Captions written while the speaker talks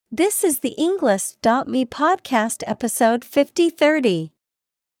This is the Englist.me podcast episode 5030.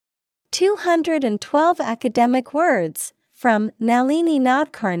 212 academic words from Nalini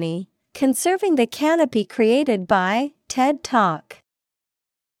Nadkarni, Conserving the Canopy, created by TED Talk.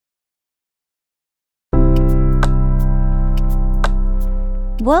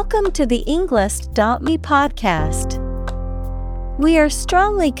 Welcome to the Englist.me podcast. We are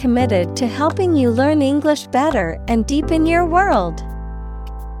strongly committed to helping you learn English better and deepen your world.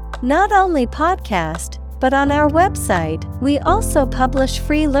 Not only podcast, but on our website, we also publish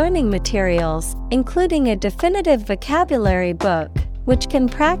free learning materials, including a definitive vocabulary book, which can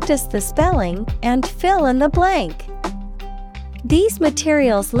practice the spelling and fill in the blank. These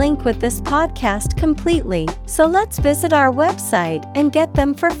materials link with this podcast completely, so let's visit our website and get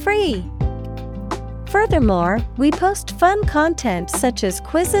them for free. Furthermore, we post fun content such as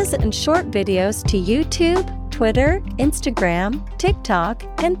quizzes and short videos to YouTube, Twitter, Instagram, TikTok,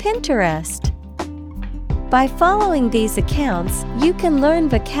 and Pinterest. By following these accounts, you can learn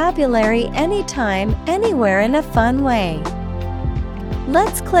vocabulary anytime, anywhere in a fun way.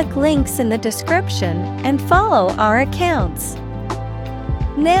 Let's click links in the description and follow our accounts.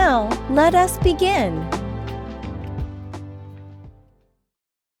 Now, let us begin.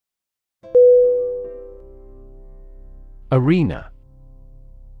 Arena.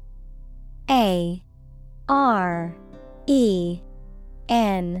 A-R-E-N-A.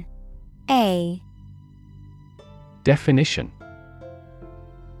 Definition: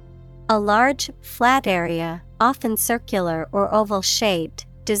 a large, flat area, often circular or oval-shaped,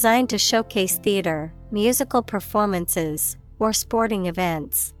 designed to showcase theater, musical performances, or sporting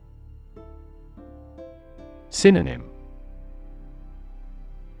events. Synonym: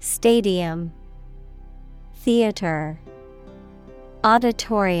 stadium, theater,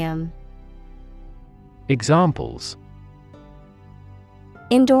 auditorium. Examples: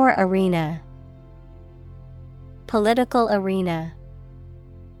 indoor arena, political arena.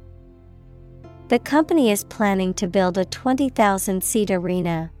 The company is planning to build a 20,000-seat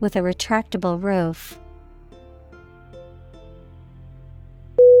arena with a retractable roof.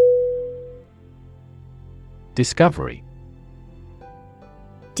 Discovery.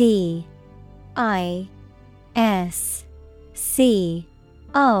 D-I-S-C-O-V-E-R-Y.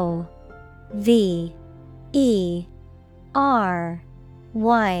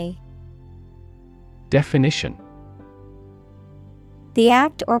 Definition: the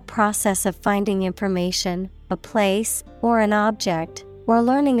act or process of finding information, a place, or an object, or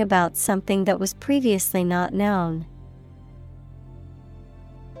learning about something that was previously not known.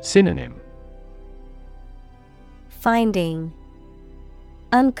 Synonym: finding,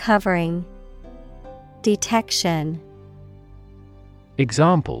 uncovering, detection.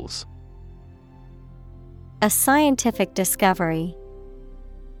 Examples: a scientific discovery.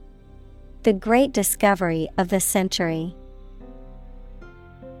 The great discovery of the century.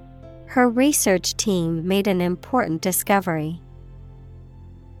 Her research team made an important discovery.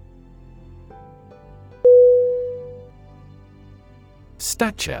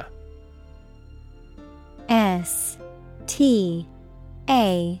 Stature. S-T-A-T-U-R-E.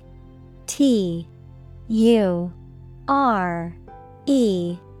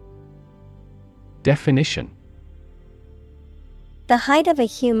 Definition: the height of a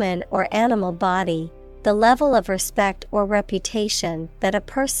human or animal body, the level of respect or reputation that a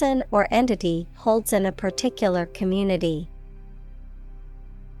person or entity holds in a particular community.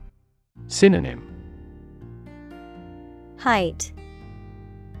 Synonym: height,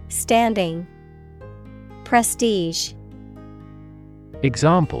 standing, prestige.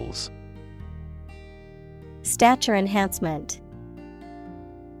 Examples: stature enhancement,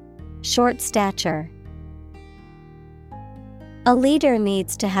 short stature. A leader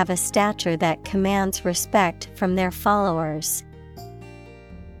needs to have a stature that commands respect from their followers.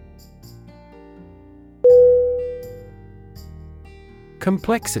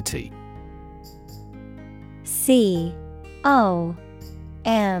 Complexity.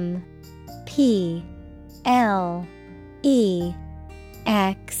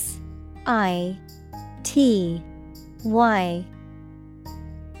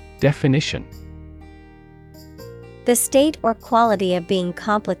 Definition: the state or quality of being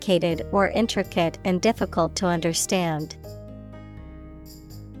complicated or intricate and difficult to understand.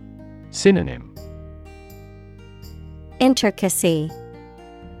 Synonym: intricacy,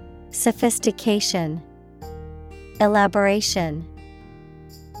 sophistication, elaboration.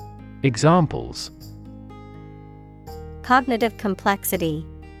 Examples: cognitive complexity,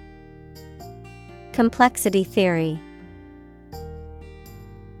 complexity theory.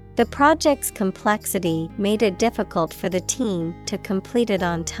 The project's complexity made it difficult for the team to complete it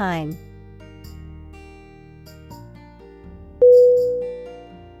on time.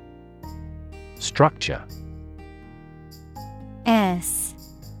 Structure.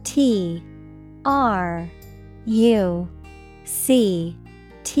 S-T-R-U-C-T-U-R-E.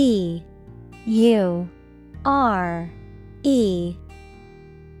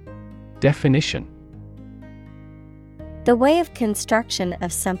 Definition. The way of construction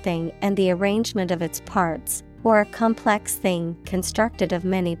of something and the arrangement of its parts, or a complex thing constructed of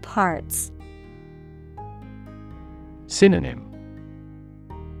many parts. Synonym.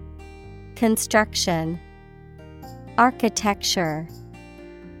 Construction, architecture,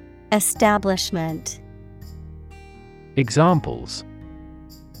 establishment. Examples.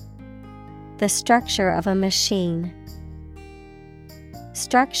 The structure of a machine.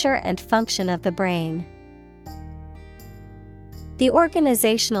 Structure and function of the brain. The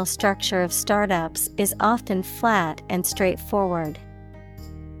organizational structure of startups is often flat and straightforward.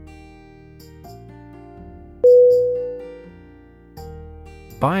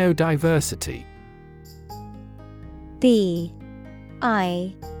 Biodiversity. Biodiversity.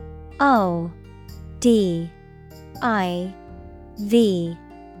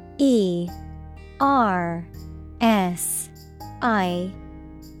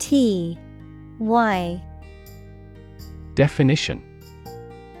 Definition.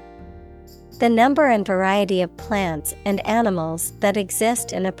 The number and variety of plants and animals that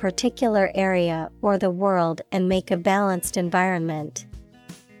exist in a particular area or the world and make a balanced environment.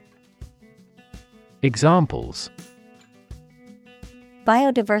 Examples.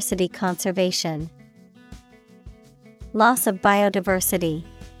 Biodiversity conservation. Loss of biodiversity.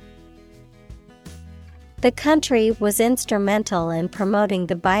 The country was instrumental in promoting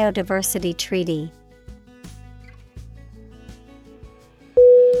the Biodiversity Treaty.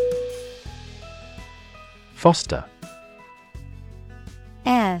 Foster.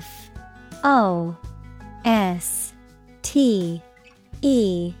 F-O-S-T-E-R.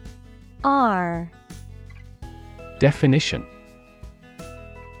 Definition.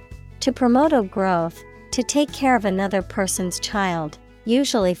 To promote a growth, to take care of another person's child,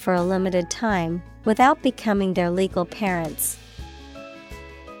 usually for a limited time, without becoming their legal parents.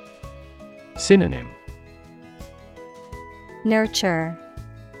 Synonym. Nurture,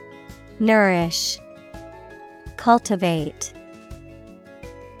 nourish, cultivate.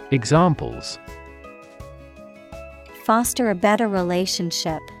 Examples. Foster a better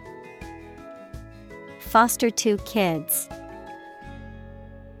relationship. Foster 2 kids.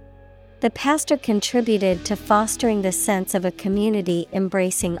 The pastor contributed to fostering the sense of a community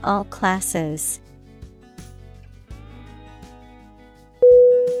embracing all classes.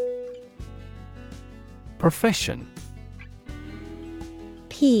 Profession. Profession.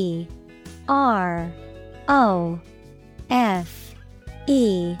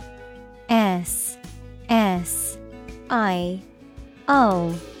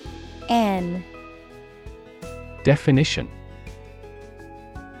 Definition.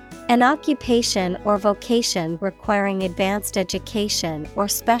 An occupation or vocation requiring advanced education or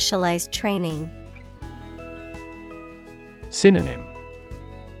specialized training. Synonym.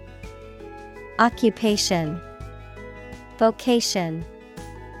 Occupation, vocation,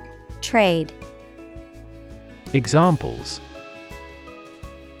 trade. Examples.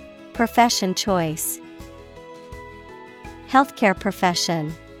 Profession choice. Healthcare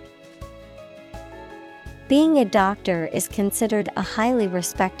profession. Being a doctor is considered a highly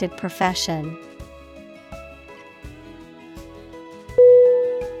respected profession.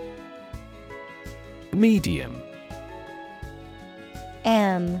 Medium.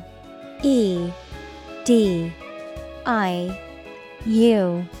 M-E-D-I-U-M.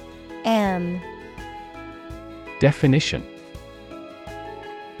 Definition.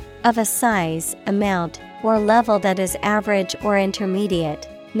 Of a size, amount, or level that is average or intermediate.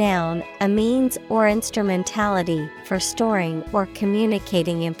 Noun, a means or instrumentality for storing or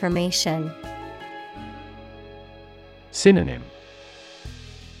communicating information. Synonym.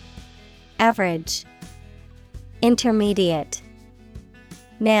 Average, intermediate.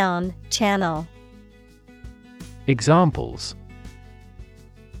 Noun, channel. Examples.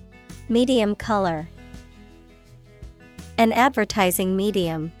 Medium color. An advertising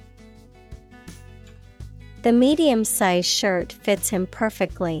medium. The medium-sized shirt fits him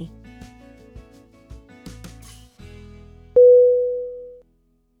perfectly.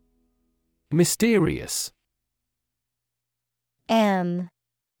 Mysterious. M-Y-S-T-E-R-I-O-U-S.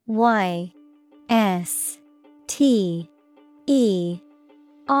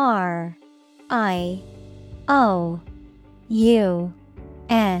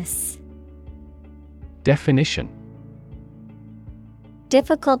 S. Definition: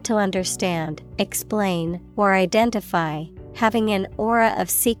 Difficult to understand, explain, or identify, having an aura of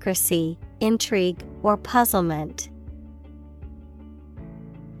secrecy, intrigue, or puzzlement.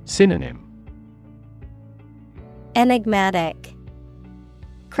 Synonym: Enigmatic,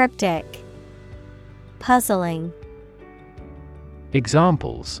 cryptic, puzzling.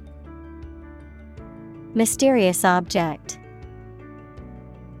 Examples: Mysterious object,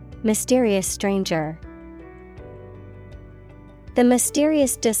 mysterious stranger. The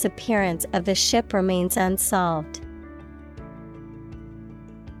mysterious disappearance of the ship remains unsolved.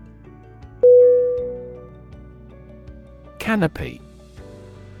 Canopy.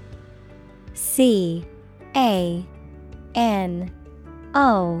 C-A-N-O-P-Y.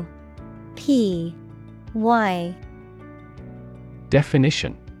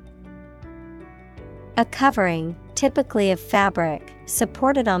 Definition: A covering, typically of fabric,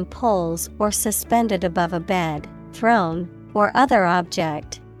 supported on poles or suspended above a bed, throne, or other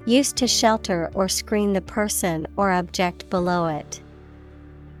object, used to shelter or screen the person or object below it.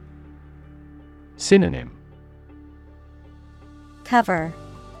 Synonym: Cover,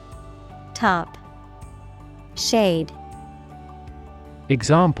 top, shade.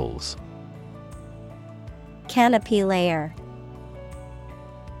 Examples: Canopy layer.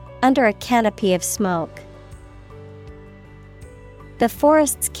 Under a canopy of smoke. The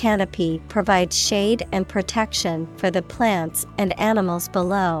forest's canopy provides shade and protection for the plants and animals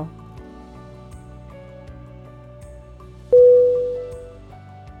below.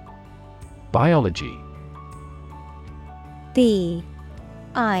 Biology. B-I-O-L-O-G-Y.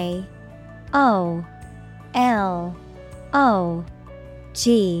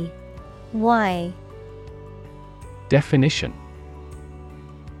 Definition: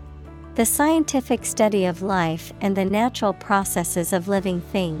 The scientific study of life and the natural processes of living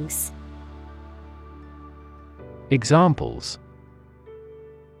things. Examples: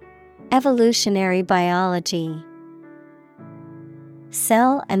 Evolutionary biology,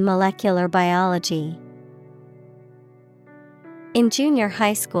 cell and molecular biology. In junior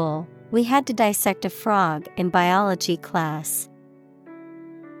high school, we had to dissect a frog in biology class.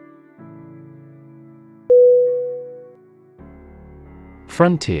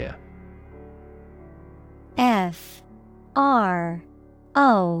 Frontier. Frontier.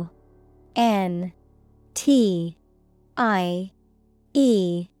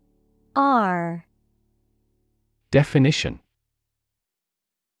 Definition: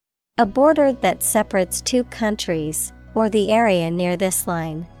 A border that separates two countries, or the area near this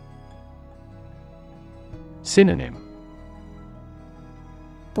line. Synonym: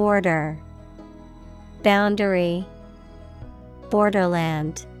 Border, boundary,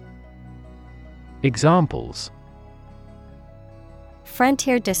 borderland. Examples: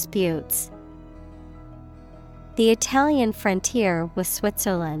 Frontier disputes. The Italian frontier with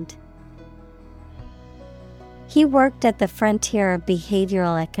Switzerland. He worked at the frontier of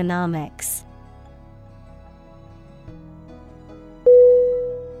behavioral economics.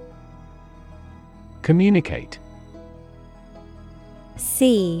 Communicate.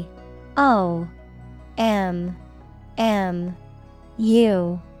 C-O-M-M-U-N-I-C-A-T-E.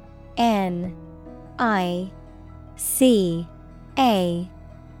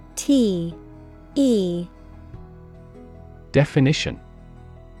 Definition: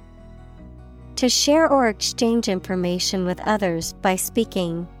 To share or exchange information with others by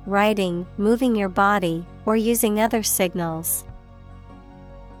speaking, writing, moving your body, or using other signals.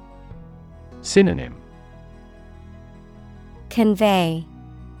 Synonym: Convey,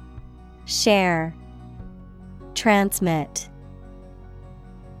 share, transmit.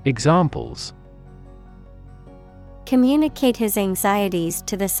 Examples: Communicate his anxieties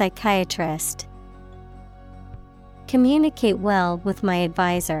to the psychiatrist. Communicate well with my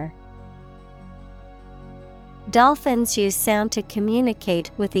advisor. Dolphins use sound to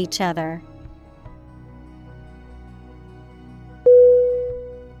communicate with each other.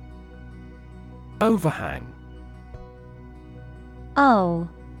 Overhang. O-V-E-R-H-A-N-G.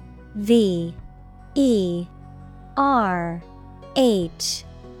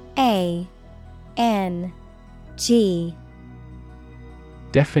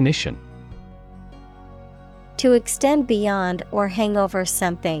 Definition: To extend beyond or hang over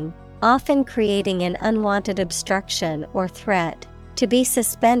something, often creating an unwanted obstruction or threat. To be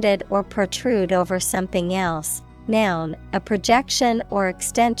suspended or protrude over something else. Noun, a projection or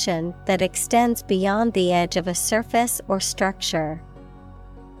extension that extends beyond the edge of a surface or structure.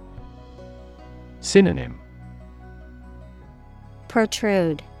 Synonym: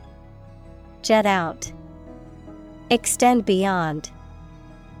 Protrude, jet out, extend beyond.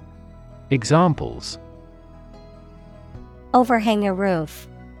 Examples: overhang a roof,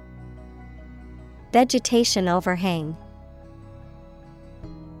 vegetation overhang.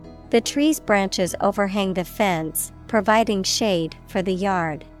 The tree's branches overhang the fence, providing shade for the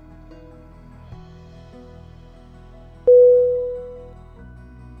yard.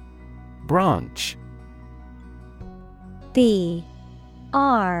 Branch. B-R-A-N-C-H.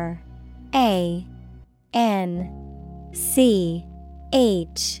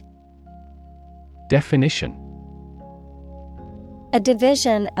 Definition: a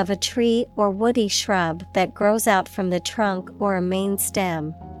division of a tree or woody shrub that grows out from the trunk or a main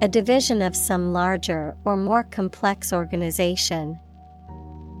stem, a division of some larger or more complex organization.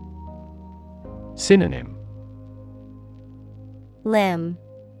 Synonym: limb,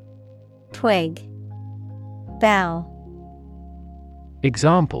 twig, bough.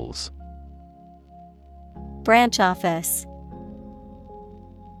 Examples: branch office,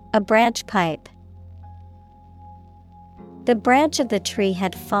 a branch pipe. The branch of the tree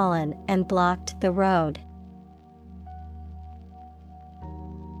had fallen and blocked the road.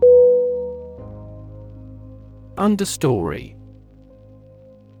 Understory.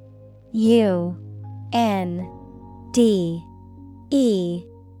 U-N-D-E-R-S-T-O-R-Y.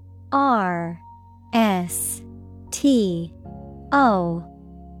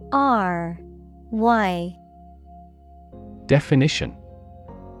 Definition: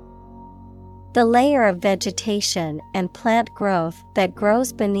 the layer of vegetation and plant growth that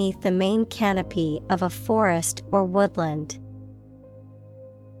grows beneath the main canopy of a forest or woodland.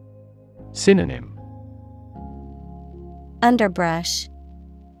 Synonym: underbrush,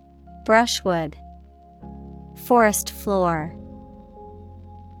 brushwood, forest floor.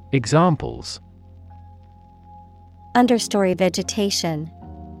 Examples: understory vegetation,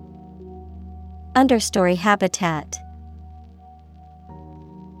 understory habitat.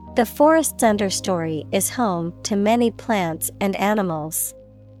 The forest's understory is home to many plants and animals.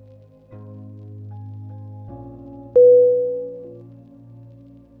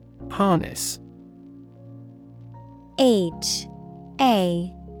 Harness. H-A-R-N-E-S-S.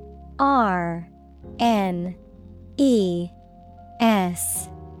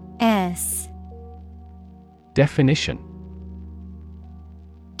 Definition: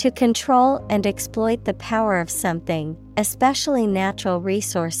 to control and exploit the power of something, especially natural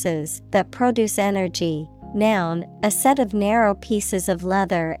resources that produce energy. Noun, a set of narrow pieces of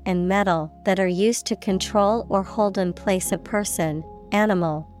leather and metal that are used to control or hold in place a person,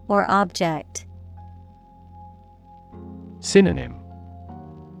 animal, or object. Synonym: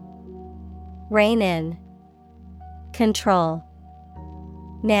 rein in, control.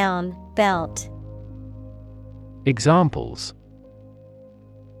 Noun, belt. Examples: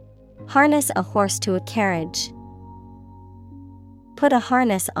 harness a horse to a carriage. Put a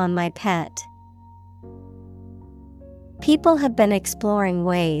harness on my pet. People have been exploring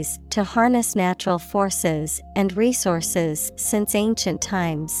ways to harness natural forces and resources since ancient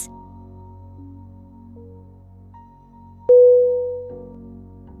times.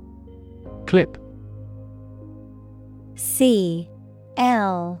 Clip. C-L-I-P.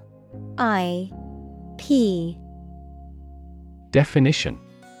 Definition: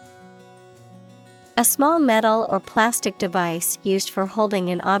 a small metal or plastic device used for holding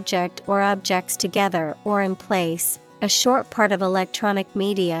an object or objects together or in place, a short part of electronic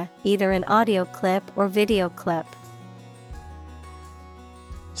media, either an audio clip or video clip.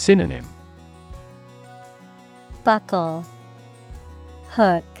 Synonym: buckle,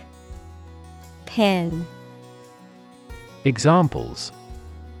 hook, pin. Examples: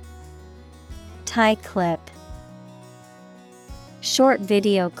 tie clip, short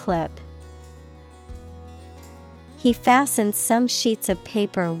video clip. He fastened some sheets of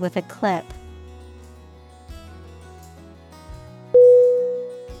paper with a clip.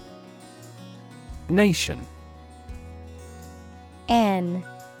 Nation. N-A-T-I-O-N.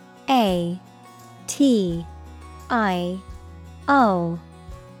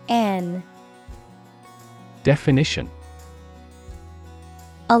 Definition: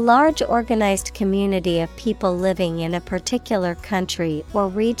 a large organized community of people living in a particular country or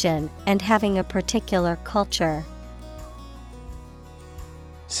region and having a particular culture.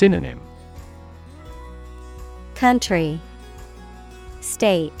 Synonym: country,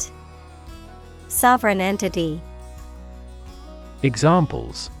 state, sovereign entity.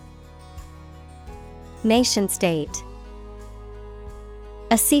 Examples: nation state,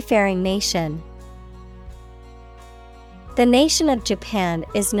 a seafaring nation. The nation of Japan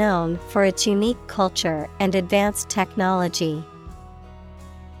is known for its unique culture and advanced technology.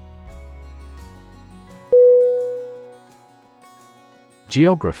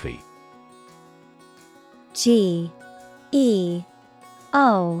 Geography. G E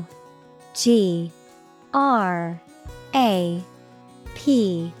O G R A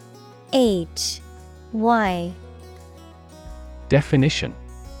P H Y. Definition: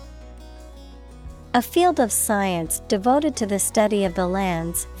 a field of science devoted to the study of the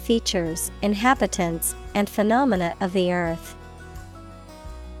lands, features, inhabitants, and phenomena of the earth.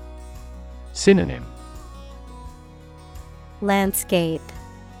 Synonym: Landscape,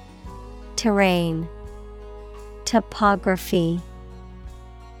 terrain, topography.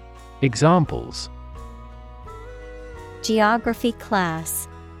 Examples: Geography class,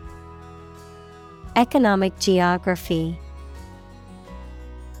 economic geography.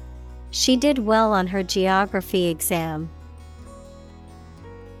 She did well on her geography exam.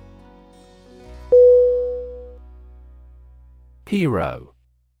 Hero.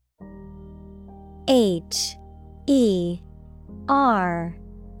 H E R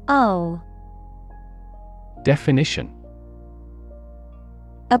O. Definition: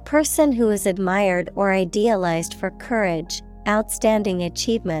 a person who is admired or idealized for courage, outstanding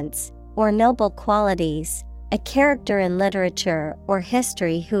achievements, or noble qualities, a character in literature or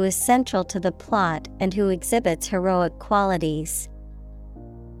history who is central to the plot and who exhibits heroic qualities.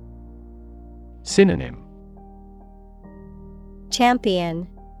 Synonym: Champion,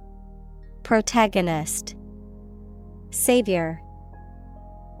 protagonist, savior.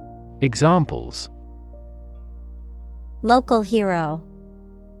 Examples: Local hero,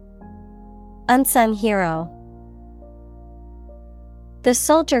 unsung hero. The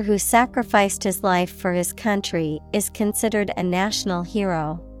soldier who sacrificed his life for his country is considered a national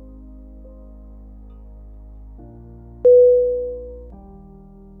hero.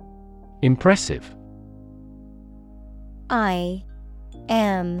 Impressive. I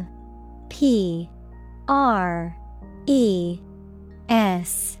M P R E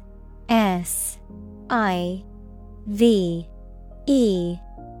S S I V E.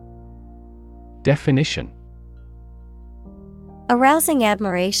 Definition: arousing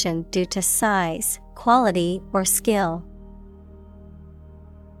admiration due to size, quality, or skill.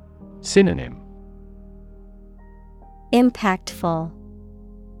 Synonym: Impactful,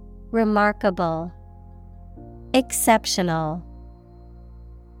 remarkable, exceptional.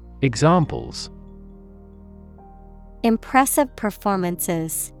 Examples: Impressive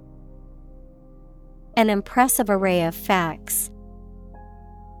performances, an impressive array of facts.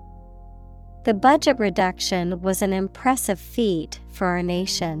 The budget reduction was an impressive feat for our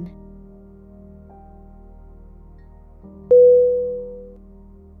nation.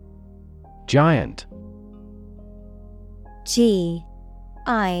 Giant. G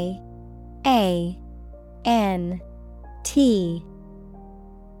I A N T.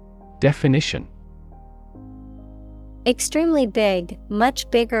 Definition: extremely big, much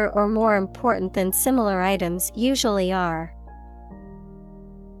bigger or more important than similar items usually are.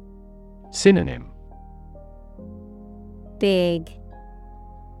 Synonym: Big,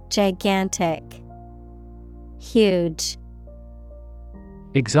 gigantic, huge.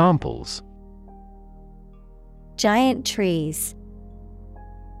 Examples: Giant trees,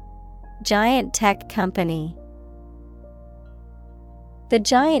 giant tech company. The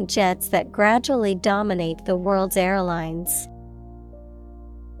giant jets that gradually dominate the world's airlines.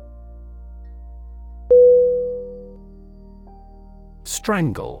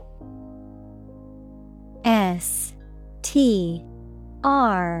 Strangle. S T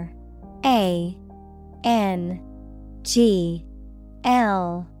R A N G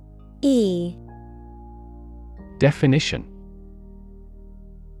L E. Definition: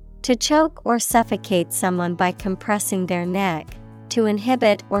 to choke or suffocate someone by compressing their neck, to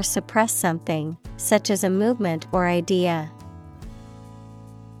inhibit or suppress something, such as a movement or idea.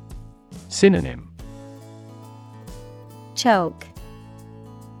 Synonym: Choke,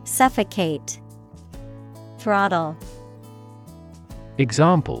 suffocate, throttle.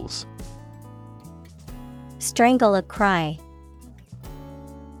 Examples: strangle a cry,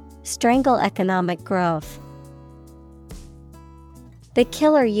 strangle economic growth. The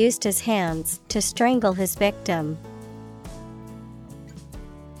killer used his hands to strangle his victim.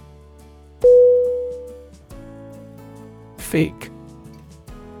 Fig.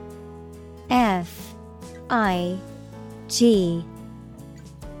 F I G.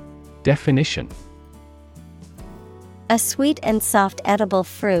 Definition: a sweet and soft edible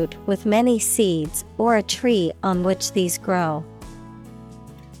fruit with many seeds, or a tree on which these grow.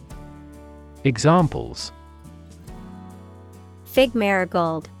 Examples: fig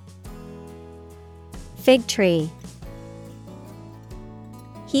marigold, fig tree.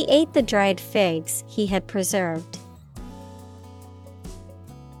 He ate the dried figs he had preserved.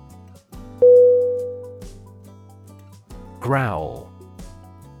 Growl.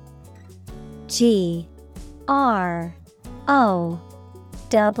 Growl.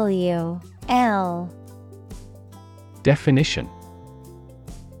 Definition: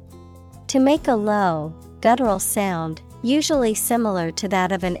 To make a low, guttural sound, usually similar to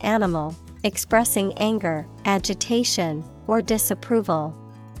that of an animal, expressing anger, agitation, or disapproval.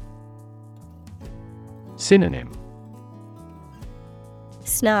 Synonym: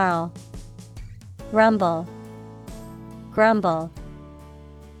 Snarl, rumble, grumble.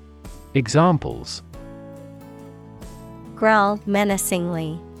 Examples: Growl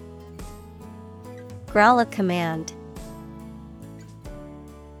menacingly. Growl a command.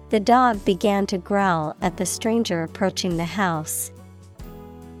 The dog began to growl at the stranger approaching the house.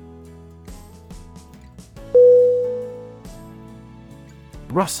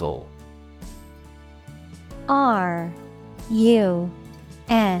 Rustle. R-U-S-T-L-E.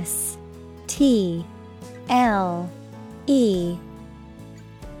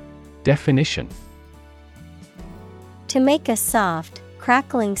 Definition: To make a soft,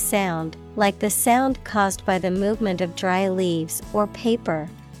 crackling sound, like the sound caused by the movement of dry leaves or paper.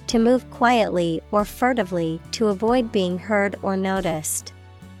 To move quietly or furtively to avoid being heard or noticed.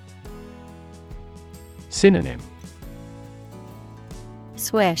 Synonym: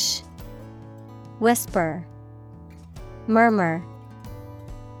 Swish, whisper, murmur.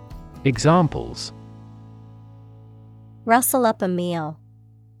 Examples: Rustle up a meal.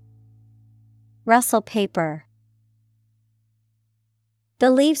 Rustle paper.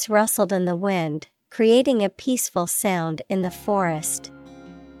 The leaves rustled in the wind, creating a peaceful sound in the forest.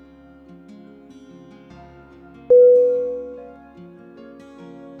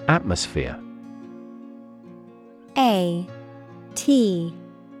 Atmosphere.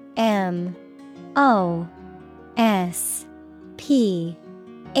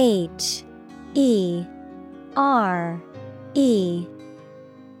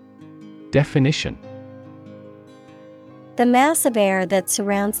 Definition: The mass of air that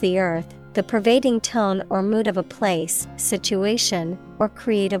surrounds the earth, the pervading tone or mood of a place, situation, or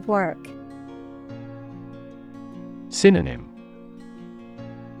creative work. Synonym: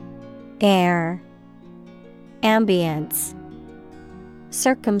 Air, ambience,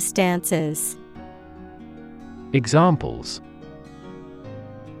 circumstances. Examples: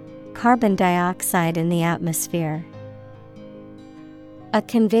 Carbon dioxide in the atmosphere. A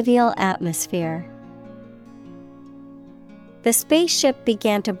convivial atmosphere. The spaceship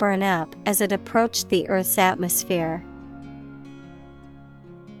began to burn up as it approached the Earth's atmosphere.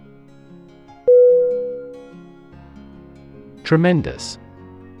 Tremendous.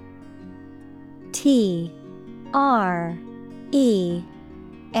 Tremendous.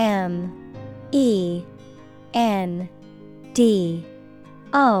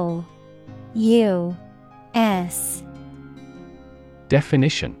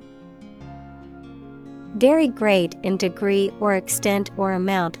 Definition: Very great in degree or extent or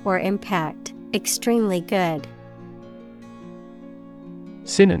amount or impact, extremely good.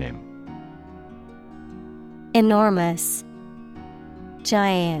 Synonym: Enormous,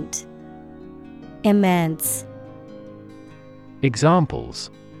 giant, immense.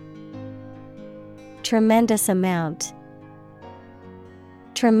 Examples: Tremendous amount.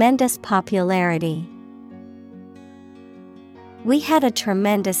 Tremendous popularity. We had a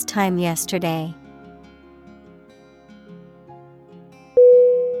tremendous time yesterday.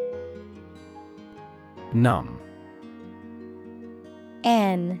 Numb.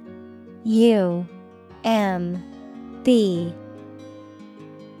 N-U-M-B.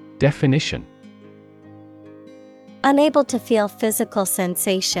 Definition: Unable to feel physical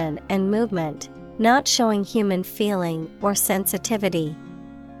sensation and movement, not showing human feeling or sensitivity.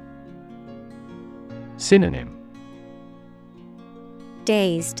 Synonym: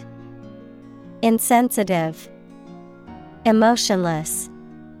 Dazed, insensitive, emotionless.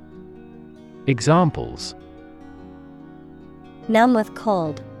 Examples: Numb with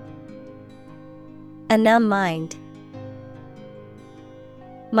cold. A numb mind.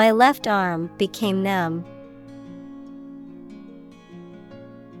 My left arm became numb.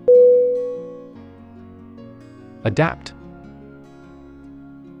 Adapt.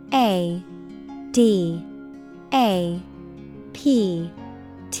 A-D-A-P-T.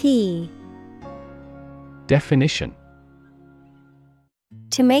 Definition: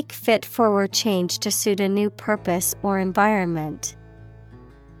 To make fit for or change to suit a new purpose or environment.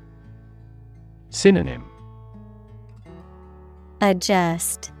 Synonym: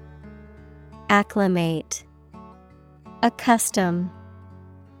 Adjust, acclimate, accustom.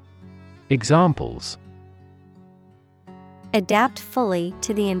 Examples: Adapt fully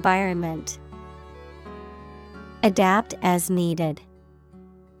to the environment. Adapt as needed.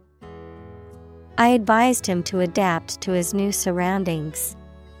 I advised him to adapt to his new surroundings.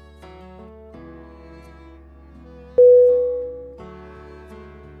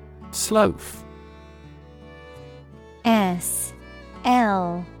 Sloth. S-L-O-T-H.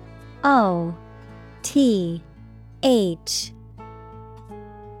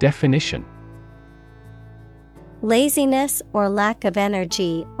 Definition: laziness or lack of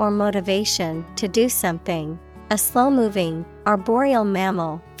energy or motivation to do something. A slow-moving, arboreal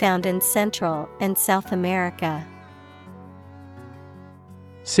mammal found in Central and South America.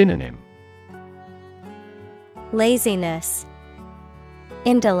 Synonym: laziness,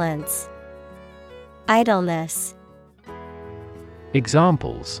 indolence, idleness.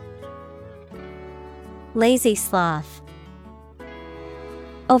 Examples: lazy sloth,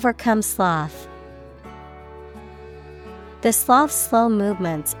 overcome sloth. The sloth's slow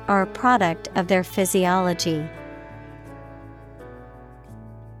movements are a product of their physiology.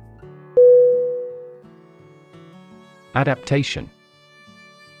 Adaptation.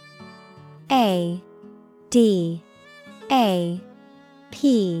 A D A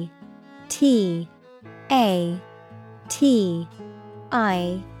P T A T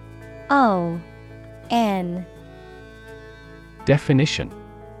I O N. Definition: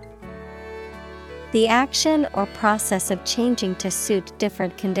 the action or process of changing to suit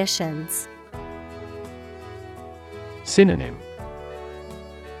different conditions. Synonym: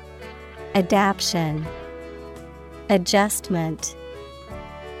 adaptation, adjustment,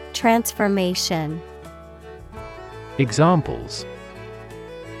 transformation. Examples: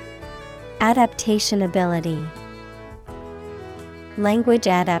 adaptation ability, language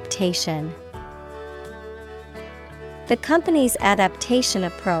adaptation. The company's adaptation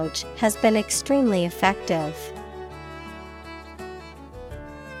approach has been extremely effective.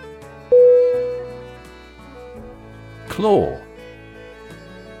 Claw.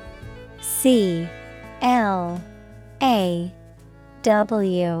 C-L-A-W.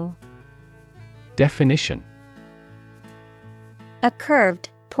 Definition: a curved,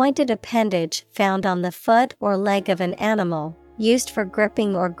 pointed appendage found on the foot or leg of an animal, used for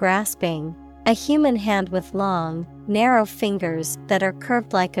gripping or grasping. A human hand with long, narrow fingers that are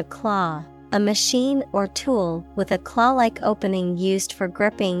curved like a claw. A machine or tool with a claw-like opening used for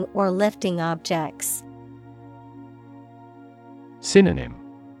gripping or lifting objects. Synonym: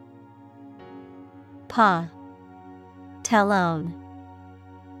 paw, talon,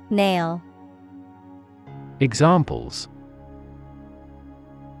 nail. Examples: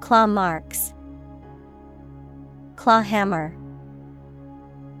 claw marks, claw hammer.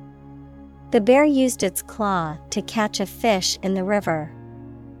 The bear used its claw to catch a fish in the river.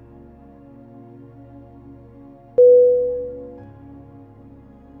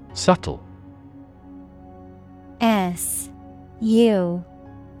 Subtle. S-U-B-T-L-E.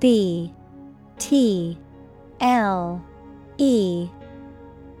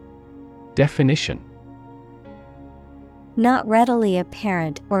 Definition: not readily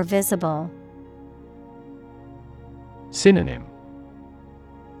apparent or visible. Synonym: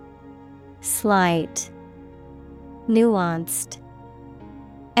 slight, nuanced,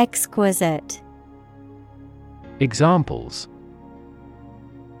 exquisite. Examples: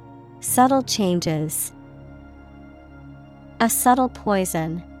 subtle changes, a subtle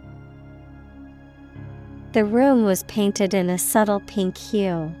poison. The room was painted in a subtle pink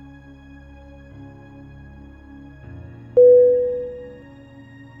hue.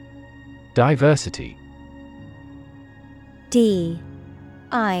 Diversity. D-I-V-E-R-S-I-T-Y.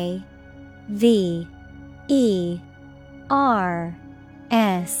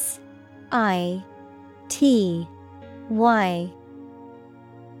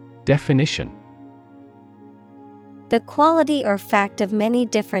 Definition: the quality or fact of many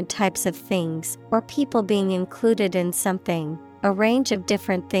different types of things or people being included in something, a range of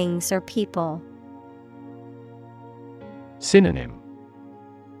different things or people. Synonym: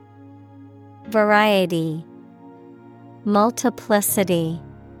 variety, multiplicity,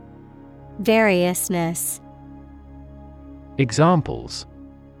 variousness. Examples: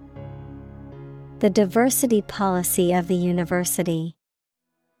 the diversity policy of the university.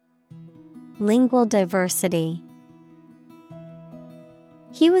 Lingual diversity.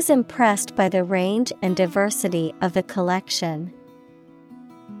 He was impressed by the range and diversity of the collection.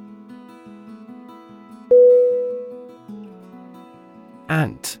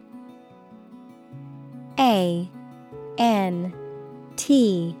 Ant. A-N-T.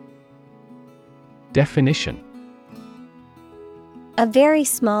 Definition: a very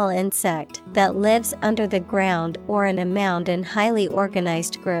small insect that lives under the ground or in a mound in highly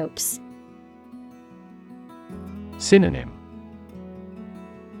organized groups. Synonym.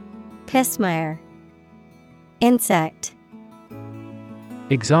 Pismire, insect.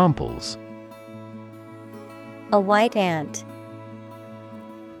 Examples. A white ant.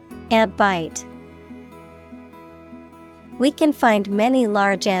 Ant bite. We can find many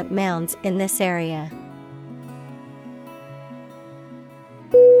large ant mounds in this area.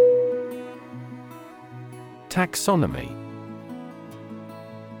 Taxonomy.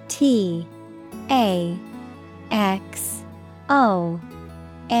 T A X O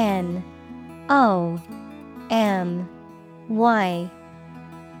N O M Y.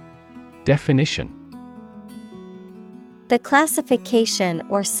 Definition. The classification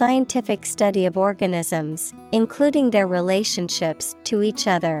or scientific study of organisms, including their relationships to each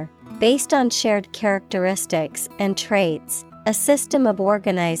other, based on shared characteristics and traits, a system of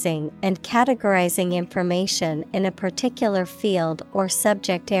organizing and categorizing information in a particular field or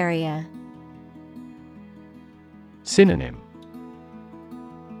subject area. Synonym.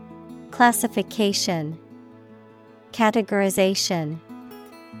 Classification, categorization,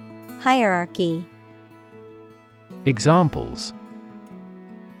 hierarchy. Examples.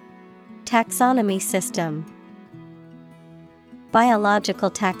 Taxonomy system. Biological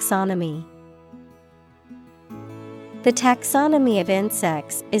taxonomy. The taxonomy of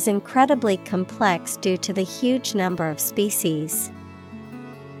insects is incredibly complex due to the huge number of species.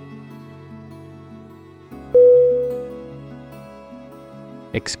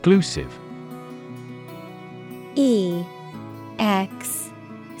 Exclusive. E X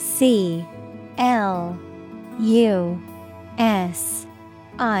C L U S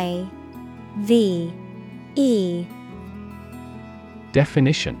I V E.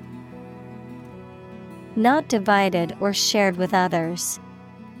 Definition. Not divided or shared with others.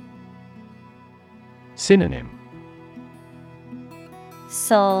 Synonym.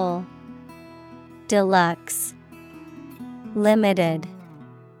 Sole, deluxe, limited.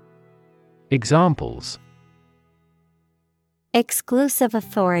 Examples. Exclusive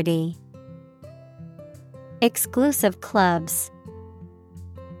authority. Exclusive clubs.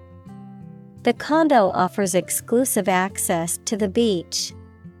 The condo offers exclusive access to the beach.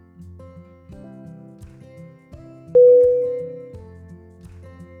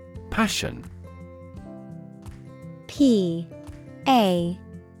 Passion. P A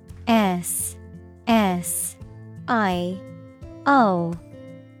S S I O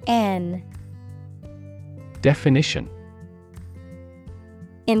N. Definition.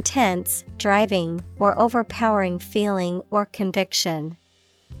 Intense, driving, or overpowering feeling or conviction.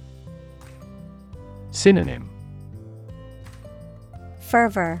 Synonym.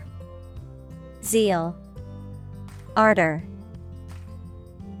 Fervor, zeal, ardor.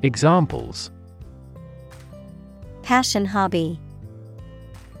 Examples. Passion hobby.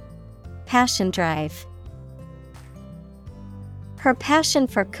 Passion drive. Her passion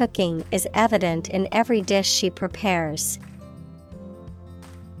for cooking is evident in every dish she prepares.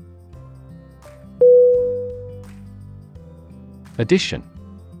 Addition.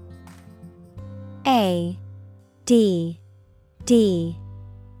 A D D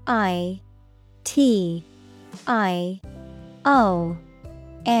I T I O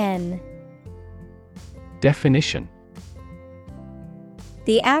N. Definition.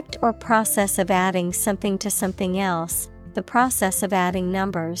 The act or process of adding something to something else, the process of adding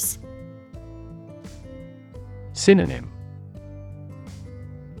numbers. Synonym.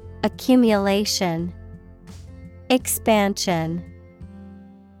 Accumulation, expansion,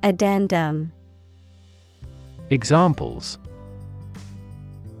 addendum. Examples.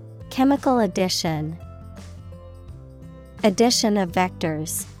 Chemical addition. Addition of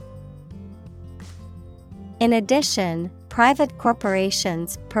vectors. In addition, private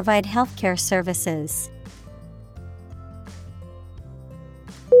corporations provide healthcare services.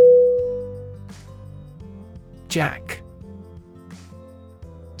 Jack.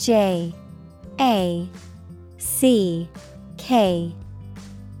 J A C K.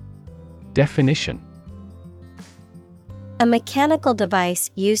 Definition. A mechanical device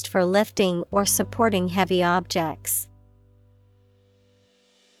used for lifting or supporting heavy objects.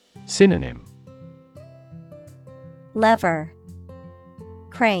 Synonym. Lever,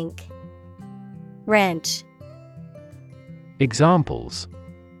 crank, wrench. Examples.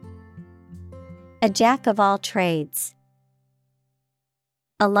 A jack of all trades.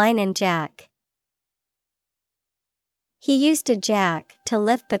 A line and jack. He used a jack to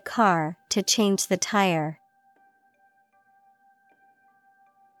lift the car to change the tire.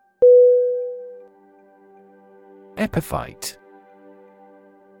 Epiphyte.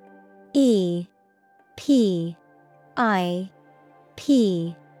 E P I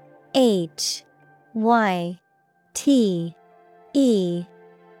P H Y T E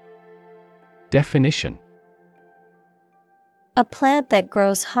Definition: A plant that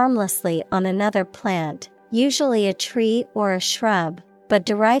grows harmlessly on another plant, usually a tree or a shrub, but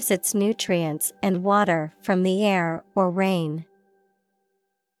derives its nutrients and water from the air or rain.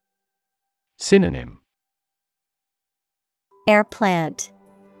 Synonym: Air plant,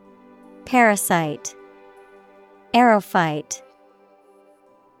 parasite, aerophyte.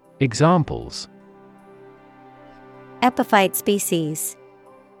 Examples: Epiphyte species.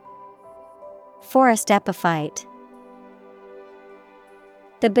 Forest epiphyte.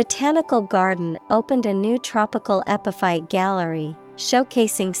 The botanical garden opened a new tropical epiphyte gallery,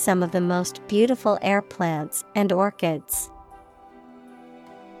 showcasing some of the most beautiful air plants and orchids.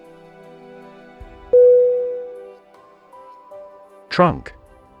 Trunk.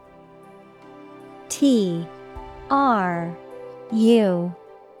 T R U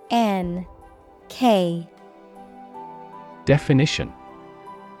N K. Definition: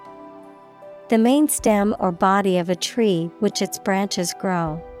 The main stem or body of a tree which its branches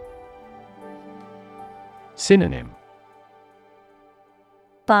grow. Synonym: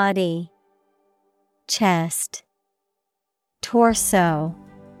 Body, chest, torso.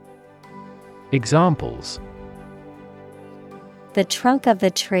 Examples: The trunk of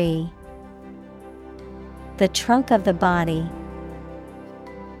the tree. The trunk of the body.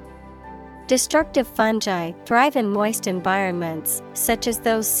 Destructive fungi thrive in moist environments, such as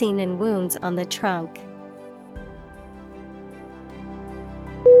those seen in wounds on the trunk.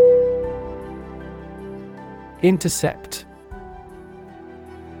 Intercept.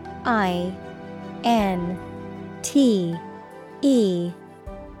 I N T E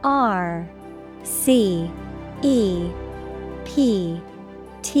R C E P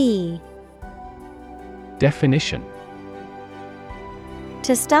T. Definition: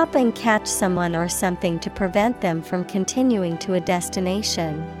 To stop and catch someone or something to prevent them from continuing to a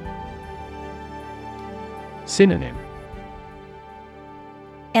destination. Synonym: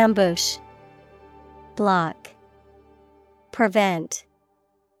 Ambush, block, prevent.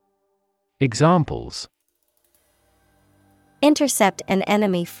 Examples: Intercept an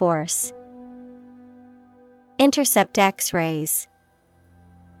enemy force. Intercept X-rays.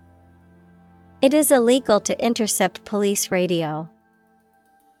 It is illegal to intercept police radio.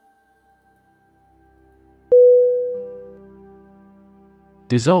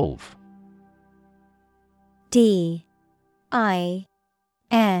 Dissolve. D I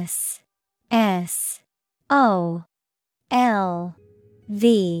S S O L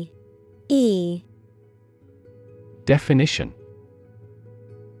V E. Definition: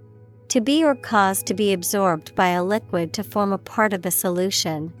 To be or cause to be absorbed by a liquid to form a part of the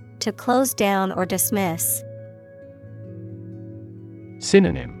solution, to close down or dismiss.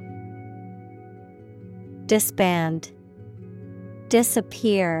 Synonym: Disband,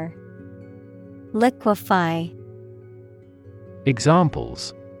 disappear, liquefy.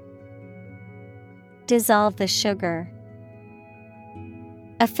 Examples: Dissolve the sugar.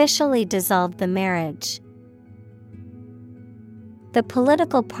 Officially dissolved the marriage. The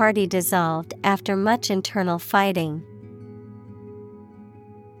political party dissolved after much internal fighting.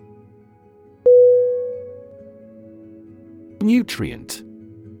 Nutrient.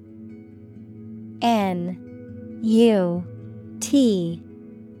 N U T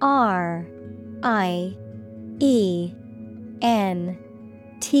R I E N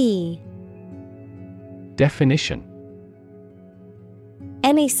T. Definition: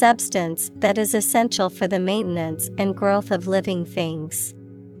 Any substance that is essential for the maintenance and growth of living things.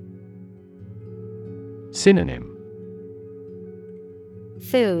 Synonym: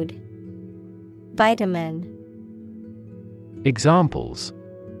 Food, vitamin. Examples: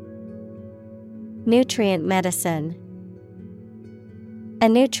 Nutrient medicine. A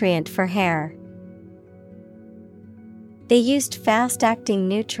nutrient for hair. They used fast-acting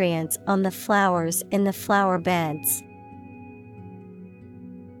nutrients on the flowers in the flower beds.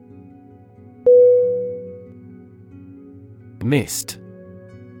 Mist.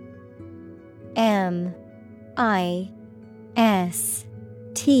 M-I-S-T.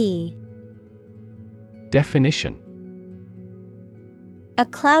 Definition: A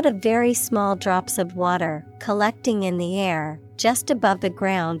cloud of very small drops of water collecting in the air, just above the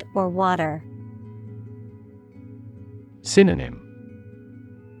ground or water. Synonym: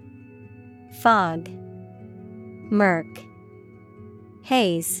 Fog, murk,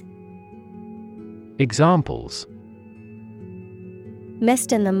 haze. Examples: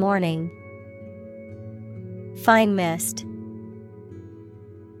 Mist in the morning. Fine mist.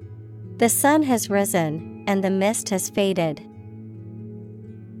 The sun has risen, and the mist has faded.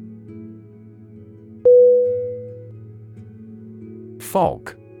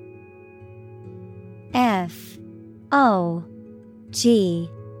 Fog. F-O-G.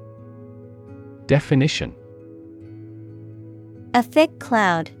 Definition. A thick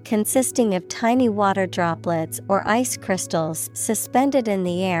cloud consisting of tiny water droplets or ice crystals suspended in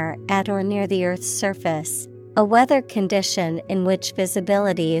the air at or near the Earth's surface. A weather condition in which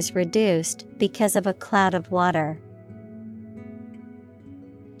visibility is reduced because of a cloud of water.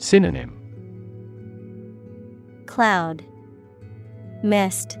 Synonym. Cloud,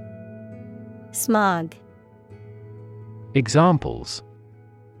 mist, smog. Examples.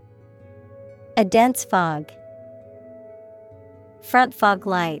 A dense fog. Front fog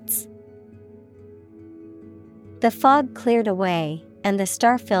lights. The fog cleared away, and the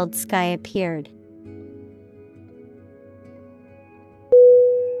star-filled sky appeared.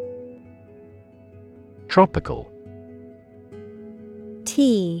 Tropical.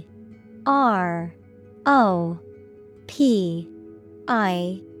 T-R-O-P-I-C-A-L.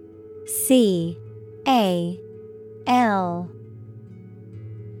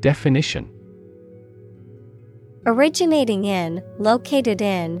 Definition. Originating in, located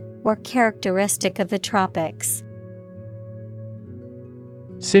in, or characteristic of the tropics.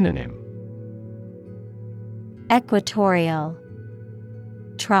 Synonym. Equatorial,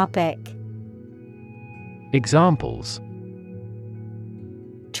 tropic. Examples.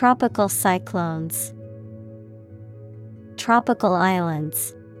 Tropical cyclones. Tropical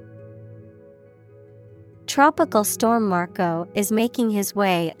islands. Tropical storm Marco is making his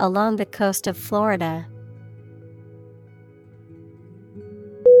way along the coast of Florida.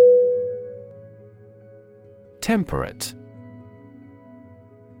 Temperate.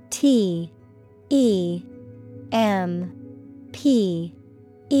 T-E-M-P-E-R-A-T-E.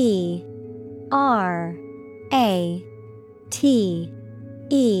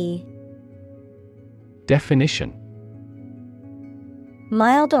 Definition.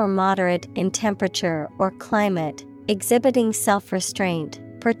 Mild or moderate in temperature or climate, exhibiting self-restraint,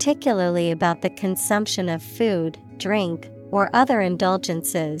 particularly about the consumption of food, drink, or other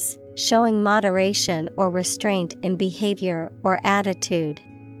indulgences, showing moderation or restraint in behavior or attitude.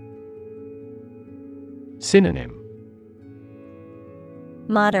 Synonym.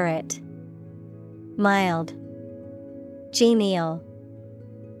 Moderate, mild, genial.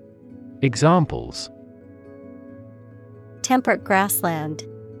 Examples. Temperate grassland.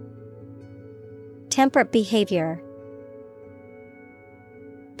 Temperate behavior.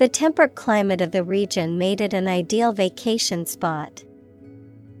 The temperate climate of the region made it an ideal vacation spot.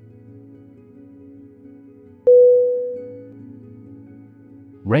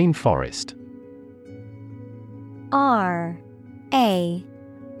 Rainforest. R-A-I-N-F-O-R-E-S-T.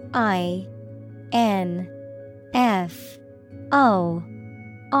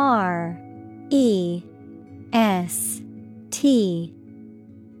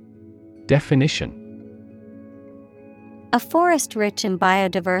 Definition. A forest rich in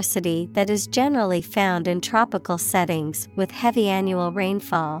biodiversity that is generally found in tropical settings with heavy annual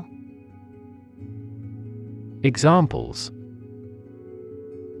rainfall. Examples.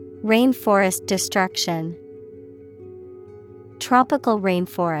 Rainforest destruction. Tropical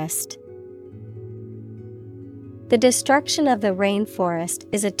rainforest. The destruction of the rainforest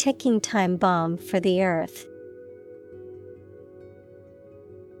is a ticking time bomb for the earth.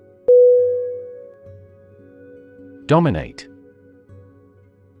 Dominate.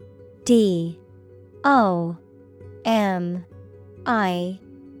 D-O-M-I-N-A-T-E.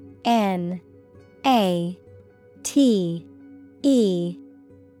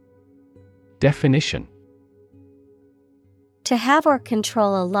 Definition. To have or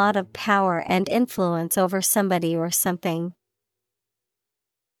control a lot of power and influence over somebody or something.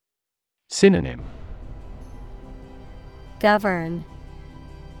 Synonym. Govern,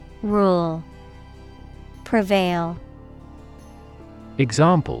 rule, prevail. The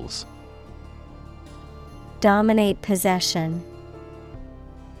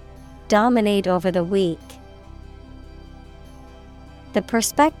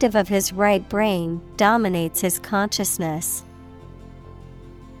perspective of his right brain dominates his consciousness.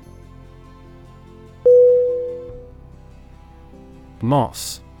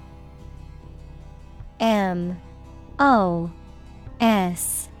 Moss. M-O-S-S.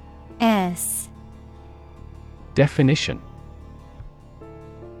 Definition.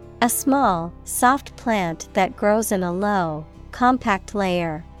 A small, soft plant that grows in a low, compact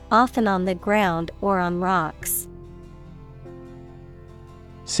layer, often on the ground or on rocks.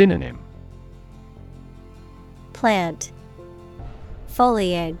 Synonym. Plant,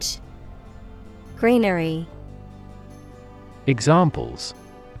 foliage, greenery. Examples.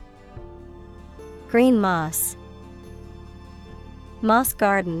 Green moss. Moss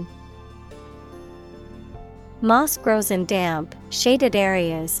garden. Moss grows in damp, shaded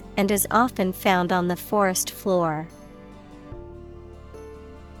areas and is often found on the forest floor.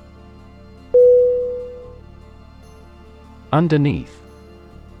 Underneath.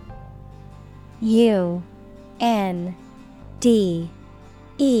 UNDERNEATH.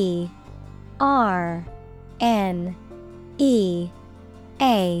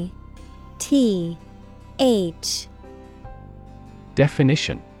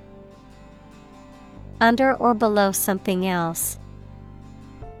 Definition. Under or below something else.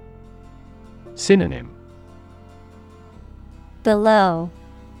 Synonym. Below,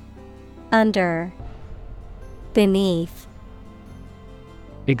 under, beneath.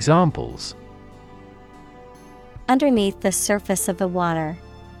 Examples. Underneath the surface of the water.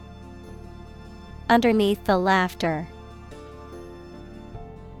 Underneath the laughter.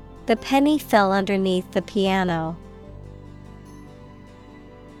 The penny fell underneath the piano.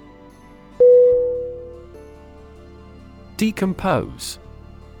 Decompose.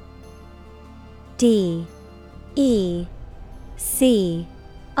 DECOMPOSE.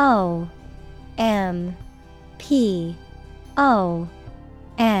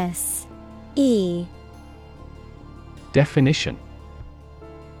 Definition.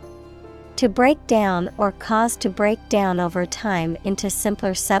 To break down or cause to break down over time into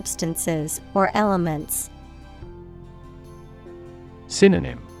simpler substances or elements.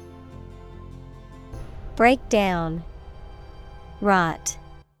 Synonym. Break down, rot,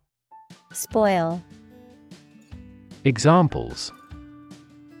 spoil. Examples.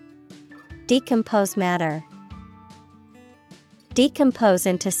 Decompose matter. Decompose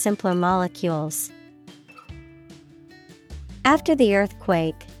into simpler molecules. After the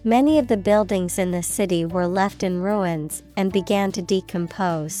earthquake, many of the buildings in the city were left in ruins and began to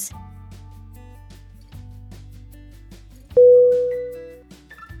decompose.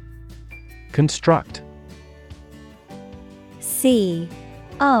 Construct. CONSTRUCT.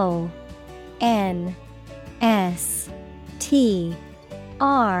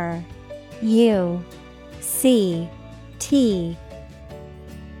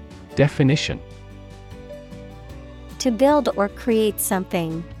 Definition. To build or create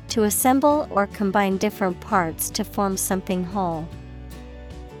something, to assemble or combine different parts to form something whole.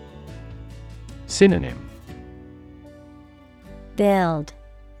 Synonym. Build,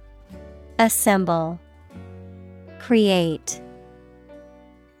 assemble, create.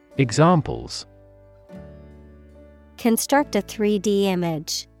 Examples. Construct a 3D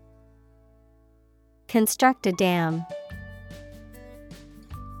image. Construct a dam.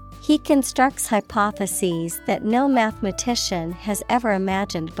 He constructs hypotheses that no mathematician has ever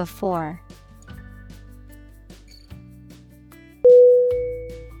imagined before.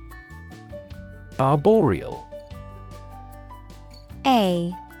 Arboreal.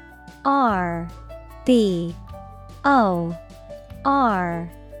 ARBOREAL.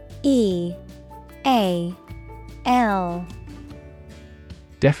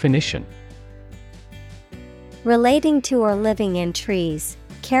 Definition. Relating to or living in trees,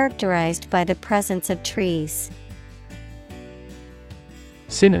 characterized by the presence of trees.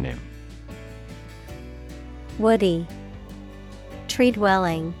 Synonym. Woody,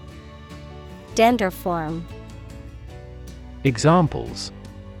 tree-dwelling, dendriform. Examples.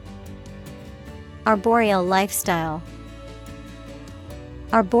 Arboreal lifestyle.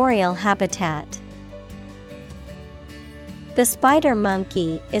 Arboreal habitat. The spider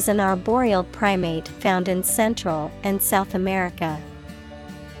monkey is an arboreal primate found in Central and South America.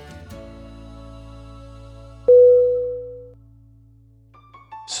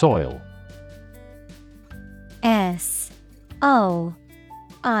 Soil. SOIL.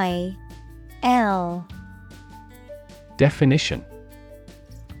 Definition.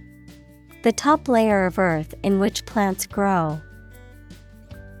 The top layer of earth in which plants grow.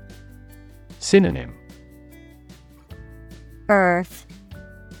 Synonym. Earth,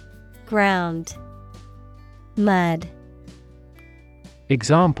 ground, mud.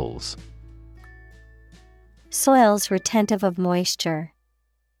 Examples. Soils retentive of moisture.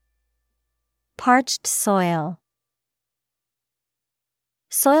 Parched soil.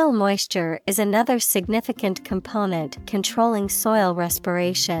 Soil moisture is another significant component controlling soil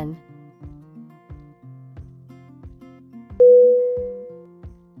respiration.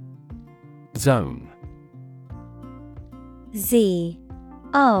 Zone. ZONE.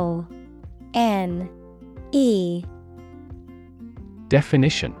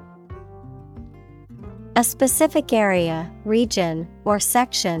 Definition. A specific area, region, or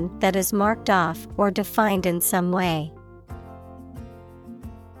section that is marked off or defined in some way.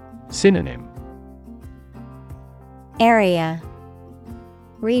 Synonym. Area,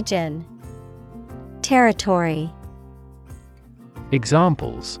 region, territory.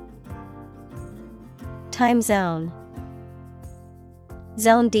 Examples: Time zone,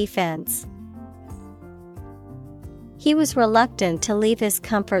 zone defense. He was reluctant to leave his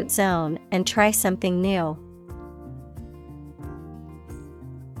comfort zone and try something new.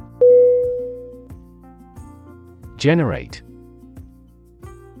 Generate.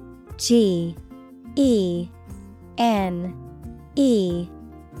 G E N E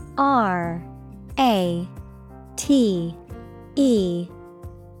R A T E.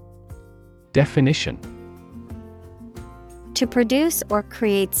 Definition: To produce or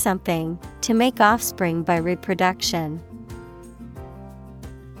create something, to make offspring by reproduction.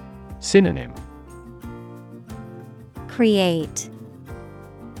 Synonym: Create,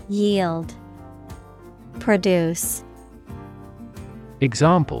 yield, produce.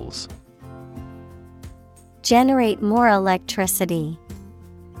 Examples: Generate more electricity.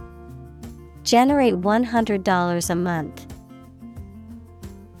 Generate $100 a month.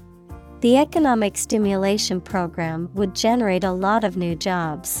 The economic stimulation program would generate a lot of new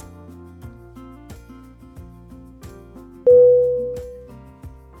jobs.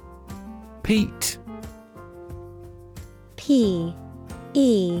 Peat. P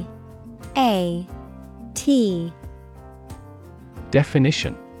E A T.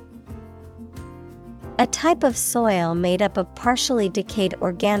 Definition: A type of soil made up of partially decayed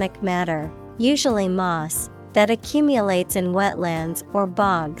organic matter, usually moss, that accumulates in wetlands or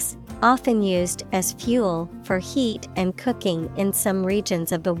bogs, often used as fuel for heat and cooking in some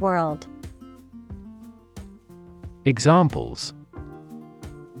regions of the world. Examples: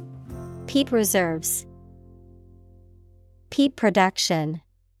 Peat reserves, peat production.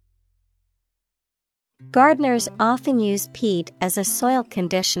 Gardeners often use peat as a soil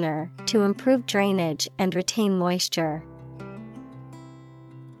conditioner to improve drainage and retain moisture.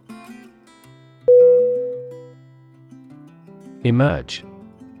 Emerge.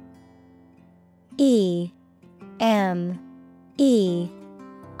 E M E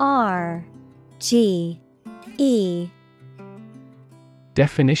R G E.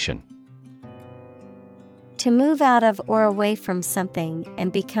 Definition: To move out of or away from something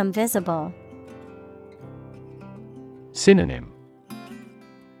and become visible. Synonym: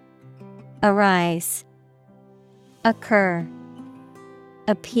 Arise, occur,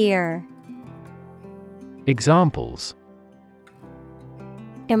 appear. Examples: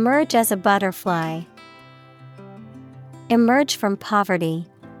 Emerge as a butterfly. Emerge from poverty.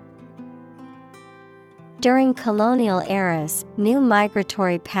 During colonial eras, new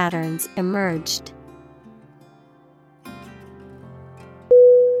migratory patterns emerged.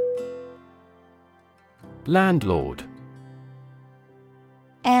 Landlord.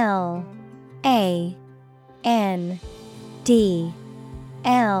 L A N D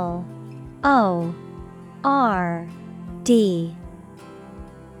L O R D.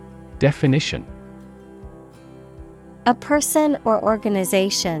 Definition: A person or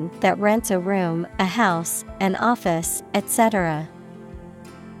organization that rents a room, a house, an office, etc.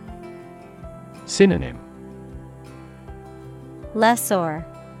 Synonym: Lessor,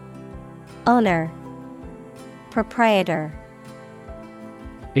 owner, proprietor.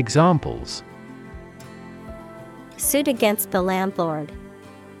 Examples: Suit against the landlord.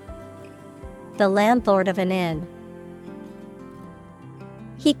 The landlord of an inn.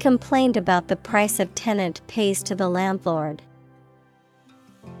 He complained about the price a tenant pays to the landlord.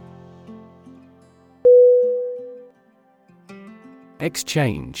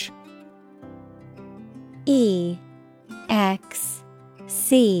 Exchange. E X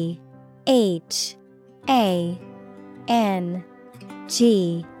C H A N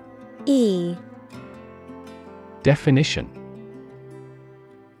G E. Definition: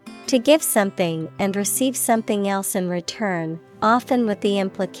 To give something and receive something else in return, often with the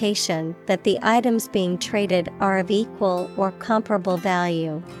implication that the items being traded are of equal or comparable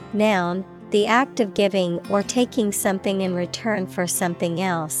value. Noun, the act of giving or taking something in return for something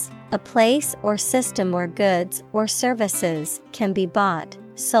else, a place or system where goods or services can be bought,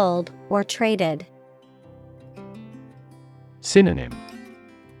 sold, or traded. Synonym: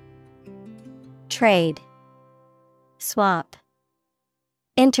 Trade, swap,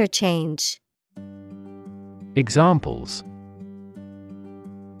 interchange. Examples: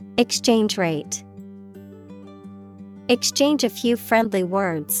 Exchange rate. Exchange a few friendly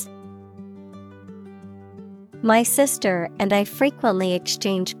words. My sister and I frequently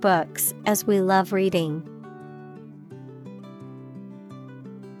exchange books as we love reading.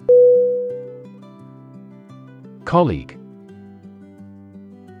 Colleague.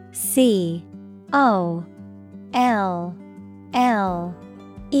 C O L L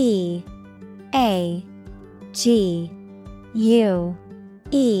E A G U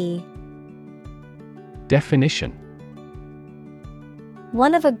E. Definition: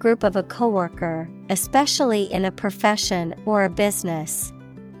 one of a group of a coworker, especially in a profession or a business.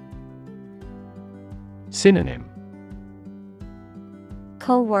 Synonym: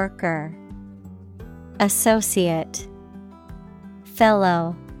 Coworker, associate,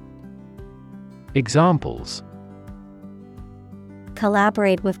 fellow. Examples: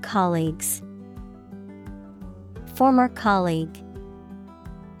 collaborate with colleagues, former colleague.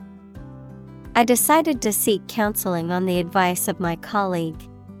 I decided to seek counseling on the advice of my colleague.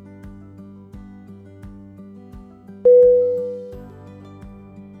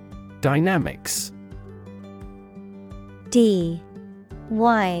 Dynamics. D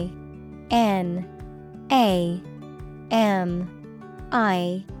Y N A M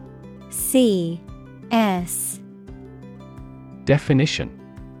I C S. Definition: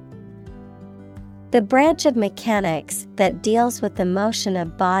 the branch of mechanics that deals with the motion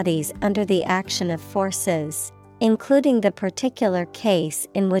of bodies under the action of forces, including the particular case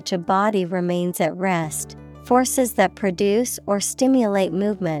in which a body remains at rest, forces that produce or stimulate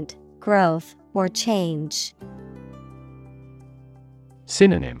movement, growth, or change.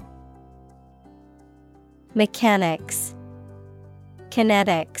 Synonym: mechanics,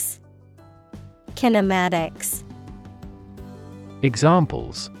 kinetics, kinematics.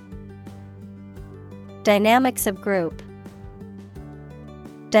 Examples: dynamics of group,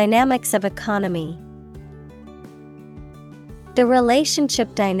 dynamics of economy. The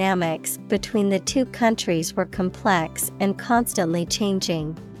relationship dynamics between the two countries were complex and constantly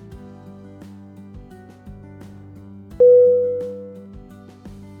changing.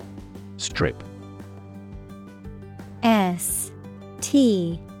 Strip. S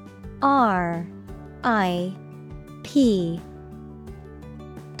T R I P.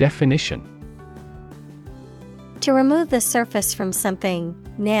 Definition: to remove the surface from something.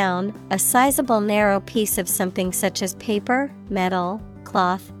 Noun, a sizable narrow piece of something such as paper, metal,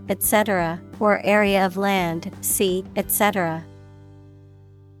 cloth, etc., or area of land, sea, etc.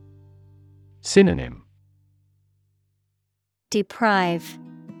 Synonym: deprive,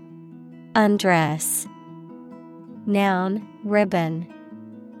 undress. Noun, ribbon.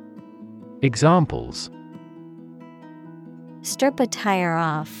 Examples: strip a tire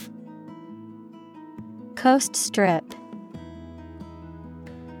off, coast strip.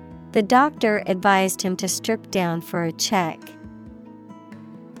 The doctor advised him to strip down for a check.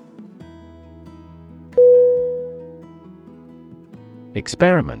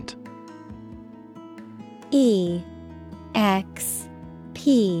 Experiment. E X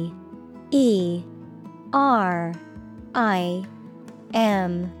P E R I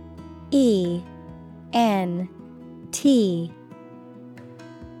M E N T.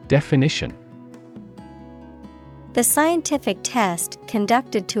 Definition: the scientific test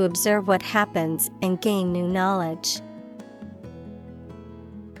conducted to observe what happens and gain new knowledge.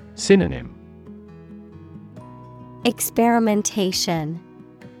 Synonym: experimentation,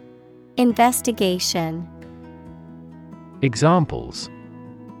 investigation. Examples: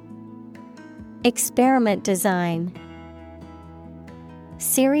 experiment design,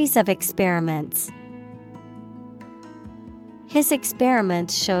 series of experiments. His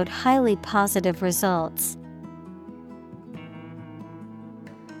experiments showed highly positive results.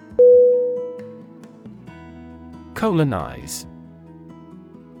 Colonize.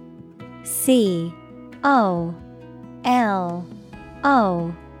 C O L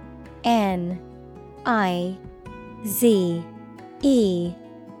O N I Z E.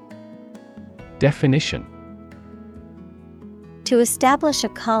 Definition: to establish a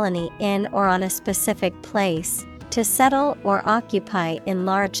colony in or on a specific place, to settle or occupy in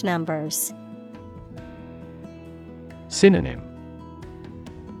large numbers. Synonym: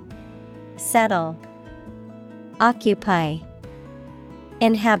 settle, occupy,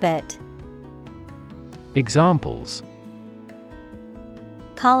 inhabit. Examples: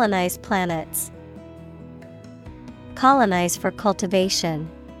 colonize planets, colonize for cultivation.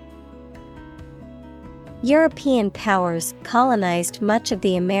 European powers colonized much of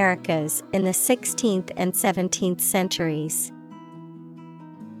the Americas in the 16th and 17th centuries.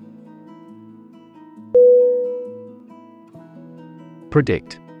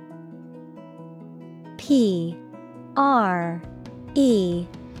 Predict. P R E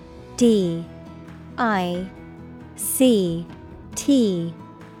D I C T.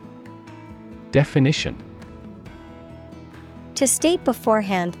 Definition: to state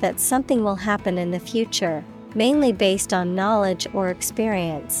beforehand that something will happen in the future, mainly based on knowledge or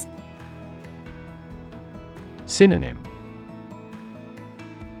experience. Synonym: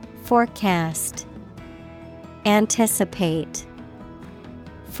 Forecast. Anticipate.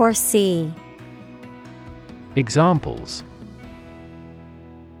 Foresee. Examples: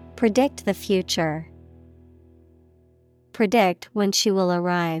 Predict the future. Predict when she will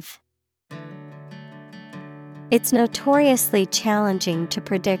arrive. It's notoriously challenging to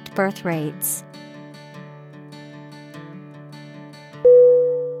predict birth rates.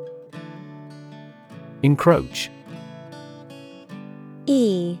 Encroach.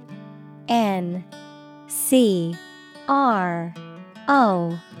 E-N-C-R-O-A-C-H.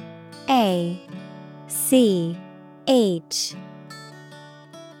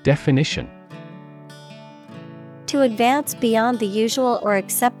 Definition: To advance beyond the usual or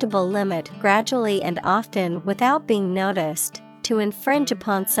acceptable limit gradually and often without being noticed, to infringe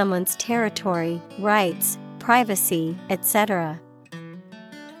upon someone's territory, rights, privacy, etc.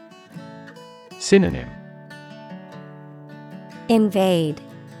 Synonym: Invade.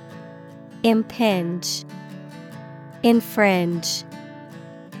 Impinge. Infringe.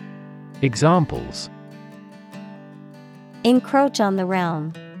 Examples: Encroach on the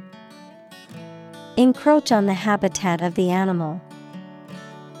realm. Encroach on the habitat of the animal.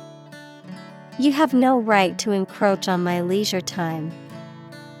 You have no right to encroach on my leisure time.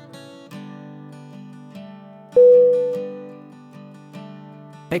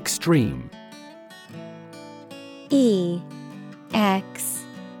 Extreme. E-X-T-R-E-M-E.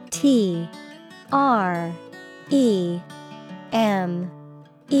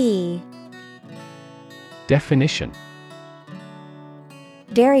 Definition: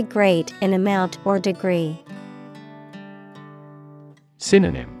 Very great in amount or degree.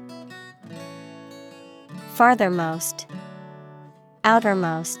 Synonym: Farthermost.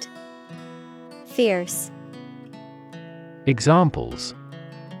 Outermost. Fierce. Examples: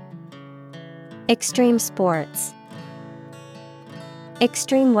 Extreme sports.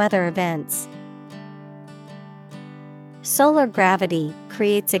 Extreme weather events. Solar gravity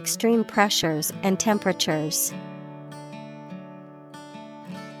creates extreme pressures and temperatures.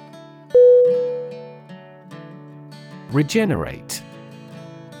 Regenerate.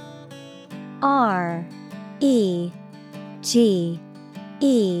 R-E-G-E-N-E-R-A-T-E.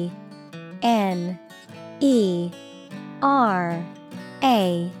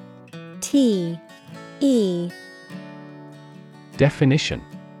 Definition: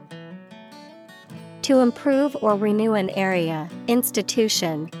 To improve or renew an area,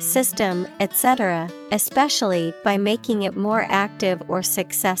 institution, system, etc., especially by making it more active or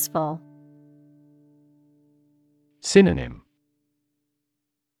successful. Synonym: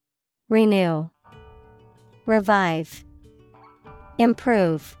 Renew. Revive.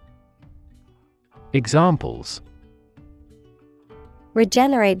 Improve. Examples: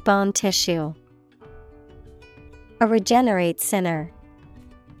 Regenerate bone tissue. A regenerate sinner.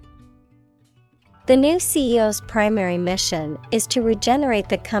 The new CEO's primary mission is to regenerate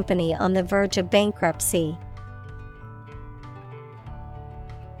the company on the verge of bankruptcy.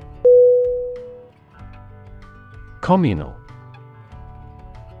 Communal.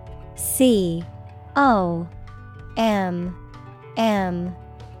 C-O-M-M-U-N-A-L.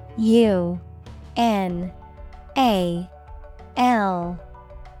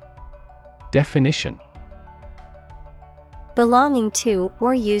 Definition: Belonging to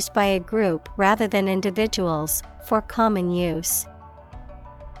or used by a group rather than individuals, for common use.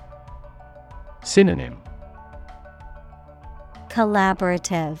 Synonym: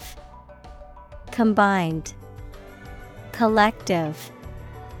 Collaborative. Combined. Collective.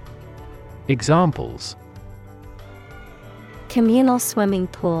 Examples: Communal swimming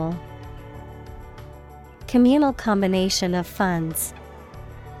pool. Communal combination of funds.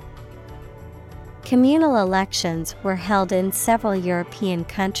 Communal elections were held in several European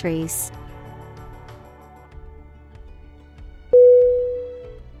countries.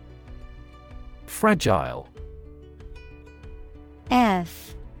 Fragile. F-R-A-G-I-L-E.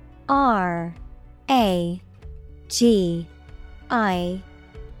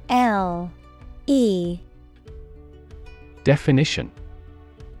 Definition: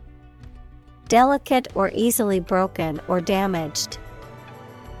 Delicate or easily broken or damaged.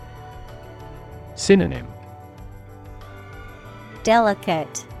 Synonym: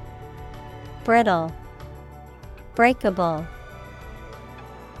 Delicate. Brittle. Breakable.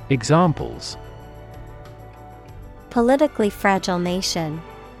 Examples: Politically fragile nation.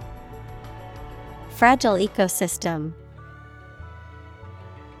 Fragile ecosystem.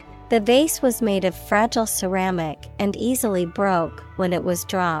 The vase was made of fragile ceramic and easily broke when it was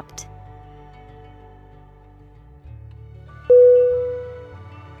dropped.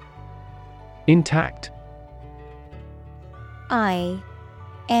 Intact. I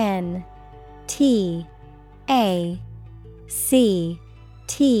N T A C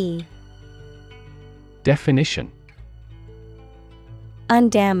T. Definition: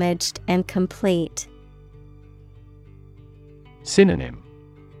 Undamaged and complete. Synonym: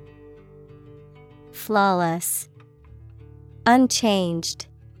 Flawless, unchanged,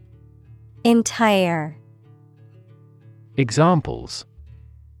 entire. Examples: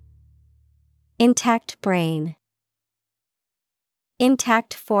 Intact brain,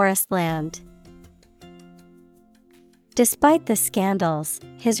 intact forest land. Despite the scandals,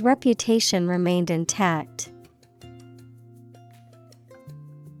 his reputation remained intact.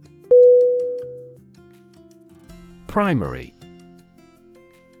 Primary.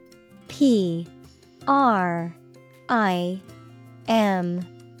 P R I M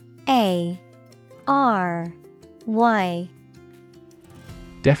A R Y.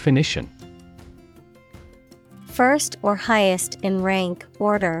 Definition: First or highest in rank,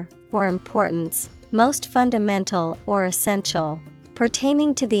 order, or importance, most fundamental or essential,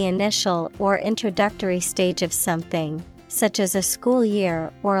 pertaining to the initial or introductory stage of something, such as a school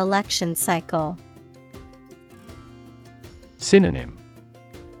year or election cycle. Synonym: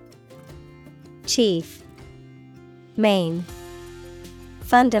 Chief, main,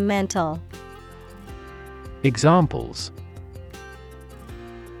 fundamental. Examples: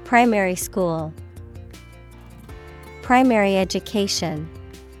 Primary school, primary education.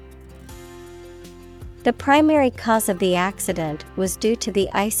 The primary cause of the accident was due to the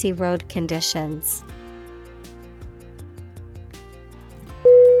icy road conditions.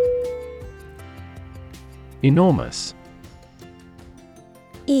 Enormous.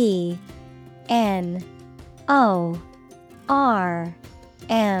 E N O R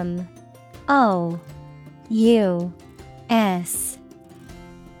M O U S.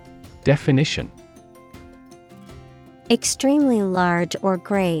 Definition: Extremely large or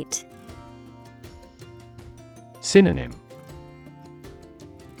great. Synonym: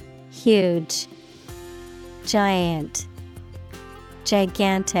 Huge, giant,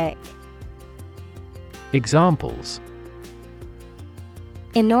 gigantic. Examples: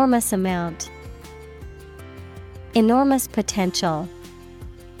 Enormous amount, enormous potential.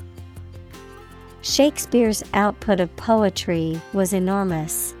 Shakespeare's output of poetry was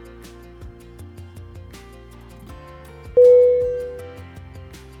enormous.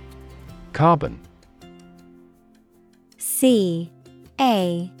 Carbon. C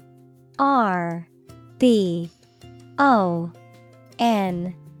A R B O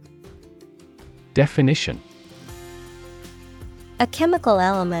N. Definition: A chemical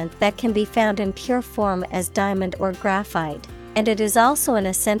element that can be found in pure form as diamond or graphite, and it is also an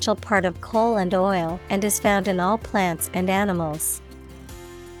essential part of coal and oil and is found in all plants and animals.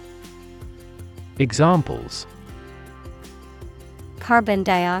 Examples: Carbon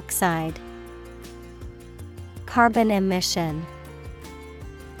dioxide, carbon emission.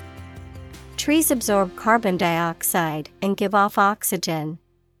 Trees absorb carbon dioxide and give off oxygen.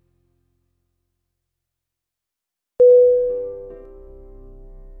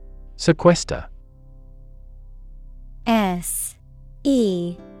 Sequester. S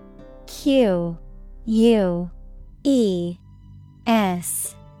E Q U E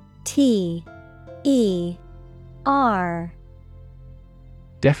S T E R.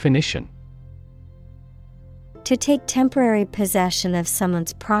 Definition: To take temporary possession of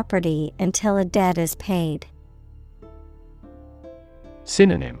someone's property until a debt is paid.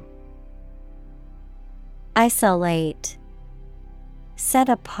 Synonym: Isolate, set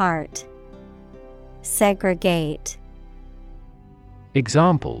apart, segregate.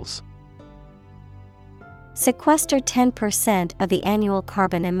 Examples: Sequester 10% of the annual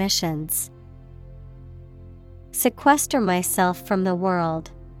carbon emissions. Sequester myself from the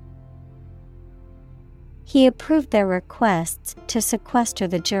world. He approved their requests to sequester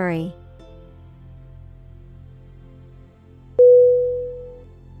the jury.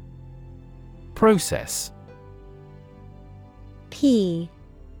 Process. P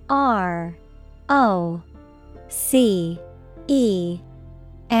R O C E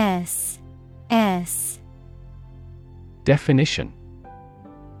S S. Definition: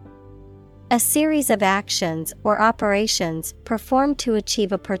 A series of actions or operations performed to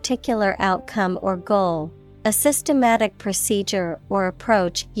achieve a particular outcome or goal, a systematic procedure or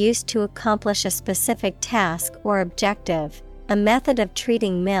approach used to accomplish a specific task or objective, a method of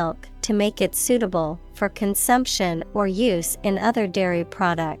treating milk to make it suitable for consumption or use in other dairy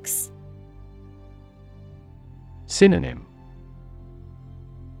products. Synonym: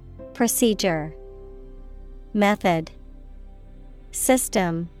 Procedure, method,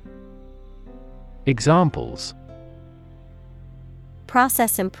 system. Examples: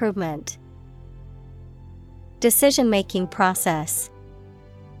 process improvement. Decision-making process.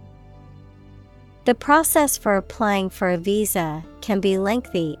 The process for applying for a visa can be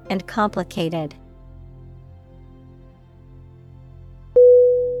lengthy and complicated.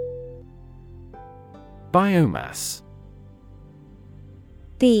 Biomass.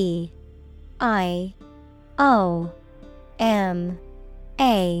 B-I-O-M-A-S-S.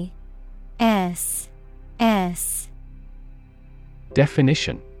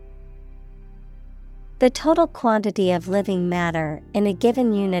 Definition: the total quantity of living matter in a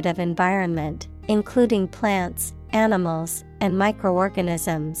given unit of environment, including plants, animals, and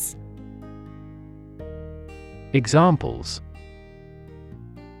microorganisms. Examples: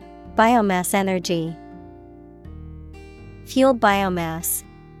 biomass energy, fuel biomass.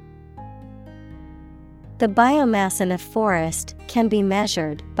 The biomass in a forest can be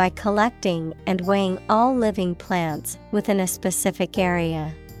measured by collecting and weighing all living plants within a specific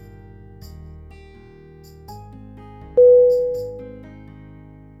area.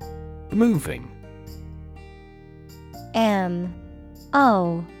 Moving. M-O-V-I-N-G.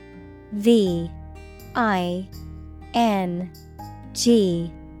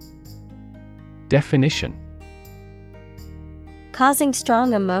 Definition: causing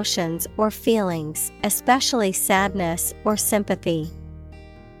strong emotions or feelings, especially sadness or sympathy.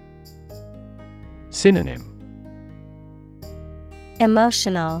 Synonym: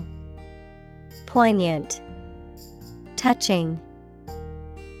 emotional, poignant, touching.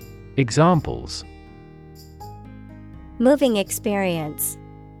 Examples: moving experience,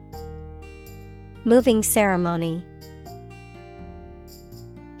 moving ceremony.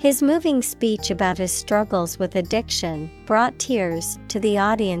 His moving speech about his struggles with addiction brought tears to the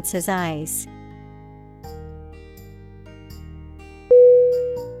audience's eyes.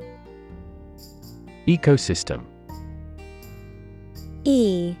 Ecosystem.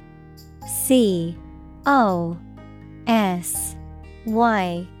 E-C-O-S-Y-S-T-E-M.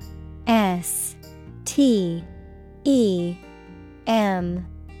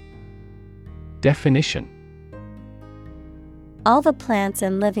 Definition: all the plants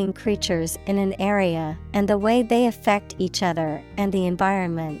and living creatures in an area and the way they affect each other and the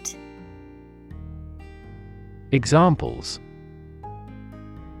environment. Examples: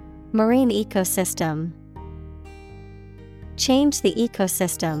 marine ecosystem, change the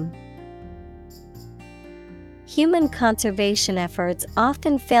ecosystem. Human conservation efforts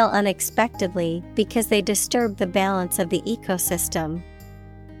often fail unexpectedly because they disturb the balance of the ecosystem.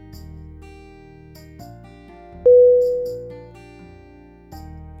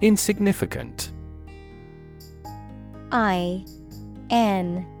 Insignificant.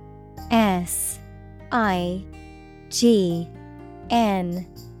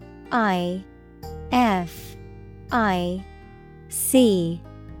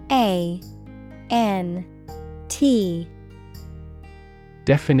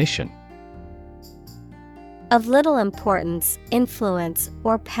 Definition: of little importance, influence,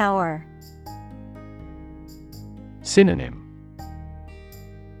 or power. Synonym: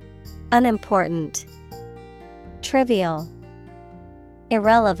 unimportant, trivial,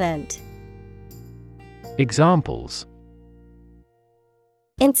 irrelevant. Examples: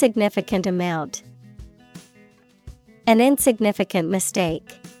 insignificant amount, an insignificant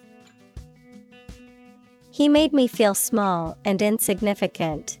mistake. He made me feel small and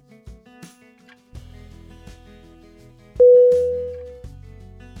insignificant.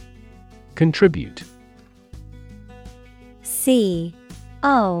 Contribute. C-O-N-T-R-I-B-U-T-E.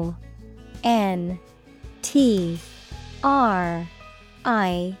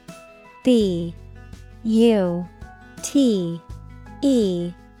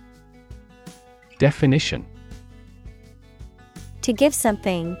 Definition: to give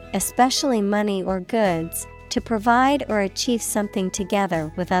something, especially money or goods, to provide or achieve something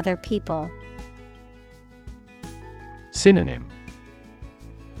together with other people. Synonym: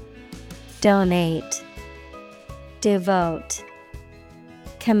 donate, devote,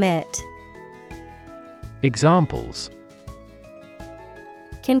 commit. Examples: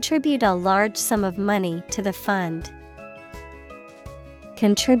 contribute a large sum of money to the fund.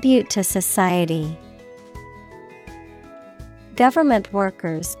 Contribute to society. Government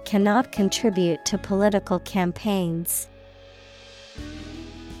workers cannot contribute to political campaigns.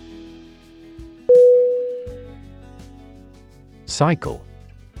 Cycle.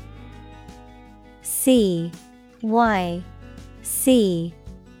 C-Y-C-L-E.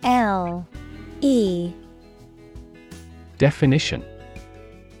 Definition: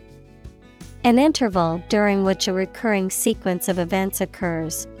 an interval during which a recurring sequence of events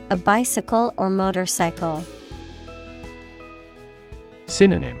occurs, a bicycle or motorcycle.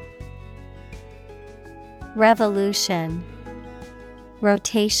 Synonym: revolution,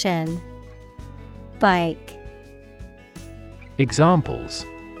 rotation, bike. Examples: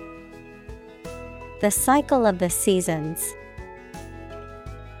 The cycle of the seasons.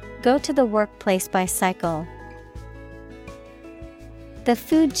 Go to the workplace by cycle. The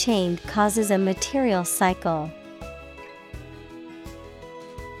food chain causes a material cycle.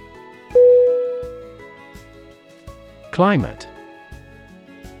 Climate.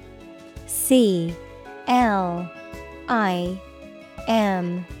 CLIMATE.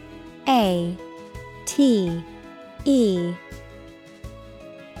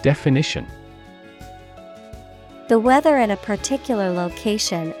 Definition: the weather in a particular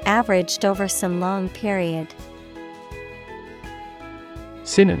location averaged over some long period.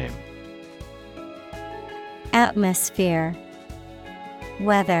 Synonym: Atmosphere,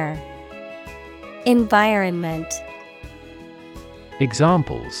 weather, environment.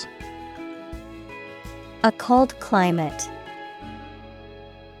 Examples: a cold climate.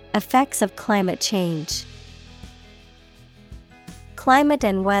 Effects of climate change. Climate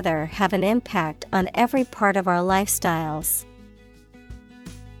and weather have an impact on every part of our lifestyles.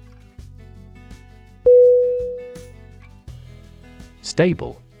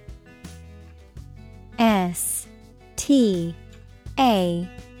 Stable. STABLE.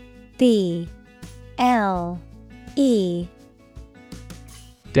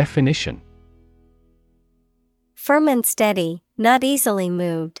 Definition: firm and steady, not easily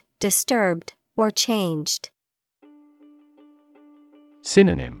moved, disturbed, or changed.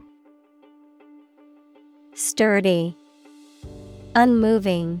 Synonym: sturdy,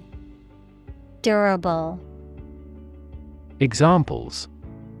 unmoving, durable. Examples: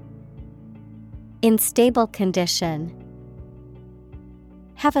 in stable condition.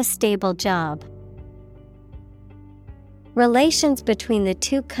 Have a stable job. Relations between the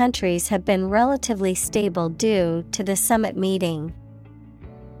two countries have been relatively stable due to the summit meeting.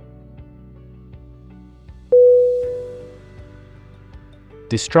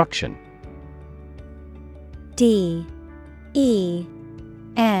 Destruction. DESTRUCTION.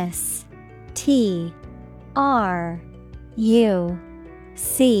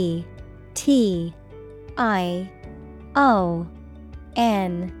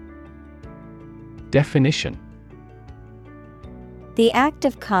 Definition: the act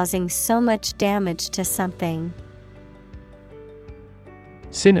of causing so much damage to something.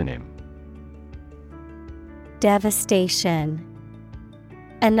 Synonym: devastation,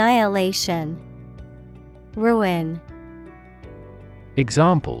 annihilation, ruin.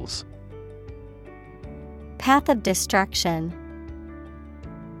 Examples: path of destruction,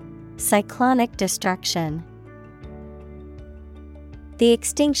 cyclonic destruction. The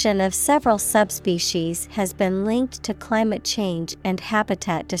extinction of several subspecies has been linked to climate change and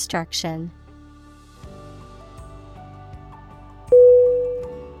habitat destruction.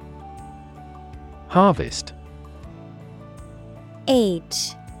 Harvest.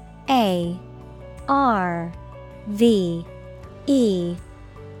 HARVEST.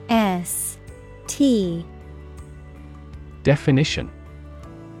 Definition: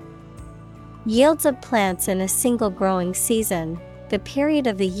 yields of plants in a single growing season, the period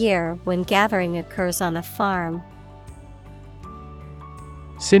of the year when gathering occurs on a farm.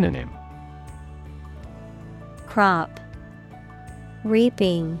 Synonym: crop,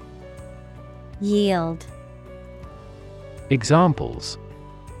 reaping, yield. Examples: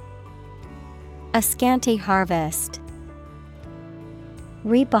 a scanty harvest.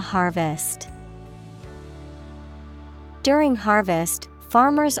 Reap a harvest. During harvest,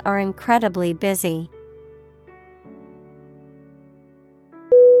 farmers are incredibly busy.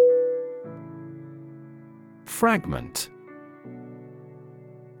 Fragment.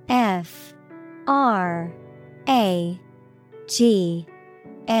 FRAGMENT.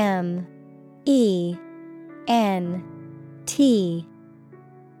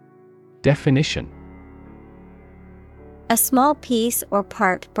 Definition: a small piece or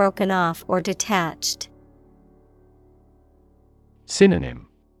part broken off or detached. Synonym: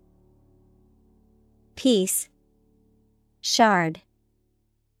 piece, shard,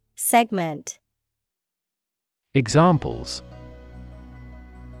 segment. Examples: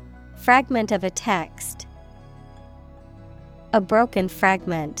 fragment of a text. A broken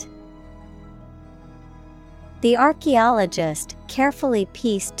fragment. The archaeologist carefully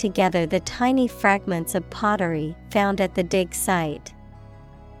pieced together the tiny fragments of pottery found at the dig site.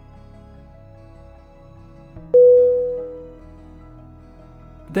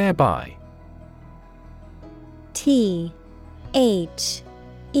 Thereby. THEREBY.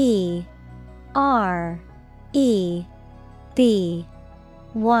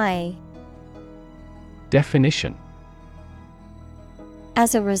 Why? Definition.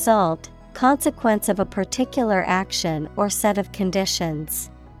 As a result, consequence of a particular action or set of conditions.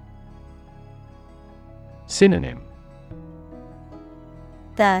 Synonym.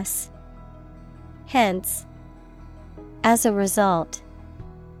 Thus, hence, as a result.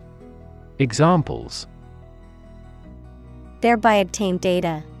 Examples. Thereby obtain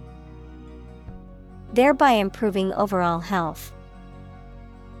data. Thereby improving overall health.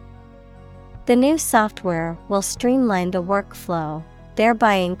 The new software will streamline the workflow,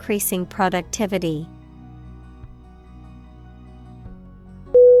 thereby increasing productivity.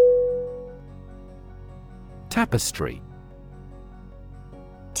 Tapestry.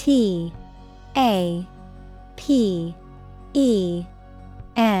 T A P E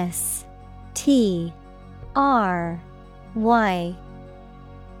S T R Y.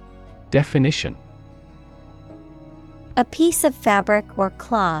 Definition. A piece of fabric or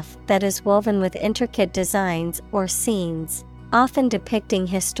cloth that is woven with intricate designs or scenes, often depicting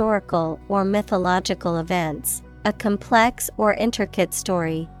historical or mythological events, a complex or intricate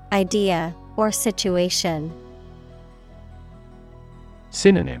story, idea, or situation.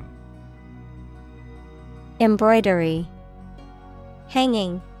 Synonym. Embroidery,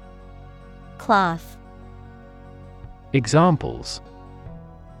 hanging, cloth. Examples.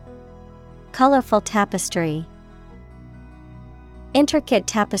 Colorful tapestry. Intricate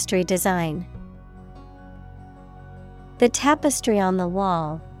tapestry design. The tapestry on the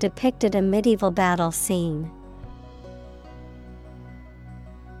wall depicted a medieval battle scene.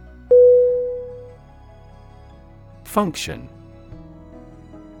 Function.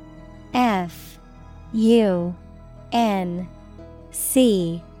 F U N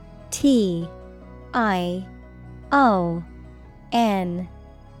C T I O N.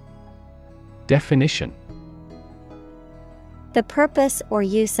 Definition. The purpose or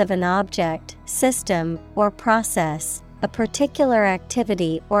use of an object, system, or process, a particular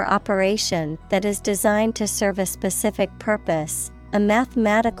activity or operation that is designed to serve a specific purpose, a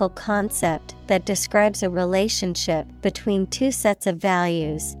mathematical concept that describes a relationship between two sets of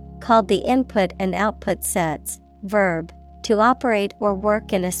values, called the input and output sets. Verb, to operate or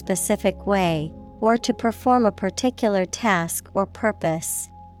work in a specific way, or to perform a particular task or purpose.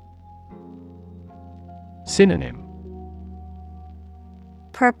 Synonym.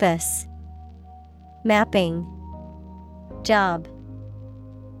 Purpose, mapping, job.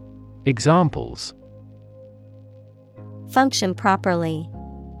 Examples. Function properly.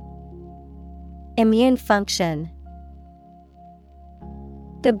 Immune function.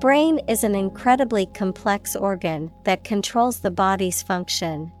 The brain is an incredibly complex organ that controls the body's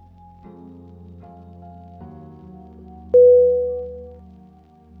function.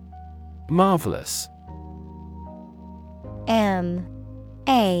 Marvelous. M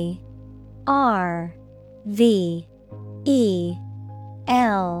A R V E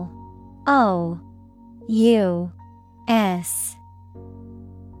L O U S.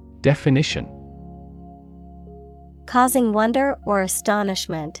 Definition. Causing wonder or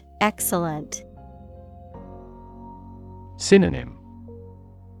astonishment, excellent. Synonym.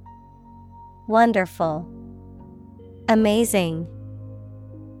 Wonderful, amazing,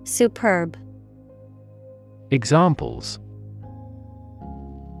 superb. Examples.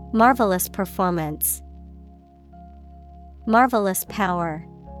 Marvelous performance. Marvelous power.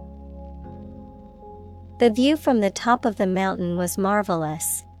 The view from the top of the mountain was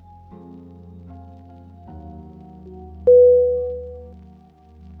marvelous.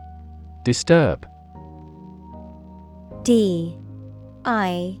 Disturb. D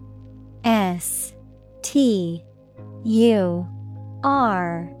I S T U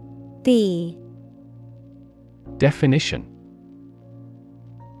R B. Definition.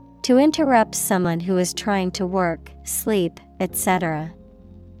 To interrupt someone who is trying to work, sleep, etc.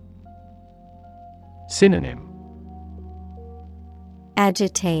 Synonym.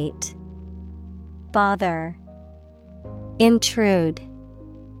 Agitate, bother, intrude.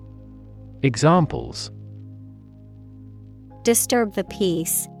 Examples. Disturb the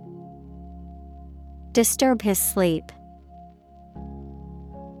peace. Disturb his sleep.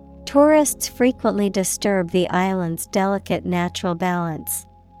 Tourists frequently disturb the island's delicate natural balance.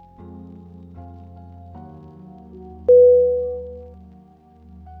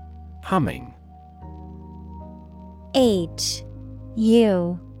 Humming. H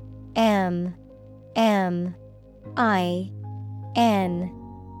U M M I N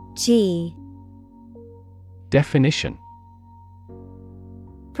G. Definition.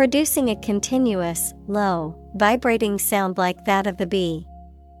 Producing a continuous, low, vibrating sound like that of the bee.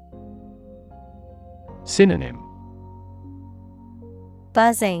 Synonym.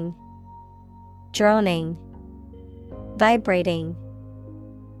 buzzing, droning, vibrating.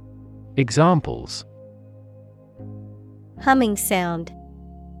 Examples: Humming sound,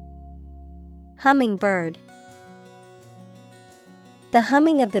 hummingbird. The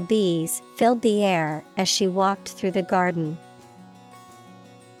humming of the bees filled the air as she walked through the garden.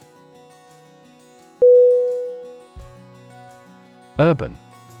 Urban.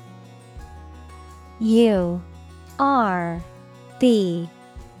 U-R-B-A-N.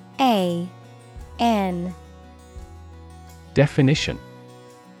 Definition: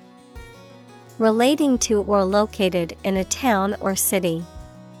 Relating to or located in a town or city.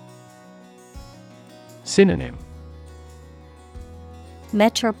 Synonym: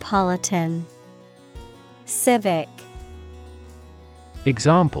 Metropolitan, civic.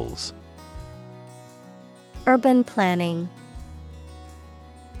 Examples: Urban planning,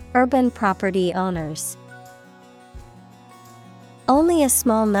 urban property owners. Only a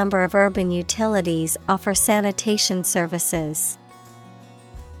small number of urban utilities offer sanitation services.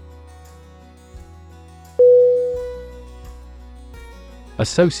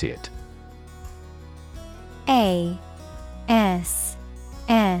 Associate. A-S-S-O-C-I-A-T-E.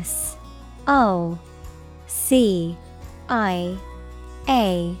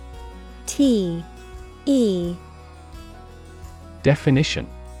 Definition: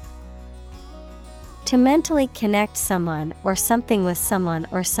 To mentally connect someone or something with someone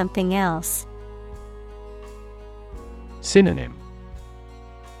or something else. Synonym: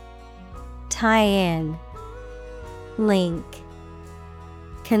 Tie in, link,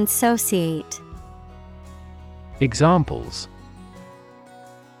 consociate. Examples: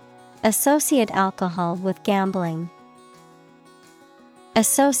 Associate alcohol with gambling.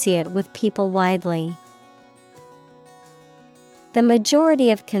 Associate with people widely. The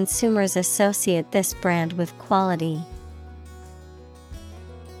majority of consumers associate this brand with quality.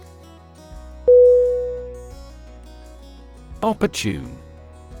 Opportune.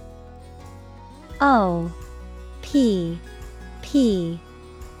 O-P-P-O-R-T-U-N-E.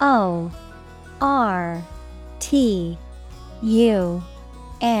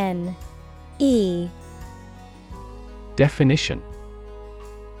 Definition: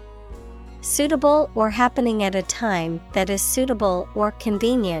 Suitable or happening at a time that is suitable or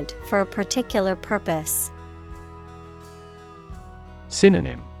convenient for a particular purpose.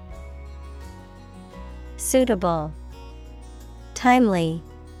 Synonym: Suitable, timely,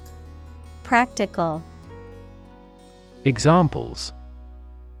 practical. Examples: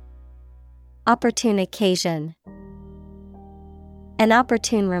 Opportune occasion. An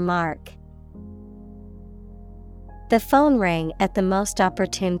opportune remark. The phone rang at the most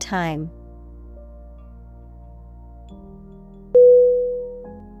opportune time.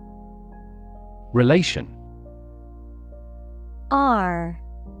 Relation.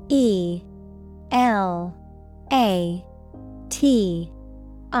 R-E-L-A-T-I-O-N.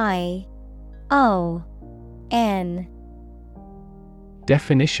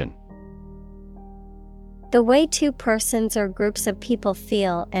 Definition: The way two persons or groups of people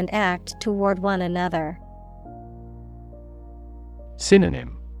feel and act toward one another.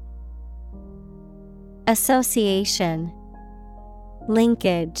 Synonym: Association,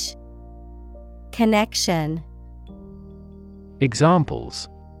 linkage, connection. Examples: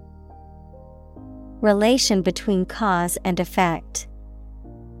 Relation between cause and effect.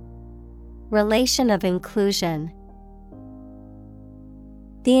 Relation of inclusion.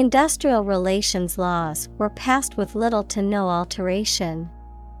 The industrial relations laws were passed with little to no alteration.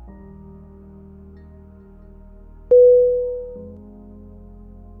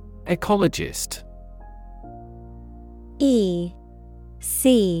 Ecologist. E-C-O-L-O-G-I-S-T.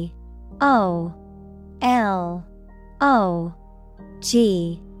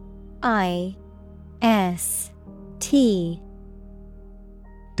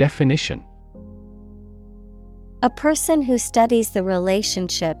 Definition: A person who studies the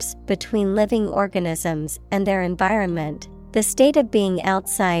relationships between living organisms and their environment, the state of being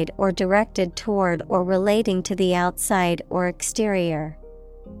outside or directed toward or relating to the outside or exterior.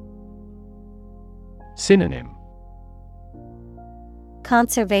 Synonym: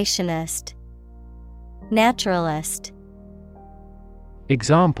 Conservationist, naturalist.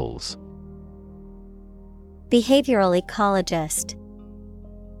 Examples: Behavioral ecologist,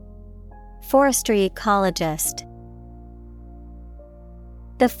 forestry ecologist.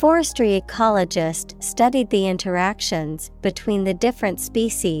 The forestry ecologist studied the interactions between the different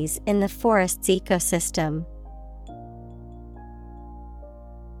species in the forest's ecosystem.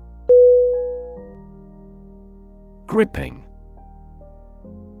 Gripping.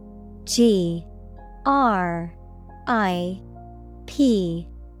 G-R-I-P-P-I-N-G. P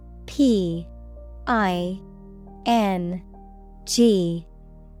P I N G.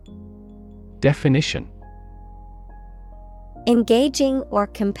 Definition: engaging or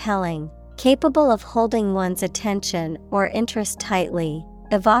compelling, capable of holding one's attention or interest tightly,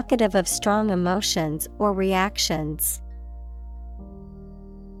 evocative of strong emotions or reactions.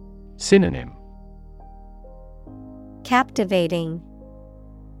 Synonym: Captivating,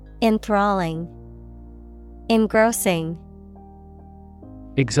 enthralling, engrossing.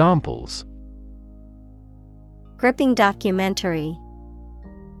 Examples: gripping documentary,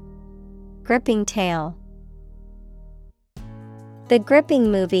 gripping tale. The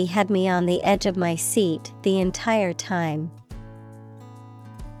gripping movie had me on the edge of my seat the entire time.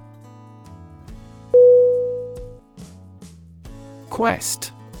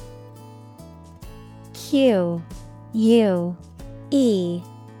 Quest. Q U E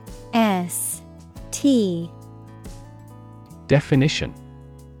S T. Definition: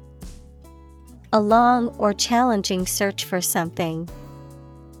 a long or challenging search for something.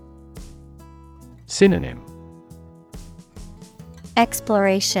 Synonym: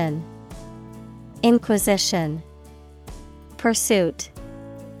 exploration, inquisition, pursuit.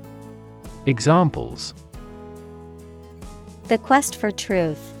 Examples: the quest for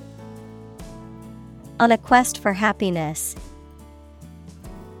truth, on a quest for happiness.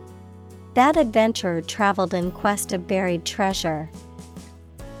 That adventurer traveled in quest of buried treasure.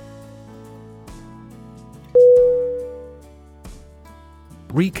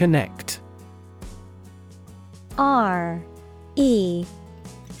 Reconnect. R E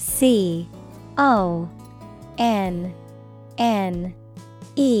C O N N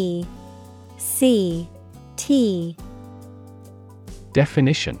E C T.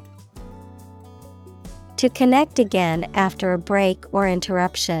 Definition: to connect again after a break or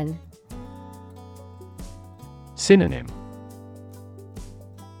interruption. Synonym: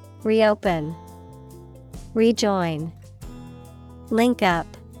 reopen, rejoin, link up.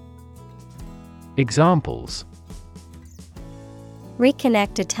 Examples: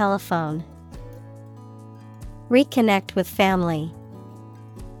 reconnect a telephone, reconnect with family.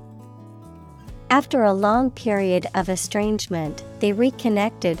 After a long period of estrangement, they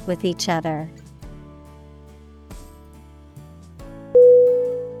reconnected with each other.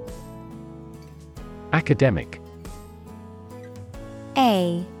 Academic.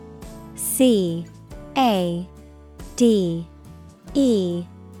 A C A D E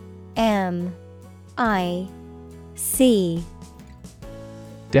M I C.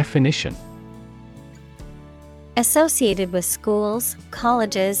 Definition: associated with schools,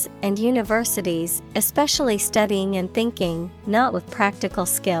 colleges, and universities, especially studying and thinking, not with practical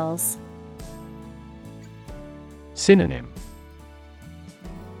skills. Synonym: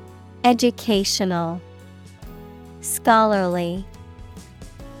 educational, scholarly,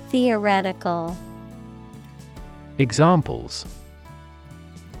 theoretical. Examples: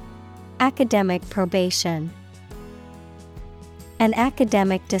 academic probation, an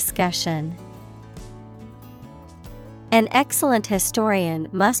academic discussion. An excellent historian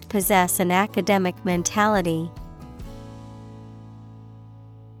must possess an academic mentality.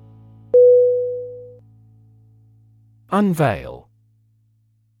 Unveil.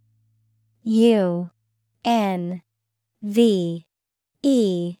 U N V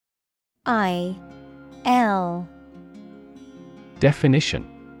E I L. Definition: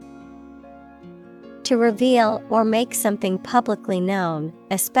 to reveal or make something publicly known,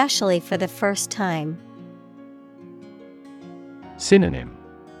 especially for the first time. Synonym: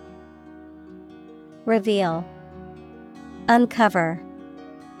 reveal, uncover,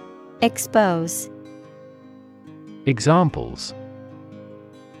 expose. Examples: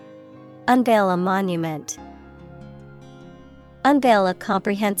 unveil a monument, unveil a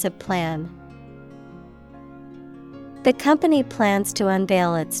comprehensive plan. The company plans to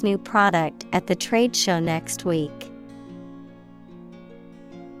unveil its new product at the trade show next week.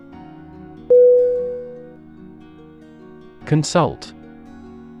 Consult.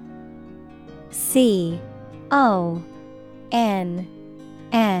 C O N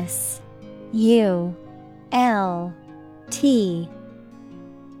S U L T.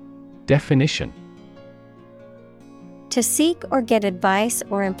 Definition: to seek or get advice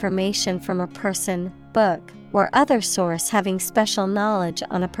or information from a person, book, or other source having special knowledge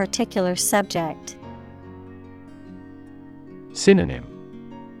on a particular subject. Synonym: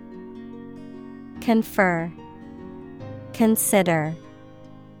 confer, consider,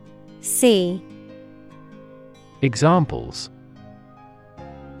 see. Examples: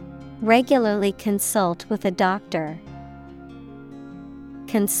 regularly consult with a doctor,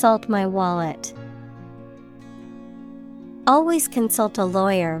 consult my wallet. Always consult a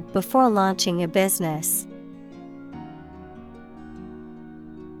lawyer before launching a business.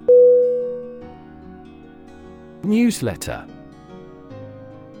 Newsletter.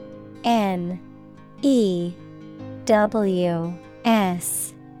 Newsletter.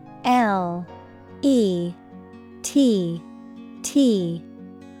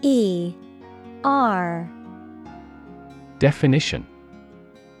 Definition.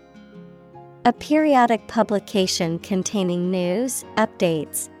 A periodic publication containing news,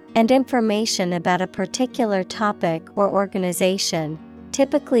 updates, and information about a particular topic or organization,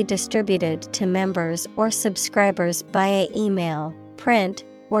 typically distributed to members or subscribers via email, print,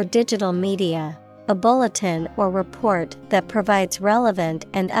 or digital media. A bulletin or report that provides relevant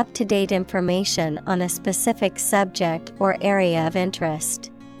and up-to-date information on a specific subject or area of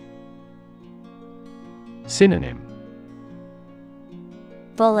interest. Synonym.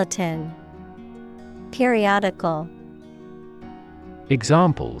 Bulletin, periodical.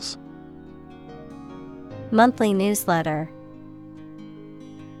 Examples. Monthly newsletter,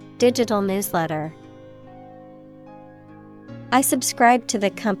 digital newsletter. I subscribe to the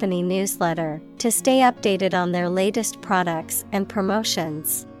company newsletter to stay updated on their latest products and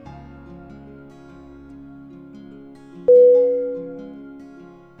promotions.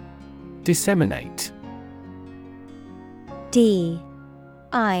 Disseminate. Disseminate.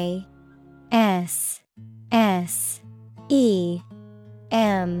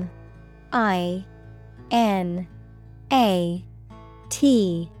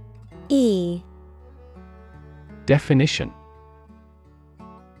 Definition.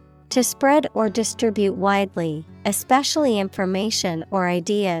 To spread or distribute widely, especially information or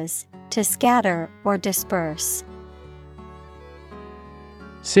ideas, to scatter or disperse.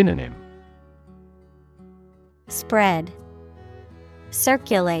 Synonym. Spread,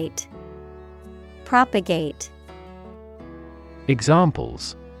 circulate, propagate.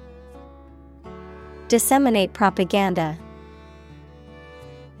 Examples. Disseminate propaganda.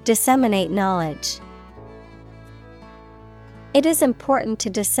 Disseminate knowledge. It is important to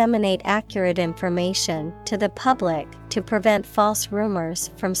disseminate accurate information to the public to prevent false rumors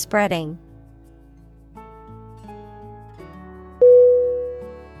from spreading.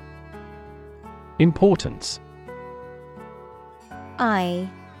 Importance. IMportance.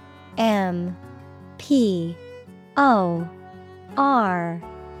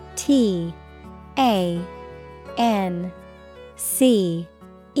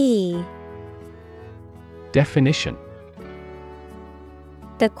 Definition.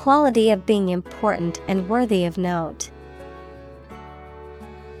 The quality of being important and worthy of note.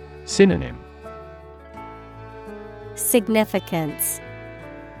 Synonym. Significance,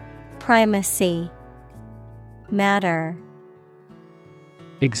 primacy, matter.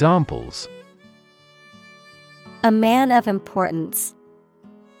 Examples. A man of importance.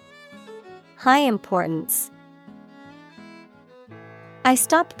 High importance. I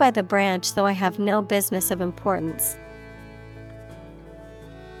stopped by the branch though I have no business of importance.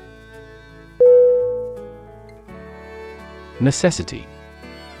 Necessity.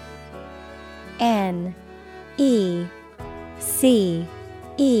 Necessity.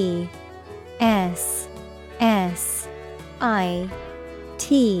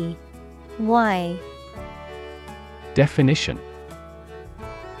 Definition.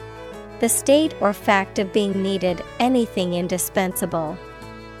 The state or fact of being needed, anything indispensable.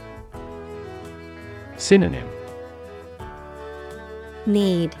 Synonym.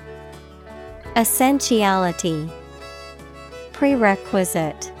 Need, essentiality,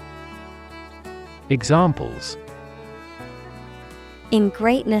 prerequisite. Examples. In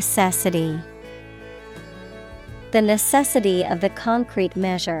great necessity. The necessity of the concrete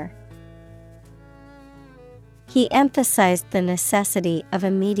measure. He emphasized the necessity of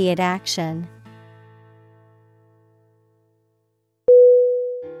immediate action.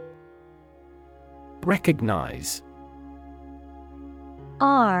 Recognize.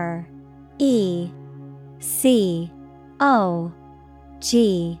 RECOGNIZE.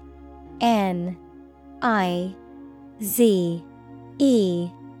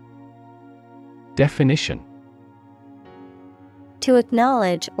 Definition. To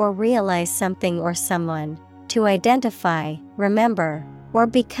acknowledge or realize something or someone, to identify, remember, or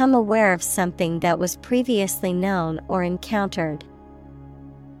become aware of something that was previously known or encountered.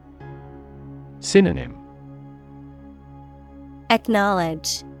 Synonym.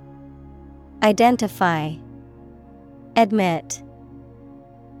 Acknowledge, identify, admit.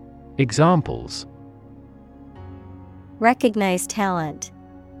 Examples. Recognize talent.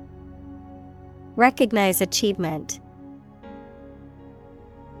 Recognize achievement.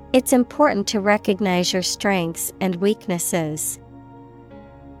 It's important to recognize your strengths and weaknesses.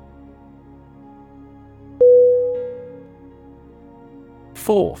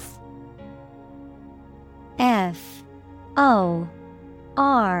 Fourth. F-O-R-T-H.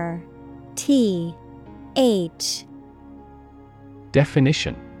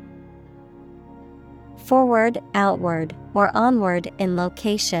 Definition. Forward, outward, or onward in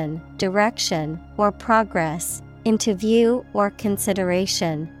location, direction, or progress, into view or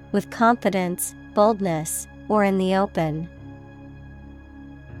consideration, with confidence, boldness, or in the open.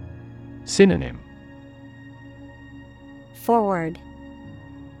 Synonym. Forward,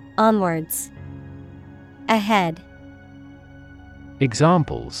 onwards, ahead.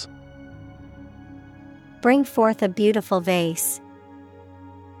 Examples. Bring forth a beautiful vase.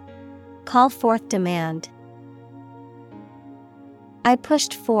 Call forth demand. I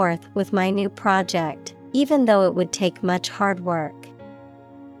pushed forth with my new project, even though it would take much hard work.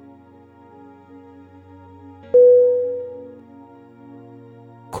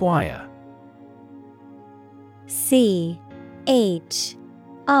 Choir. C-H-O-I-R.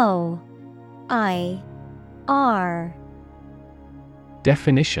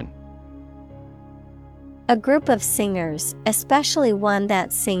 Definition. A group of singers, especially one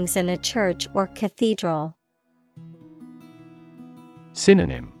that sings in a church or cathedral.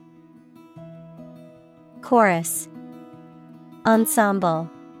 Synonym. Chorus, ensemble,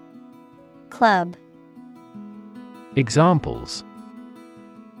 club. Examples.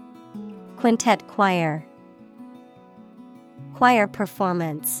 Quintet choir. Choir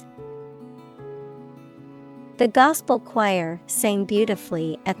performance. The gospel choir sang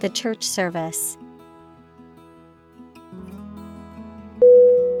beautifully at the church service.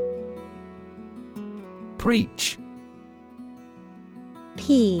 Preach.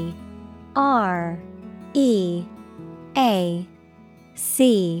 P-R-E-A-C-H.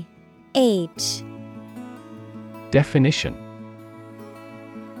 Definition.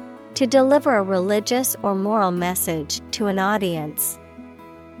 To deliver a religious or moral message to an audience.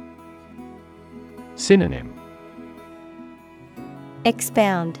 Synonym.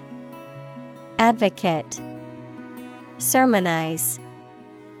 Expound, advocate, sermonize.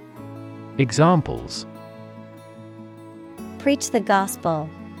 Examples. Preach the gospel.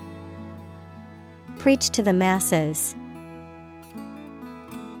 Preach to the masses.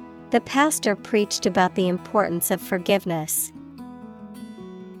 The pastor preached about the importance of forgiveness.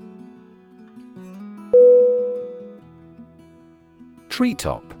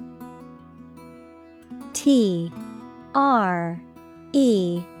 Treetop. T-R-E-E-T-O-P.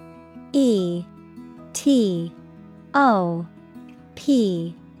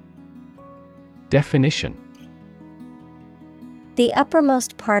 Definition. The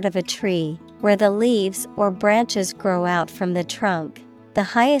uppermost part of a tree, where the leaves or branches grow out from the trunk, the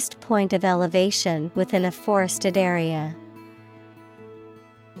highest point of elevation within a forested area.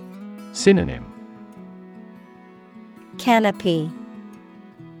 Synonym. Canopy,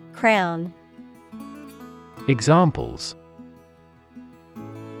 crown. Examples.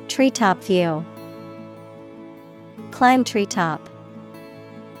 Treetop view. Climb treetop.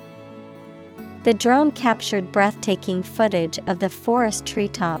 The drone captured breathtaking footage of the forest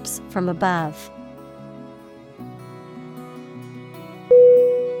treetops from above.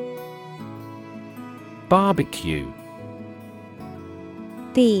 Barbecue.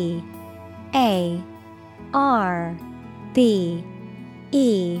 B-A-R-B-E-C-U-E.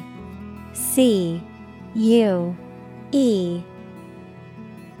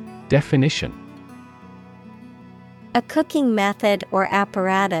 Definition. A cooking method or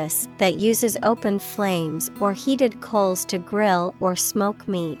apparatus that uses open flames or heated coals to grill or smoke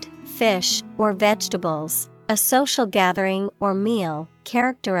meat, fish, or vegetables. A social gathering or meal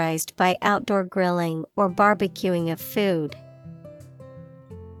characterized by outdoor grilling or barbecuing of food.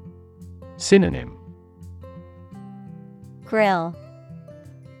 Synonym. Grill,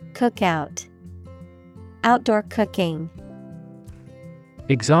 cookout, outdoor cooking.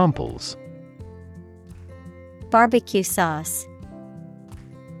 Examples. Barbecue sauce.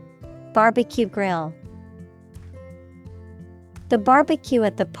 Barbecue grill. The barbecue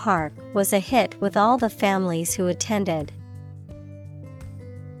at the park was a hit with all the families who attended.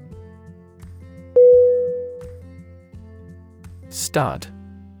 Stud.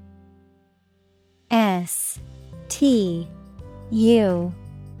 S-T-U-D.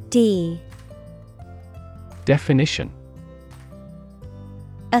 Definition.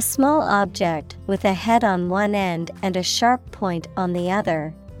 A small object with a head on one end and a sharp point on the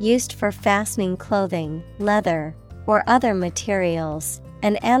other, used for fastening clothing, leather, or other materials.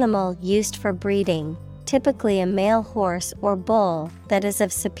 An animal used for breeding, typically a male horse or bull that is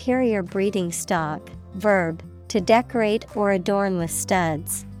of superior breeding stock. Verb, to decorate or adorn with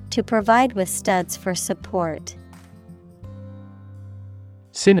studs, to provide with studs for support.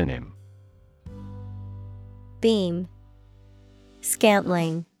 Synonym: Beam,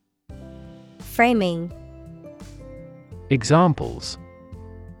 scantling, framing. Examples: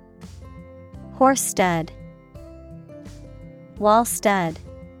 Horse stud, wall stud.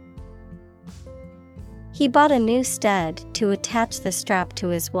 He bought a new stud to attach the strap to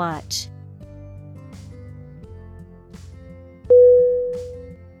his watch.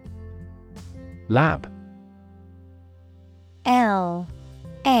 Lab. L-A-B.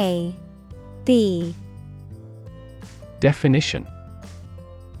 Definition: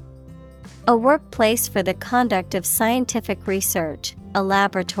 A workplace for the conduct of scientific research, a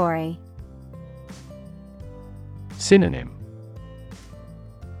laboratory. Synonym: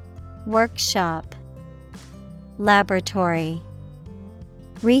 Workshop, laboratory,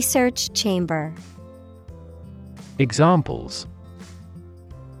 research chamber. Examples: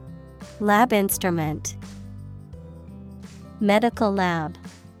 Lab instrument, medical lab.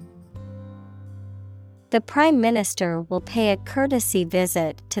 The Prime Minister will pay a courtesy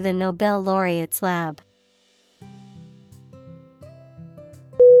visit to the Nobel laureate's lab.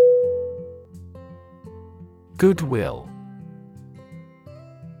 Goodwill.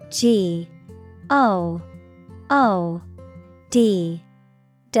 Goodwill.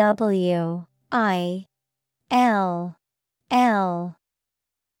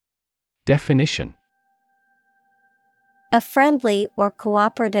 Definition: A friendly or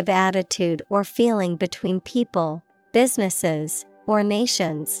cooperative attitude or feeling between people, businesses, or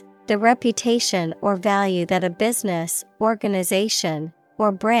nations, the reputation or value that a business, organization,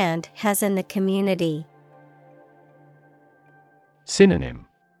 or brand has in the community. Synonym: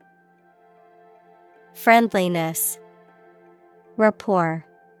 Friendliness, rapport,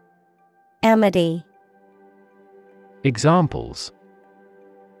 amity. Examples: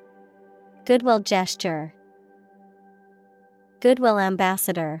 Goodwill gesture, goodwill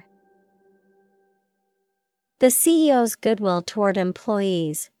ambassador. The CEO's goodwill toward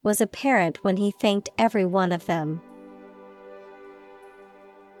employees was apparent when he thanked every one of them.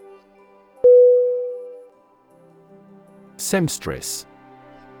 Seamstress.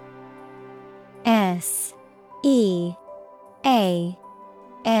 S-E-A-M-S-T-R-E-S-S.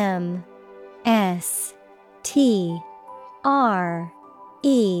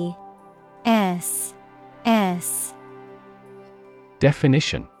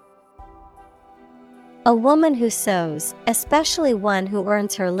 Definition: A woman who sews, especially one who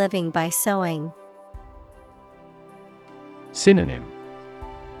earns her living by sewing. Synonym: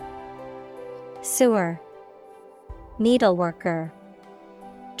 Sewer, needleworker,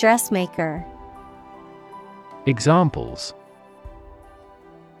 dressmaker. Examples: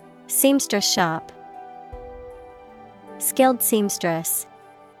 Seamstress shop, skilled seamstress.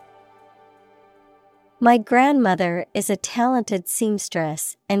 My grandmother is a talented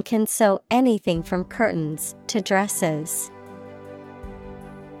seamstress and can sew anything from curtains to dresses.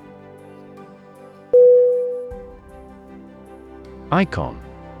 Icon.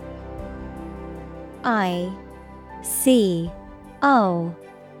 I-C-O-N.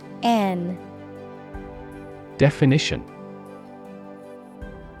 Definition: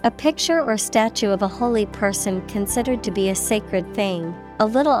 A picture or statue of a holy person considered to be a sacred thing, a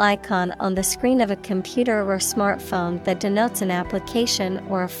little icon on the screen of a computer or smartphone that denotes an application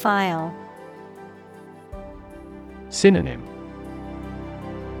or a file. Synonym: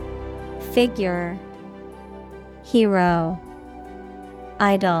 Figure, hero,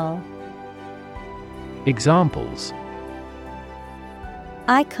 idol. Examples: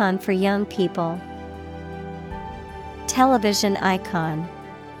 Icon for young people, television icon.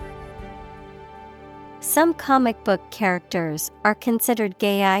 Some comic book characters are considered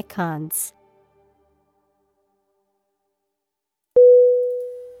gay icons.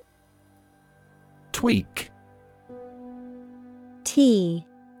 Tweak. T-W-E-A-K.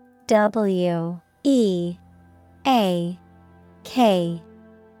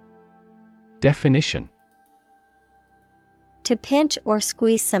 Definition: To pinch or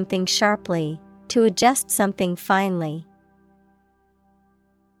squeeze something sharply, to adjust something finely.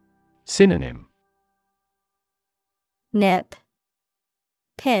 Synonym: Nip,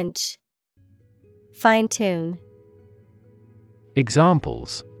 pinch, fine-tune.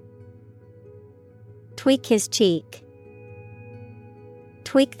 Examples: Tweak his cheek,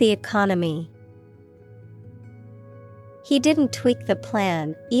 tweak the economy. He didn't tweak the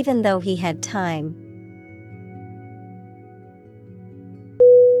plan even though he had time.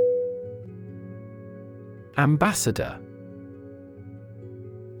 Ambassador.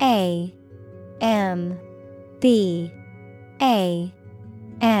 A M B A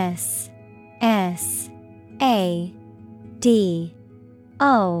S S A D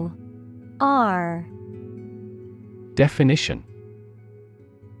O R. Definition: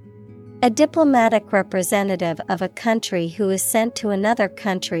 a diplomatic representative of a country who is sent to another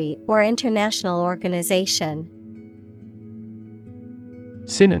country or international organization.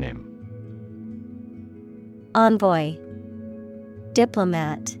 Synonym: Envoy,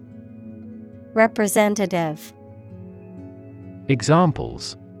 diplomat, representative.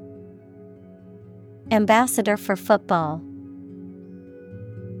 Examples: Ambassador for football.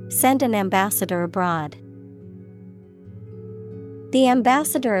 Send an ambassador abroad. The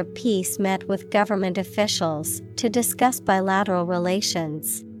ambassador of peace met with government officials to discuss bilateral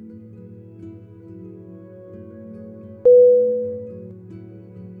relations.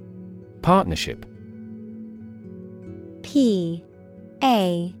 Partnership. P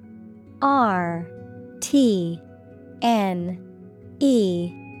A R T N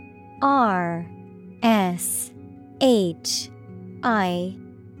E R S H I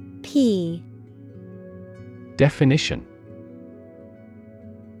P. Definition: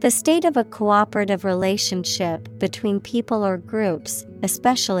 the state of a cooperative relationship between people or groups,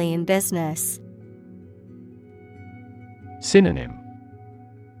 especially in business. Synonym: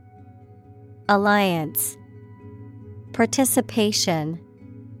 Alliance, participation,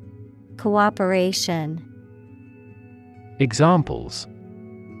 cooperation. Examples: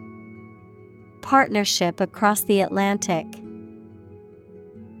 partnership across the Atlantic.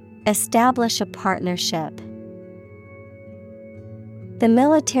 Establish a partnership. The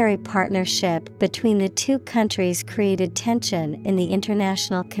military partnership between the two countries created tension in the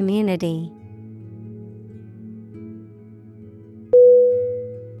international community.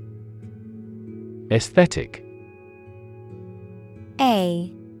 Aesthetic.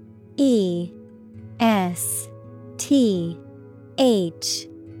 A E S T H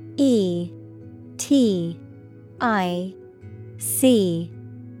E T I C.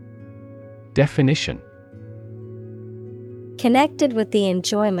 Definition: connected with the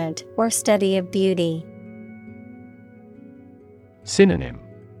enjoyment or study of beauty. Synonym: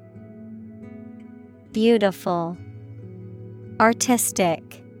 beautiful,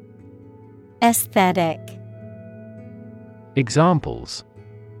 artistic, aesthetic. Examples: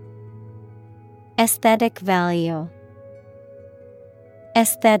 aesthetic value,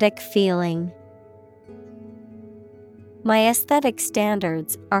 aesthetic feeling. My aesthetic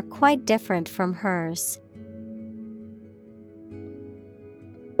standards are quite different from hers.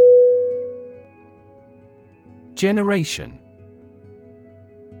 Generation.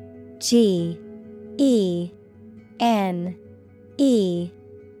 G E N E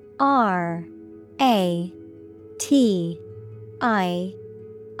R A T I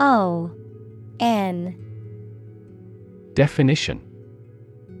O N. Definition: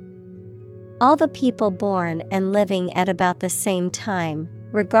 all the people born and living at about the same time,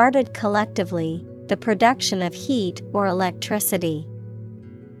 regarded collectively, the production of heat or electricity.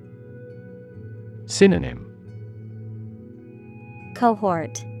 Synonym: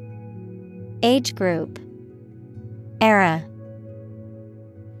 cohort, age group, era.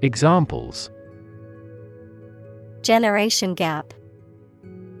 Examples: generation gap.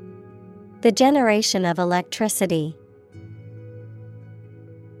 The generation of electricity.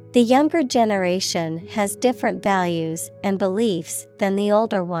 The younger generation has different values and beliefs than the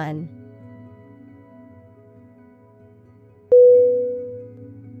older one.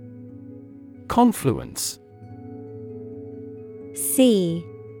 Confluence. C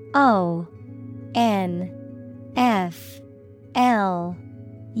O N F L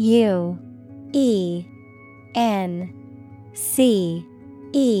U E N C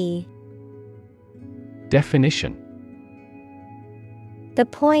E. Definition: the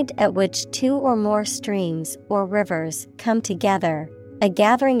point at which two or more streams or rivers come together, a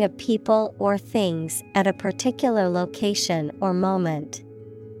gathering of people or things at a particular location or moment.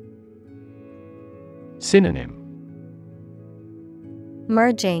 Synonym: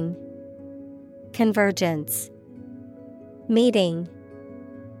 merging, convergence, meeting.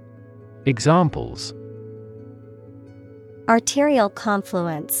 Examples: arterial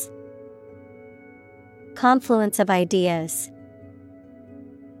confluence, confluence of ideas.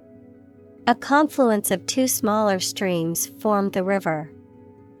 A confluence of two smaller streams formed the river.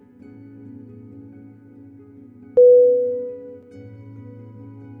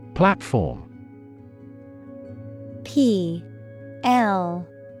 Platform. P L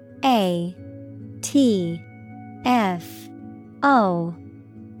A T F O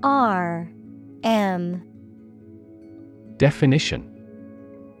R M. Definition: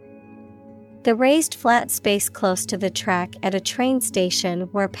 the raised flat space close to the track at a train station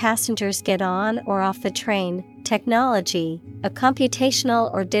where passengers get on or off the train. Technology, a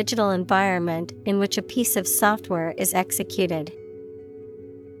computational or digital environment in which a piece of software is executed.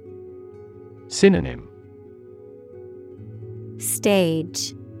 Synonym: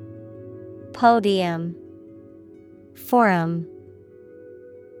 Stage, podium, forum.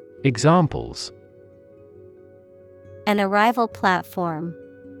 Examples: an arrival platform,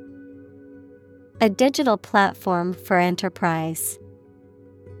 a digital platform for enterprise.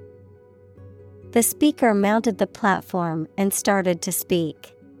 The speaker mounted the platform and started to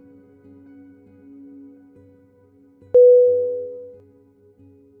speak.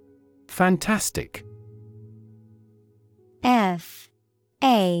 Fantastic. Fantastic.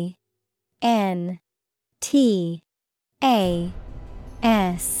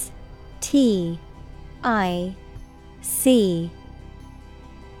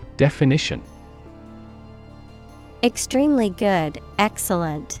 Definition: extremely good,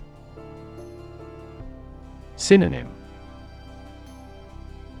 excellent. Synonym: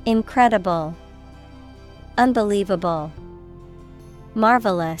 incredible, unbelievable,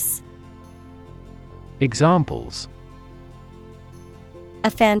 marvelous. Examples: a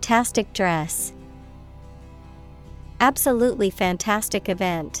fantastic dress, absolutely fantastic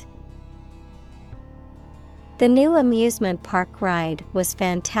event. The new amusement park ride was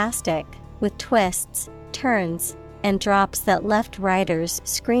fantastic, with twists, turns, and drops that left riders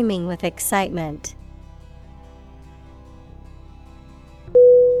screaming with excitement.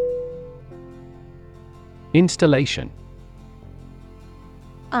 Installation: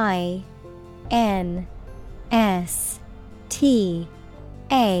 installation.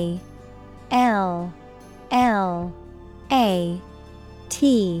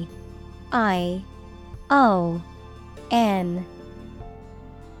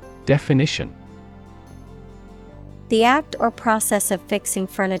 Definition: the act or process of fixing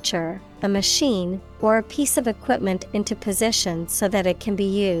furniture, a machine, or a piece of equipment into position so that it can be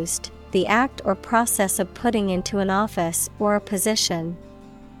used. The act or process of putting into an office or a position.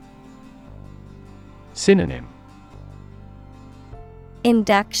 Synonym: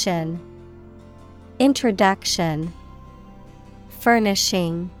 induction, introduction,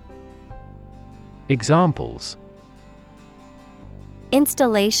 furnishing. Examples: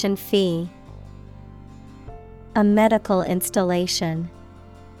 installation fee, a medical installation.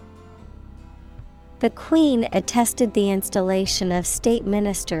 The Queen attested the installation of state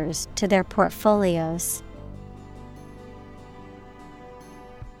ministers to their portfolios.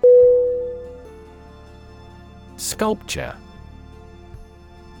 Sculpture: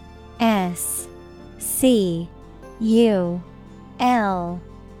 SCULPTURE.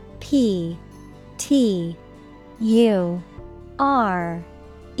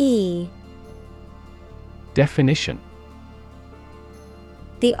 Definition: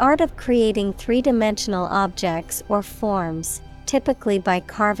 the art of creating three-dimensional objects or forms, typically by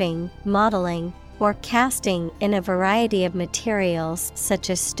carving, modeling, or casting in a variety of materials such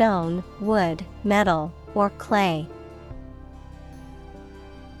as stone, wood, metal, or clay.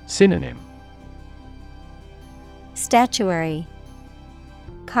 Synonym: statuary,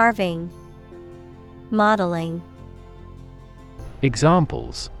 carving, modeling.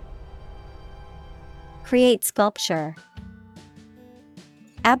 Examples: create sculpture,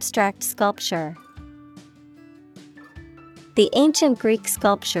 abstract sculpture. The ancient Greek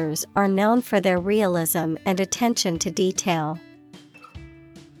sculptures are known for their realism and attention to detail.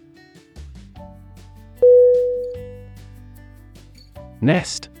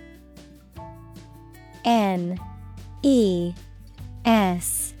 Nest: N-E-S-T.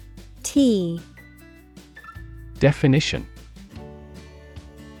 Definition: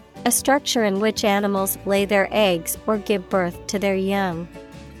 a structure in which animals lay their eggs or give birth to their young.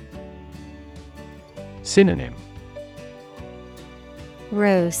 Synonym: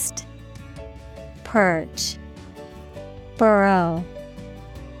 roost, perch, burrow.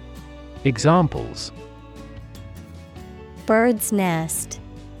 Examples: bird's nest,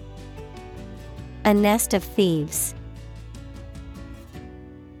 a nest of thieves.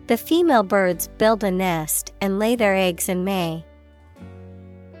 The female birds build a nest and lay their eggs in May.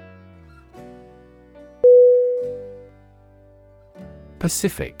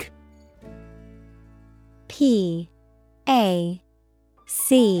 Pacific: P-A-C-I-F-I-C.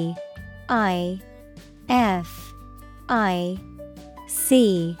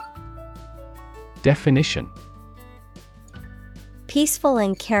 Definition: peaceful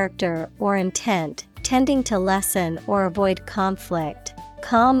in character or intent, tending to lessen or avoid conflict,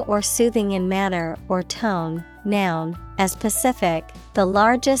 calm or soothing in manner or tone, noun, as Pacific, the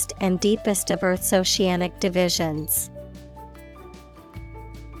largest and deepest of Earth's oceanic divisions.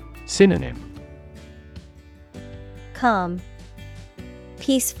 Synonym: Calm,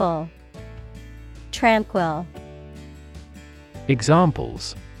 peaceful, tranquil.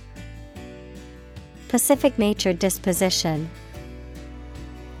 Examples: Pacific nature disposition.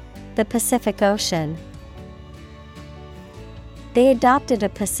 The Pacific Ocean. They adopted a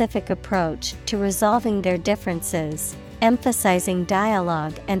pacific approach to resolving their differences, emphasizing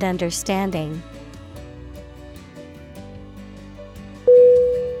dialogue and understanding.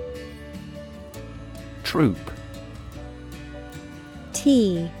 Troop.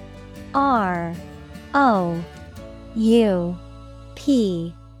 T-R-O-U-P-E.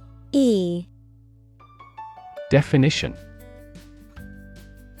 Definition: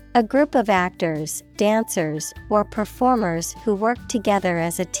 A group of actors, dancers, or performers who work together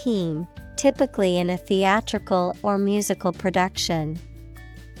as a team, typically in a theatrical or musical production.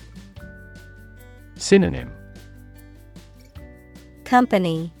 Synonym: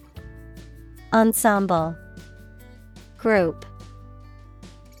 Company, ensemble, group.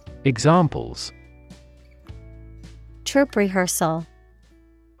 Examples: Troupe rehearsal,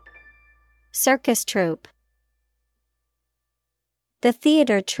 circus troupe. The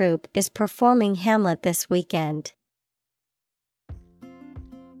theater troupe is performing Hamlet this weekend.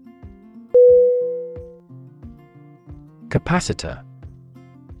 Capacitor.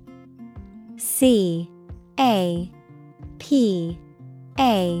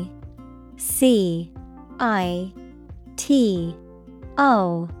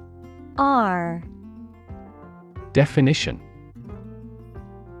 Definition: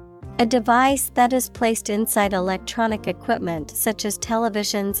 A device that is placed inside electronic equipment such as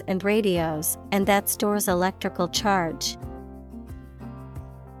televisions and radios, and that stores electrical charge.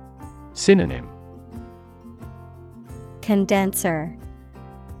 Synonym: Condenser.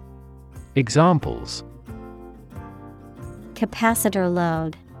 Examples: Capacitor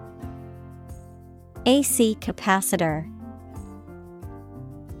load, AC capacitor.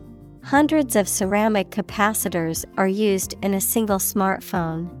 Hundreds of ceramic capacitors are used in a single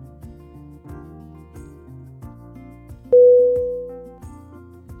smartphone.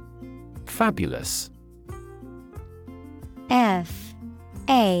 Fabulous.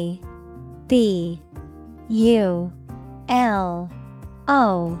 F-A-B-U-L-O-U-S.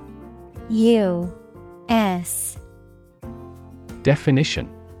 Definition: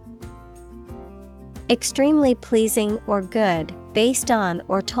 Extremely pleasing or good, based on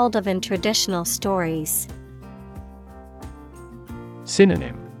or told of in traditional stories.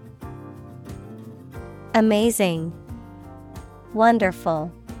 Synonym: Amazing,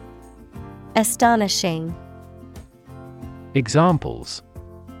 wonderful, astonishing. Examples: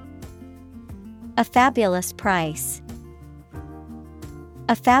 A fabulous price,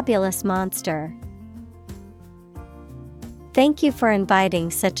 a fabulous monster. Thank you for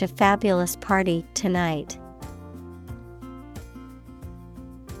inviting such a fabulous party tonight.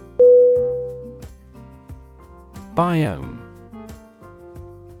 Biome.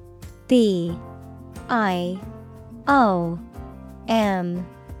 B-I-O-M-E.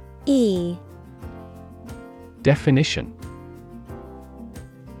 Definition: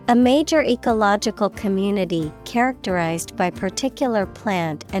 A major ecological community characterized by particular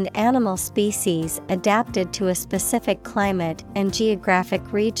plant and animal species adapted to a specific climate and geographic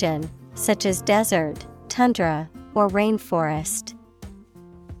region, such as desert, tundra, or rainforest.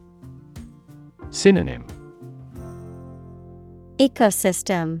 Synonym: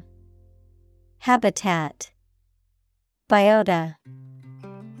 Ecosystem, habitat, biota.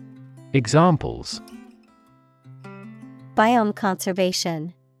 Examples: Biome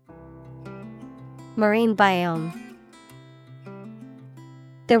conservation, marine biome.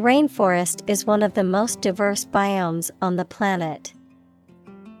 The rainforest is one of the most diverse biomes on the planet.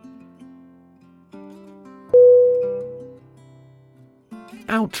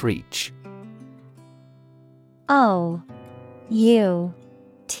 Outreach. O-U-T-R-E-A-C-H.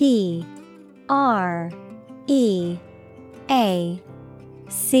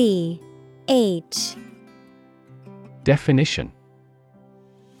 Definition: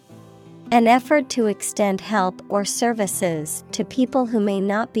 An effort to extend help or services to people who may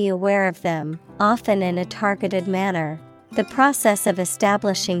not be aware of them, often in a targeted manner. The process of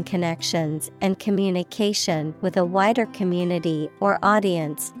establishing connections and communication with a wider community or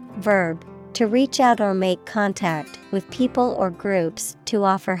audience. Verb, to reach out or make contact with people or groups to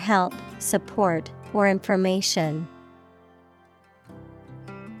offer help, support, or information.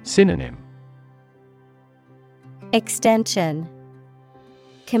 Synonym: Extension,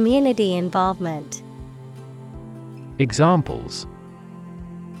 community involvement, Examples: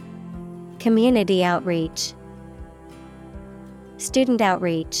 community outreach, student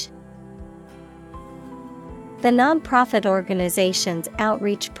outreach. The nonprofit organization's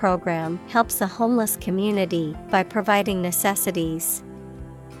outreach program helps the homeless community by providing necessities.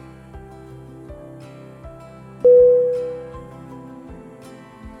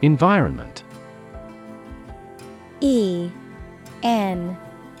 Environment. ENVIRONMENT.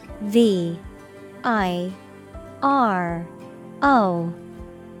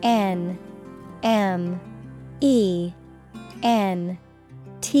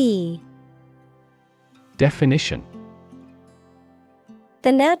 Definition: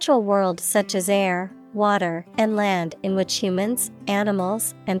 the natural world such as air, water, and land in which humans,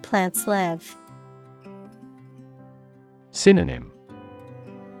 animals, and plants live. Synonym: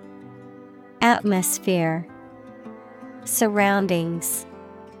 atmosphere, surroundings,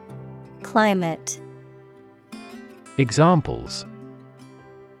 climate. Examples: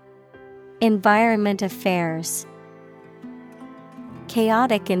 environment affairs,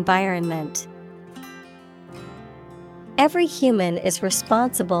 chaotic environment. Every human is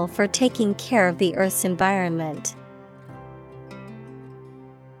responsible for taking care of the Earth's environment.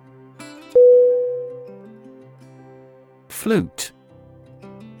 Flute.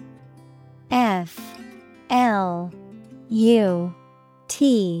 FLUTE.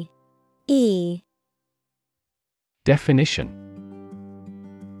 Definition: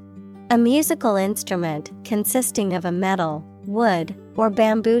 a musical instrument consisting of a metal, wood, or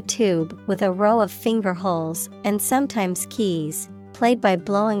bamboo tube with a row of finger holes and sometimes keys, played by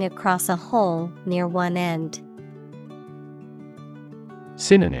blowing across a hole near one end.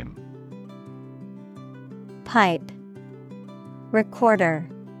 Synonym: pipe, recorder,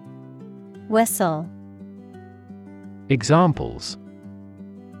 whistle. Examples: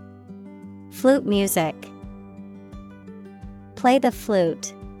 flute music, play the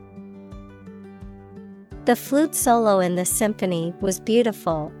flute. The flute solo in the symphony was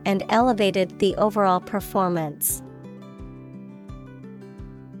beautiful and elevated the overall performance.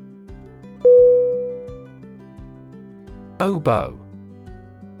 Oboe.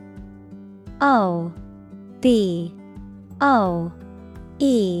 OBOE.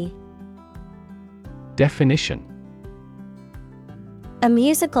 Definition: a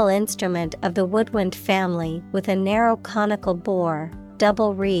musical instrument of the woodwind family with a narrow conical bore,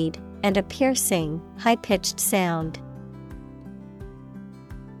 double reed, and a piercing, high-pitched sound.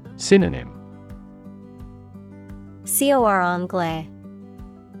 Synonym: cor anglais,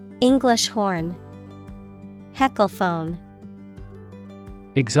 English horn, heckelphone.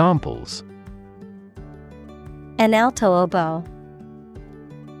 Examples: an alto oboe,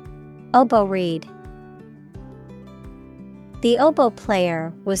 oboe reed. The oboe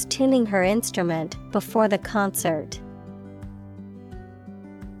player was tuning her instrument before the concert.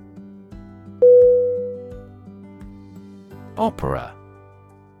 Opera.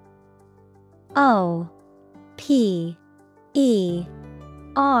 OPERA.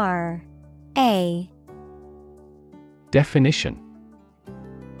 Definition: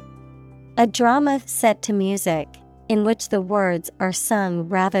 a drama set to music, in which the words are sung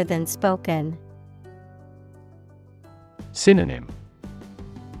rather than spoken. Synonym: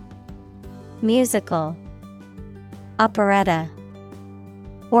 musical, operetta,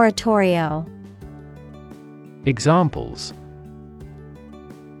 oratorio. Examples: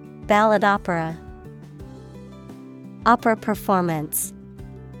 ballad opera, opera performance.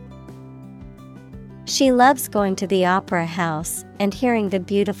 She loves going to the opera house and hearing the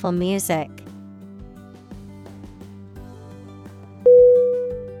beautiful music.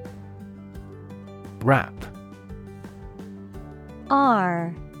 Rap. RAP.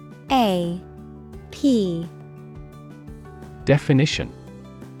 Definition: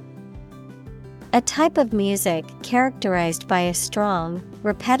 a type of music characterized by a strong,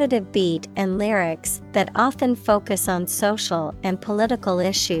 repetitive beat and lyrics that often focus on social and political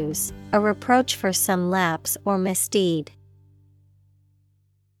issues, a reproach for some lapse or misdeed.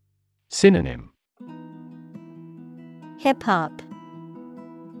 Synonym: hip-hop,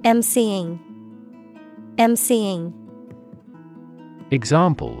 emceeing.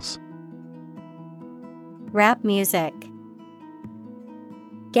 Examples: rap music,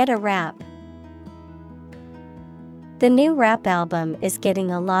 get a rap. The new rap album is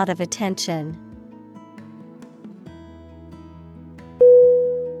getting a lot of attention.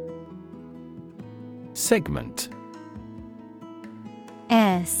 Segment.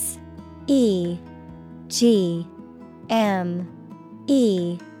 SEGMENT.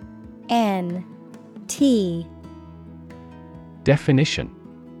 Definition: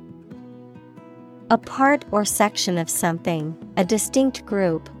 A part or section of something, a distinct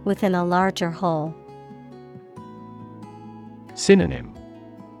group within a larger whole. Synonym: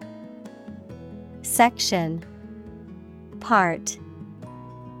 Section, part,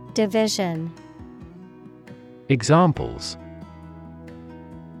 division. Examples: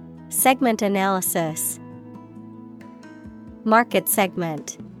 Segment analysis. Market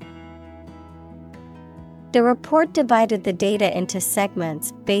segment. The report divided the data into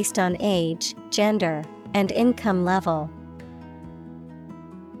segments based on age, gender, and income level.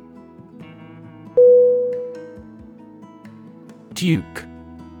 Duke.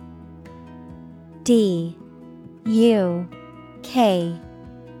 D-U-K-E.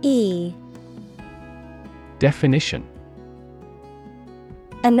 Definition: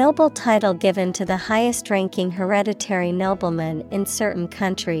 A noble title given to the highest-ranking hereditary nobleman in certain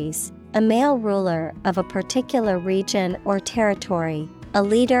countries, a male ruler of a particular region or territory, a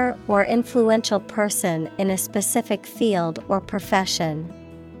leader or influential person in a specific field or profession.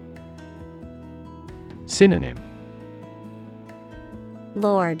 Synonym: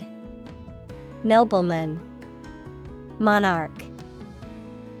 Lord, nobleman, monarch.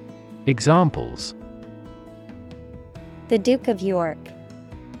 Examples: The Duke of York.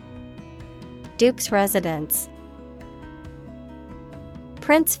 Duke's residence.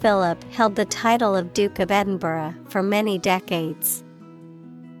 Prince Philip held the title of Duke of Edinburgh for many decades.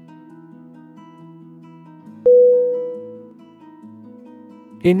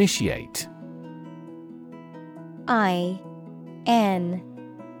 Initiate. I-N-I-T-I-A-T-E.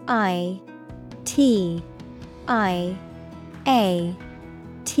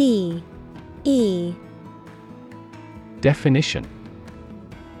 Definition: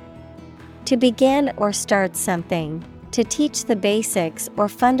 To begin or start something, to teach the basics or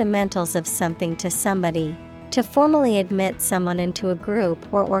fundamentals of something to somebody, to formally admit someone into a group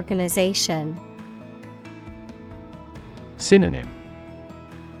or organization. Synonym: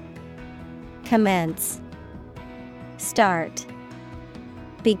 Commence, start,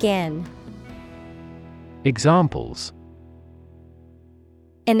 begin. Examples: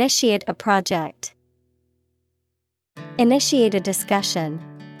 Initiate a project. Initiate a discussion.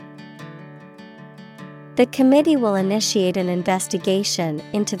 The committee will initiate an investigation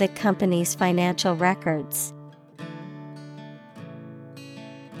into the company's financial records.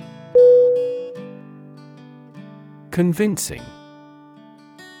 Convincing.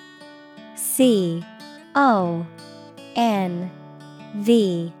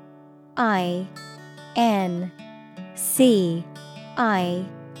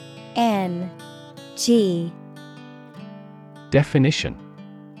 Definition: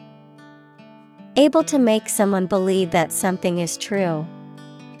 Able to make someone believe that something is true.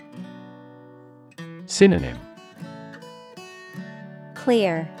 Synonym: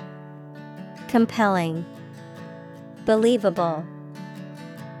 Clear, compelling, believable.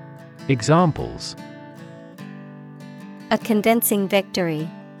 Examples: A convincing victory.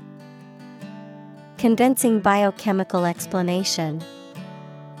 Convincing biochemical explanation.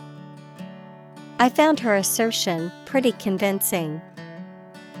 I found her assertion pretty convincing.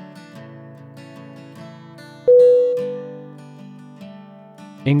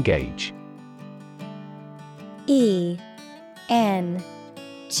 Engage. E-N-G-A-G-E.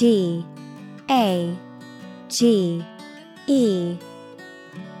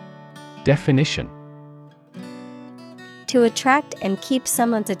 Definition: To attract and keep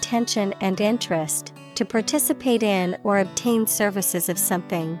someone's attention and interest, to participate in or obtain services of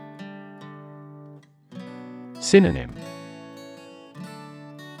something. Synonym: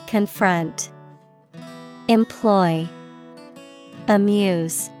 Confront, employ,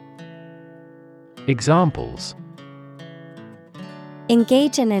 amuse. Examples: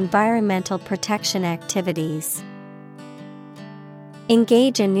 Engage in environmental protection activities.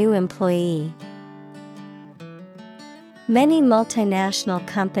 Engage a new employee. Many multinational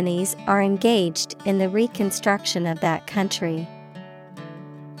companies are engaged in the reconstruction of that country.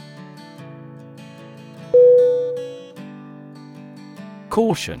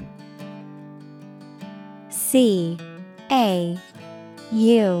 Caution. C-A-U-T-I-O-N.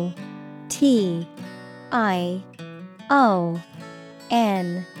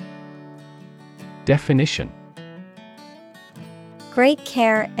 Definition: Great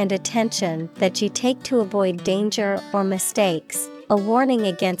care and attention that you take to avoid danger or mistakes, a warning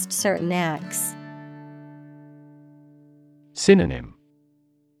against certain acts. Synonym: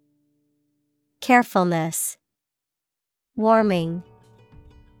 Carefulness, warming,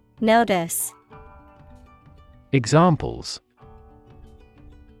 notice. Examples: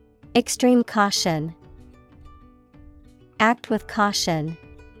 Extreme caution. Act with caution.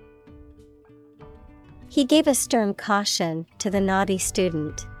 He gave a stern caution to the naughty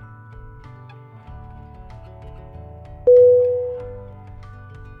student.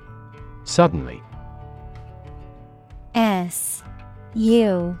 Suddenly. S-U-D-D-E-N-L-Y.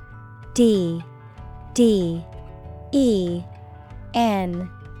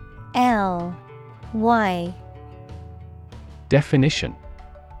 Definition.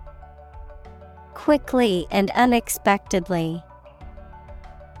 Quickly and unexpectedly.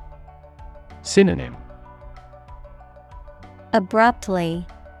 Synonym. Abruptly,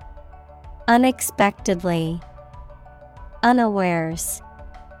 unexpectedly, unawares.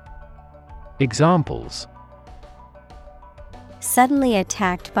 Examples. Suddenly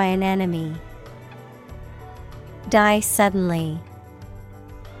attacked by an enemy. Die suddenly.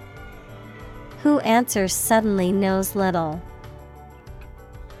 Who answers suddenly knows little.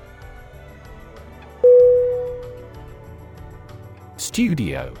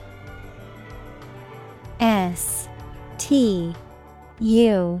 Studio.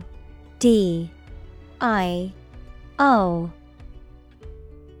 S-T-U-D-I-O.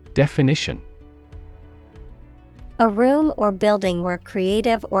 Definition. A room or building where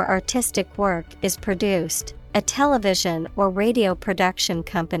creative or artistic work is produced, a television or radio production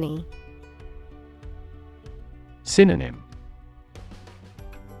company. Synonym.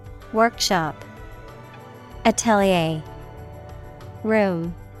 Workshop, atelier,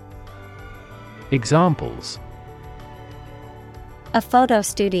 room. Examples. A photo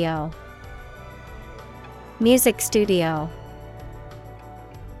studio. Music studio.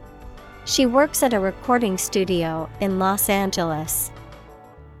 She works at a recording studio in Los Angeles.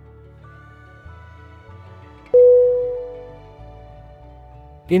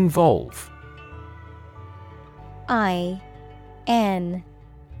 Involve. I-N-V-O-L-V-E.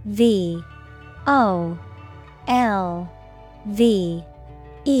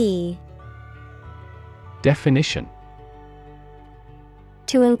 Definition.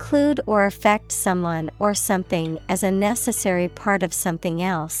 To include or affect someone or something as a necessary part of something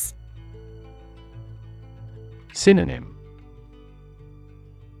else. Synonym.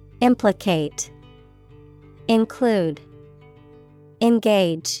 Implicate, include,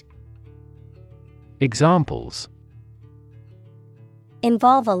 engage. Examples.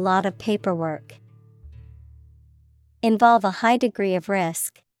 Involve a lot of paperwork. Involve a high degree of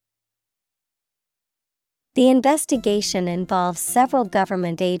risk. The investigation involves several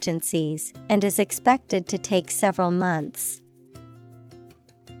government agencies and is expected to take several months.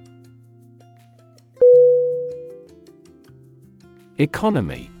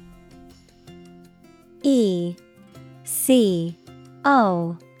 Economy. E-C-O-N-O-M-Y.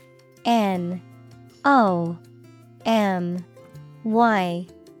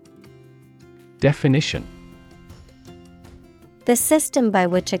 Definition. The system by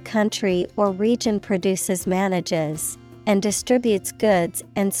which a country or region produces, manages, and distributes goods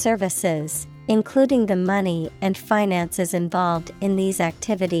and services, including the money and finances involved in these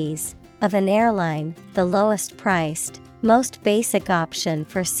activities, of an airline, the lowest priced, most basic option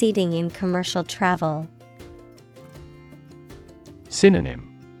for seating in commercial travel. Synonym.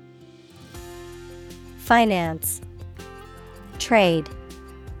 Finance, trade,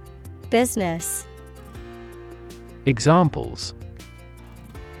 business. Examples.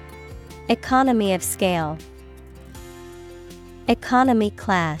 Economy of scale. Economy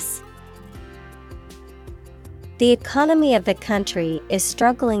class. The economy of the country is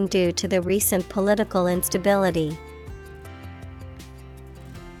struggling due to the recent political instability.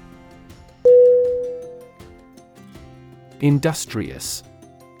 Industrious.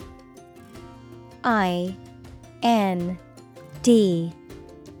 I-N-D-U-S-T-R-I-O-U-S.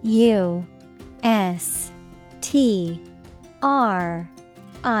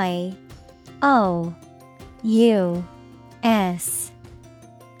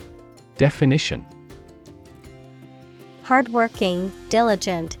 Definition. Hardworking,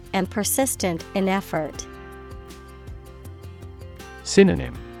 diligent, and persistent in effort.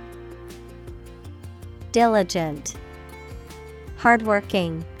 Synonym. Diligent,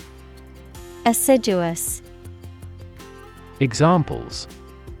 hardworking, assiduous. Examples.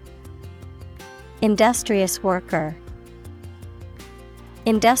 Industrious worker.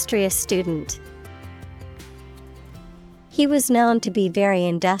 Industrious student. He was known to be very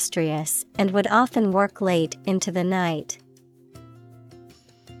industrious and would often work late into the night.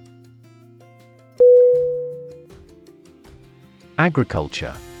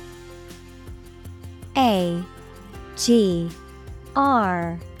 Agriculture. A-G-R-I-C-U-L-T-U-R-E.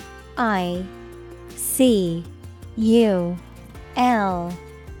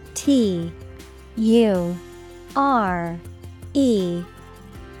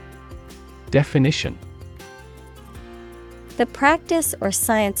 Definition. The practice or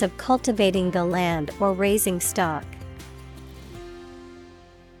science of cultivating the land or raising stock.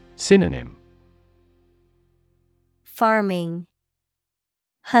 Synonym: Farming,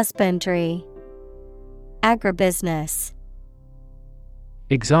 husbandry, agribusiness.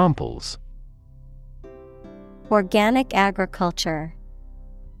 Examples: Organic agriculture,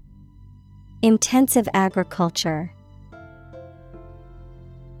 intensive agriculture.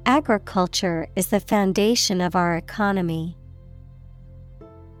 Agriculture is the foundation of our economy.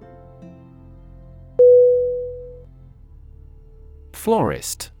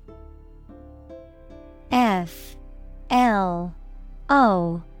 Florist. Florist.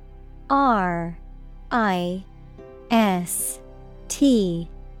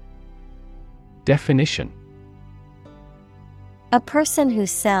 Definition: A person who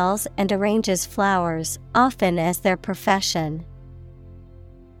sells and arranges flowers, often as their profession.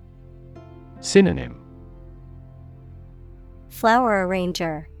 Synonym: Flower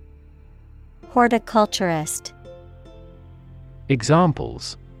arranger, horticulturist.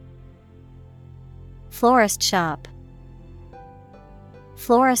 Examples: Florist shop,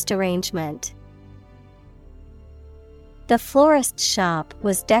 florist arrangement. The florist shop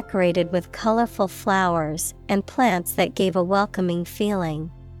was decorated with colorful flowers and plants that gave a welcoming feeling.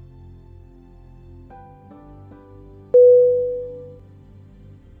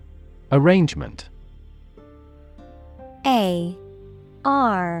 Arrangement. Arrangement.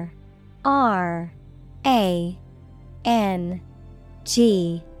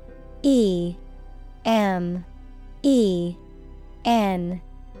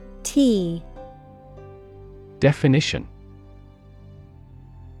 Definition: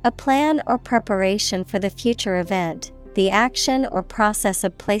 A plan or preparation for the future event, the action or process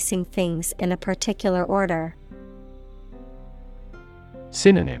of placing things in a particular order.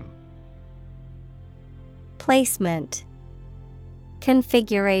 Synonym: Placement,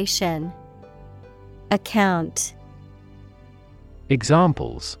 configuration, account.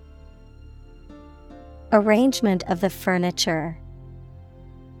 Examples: Arrangement of the furniture,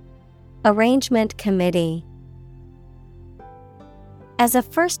 arrangement committee. As a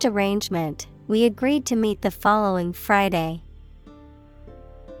first arrangement, we agreed to meet the following Friday.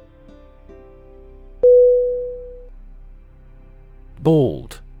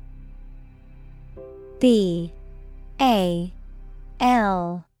 Bald. B-A-L-D.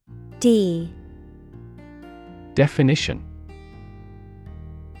 Definition: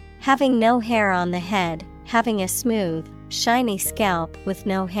 Having no hair on the head, having a smooth, shiny scalp with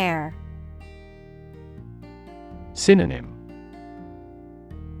no hair. Synonym: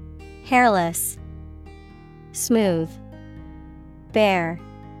 Hairless, smooth, bare.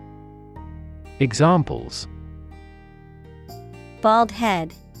 Examples: Bald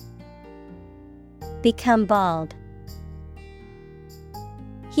head, become bald.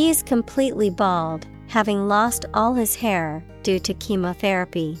 He is completely bald, having lost all his hair due to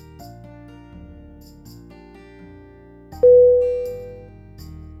chemotherapy.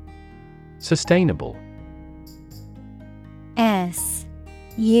 Sustainable.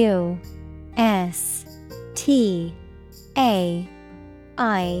 S-U-S-T-A-I-N-A-B-L-E.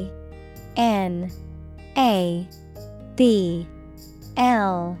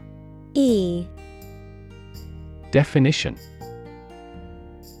 Definition: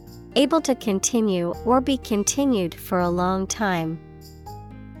 Able to continue or be continued for a long time.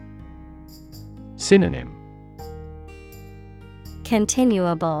 Synonym: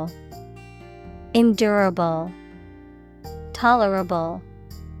 Continuable, endurable, tolerable.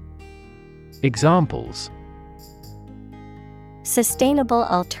 Examples: Sustainable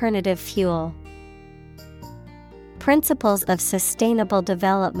alternative fuel. Principles of sustainable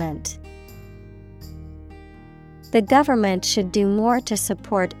development. The government should do more to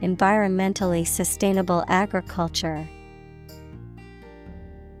support environmentally sustainable agriculture.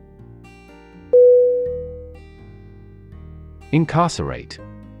 Incarcerate.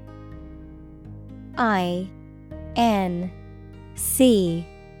 I-N-C-A-R-C-E-R-A-T-E.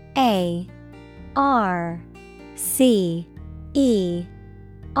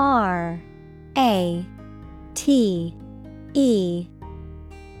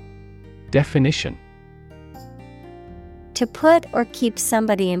 Definition: To put or keep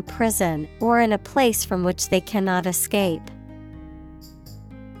somebody in prison or in a place from which they cannot escape.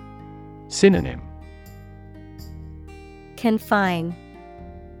 Synonym: Confine,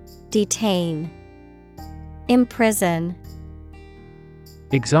 detain, imprison.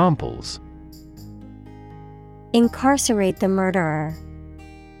 Examples: Incarcerate the murderer.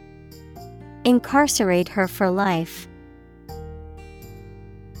 Incarcerate her for life.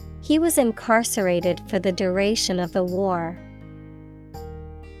 He was incarcerated for the duration of the war.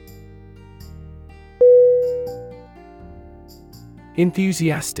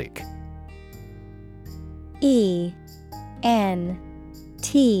 Enthusiastic. Enthusiastic.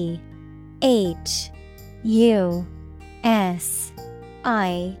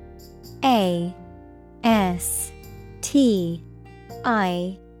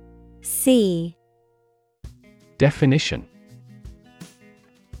 Definition: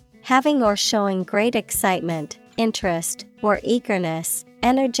 having or showing great excitement, interest, or eagerness,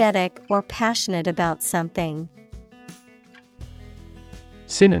 energetic or passionate about something.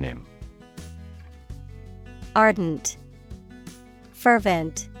 Synonym: Ardent,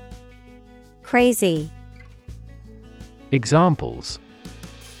 fervent, crazy. Examples: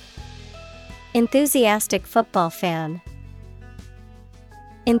 enthusiastic football fan,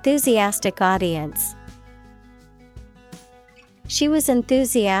 enthusiastic audience. She was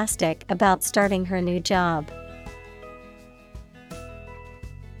enthusiastic about starting her new job.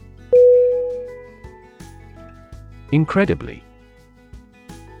 Incredibly. Incredibly.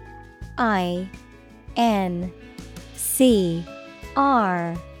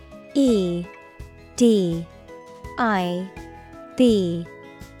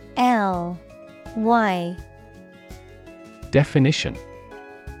 Definition: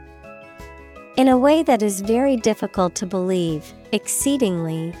 in a way that is very difficult to believe,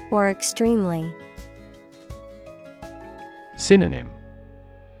 exceedingly or extremely. Synonym: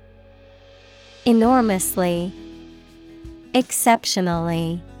 enormously,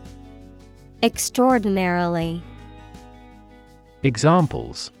 exceptionally, extraordinarily.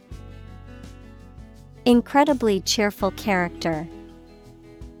 Examples: incredibly cheerful character.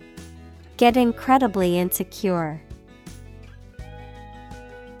 Get incredibly insecure.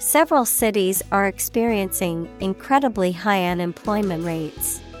 Several cities are experiencing incredibly high unemployment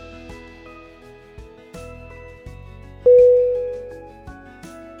rates.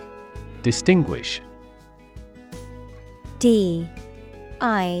 Distinguish. Distinguish.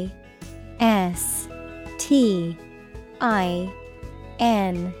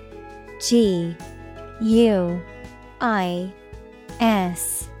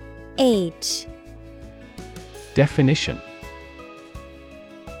 Definition: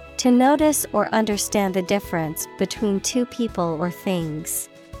 to notice or understand the difference between two people or things.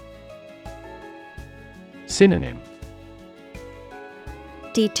 Synonym: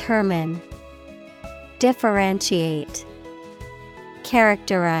 determine, differentiate,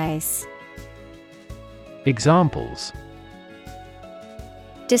 characterize. Examples: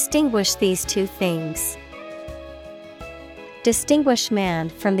 distinguish these two things. Distinguish man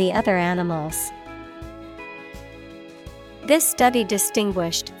from the other animals. This study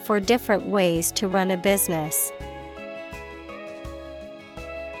distinguished 4 different ways to run a business.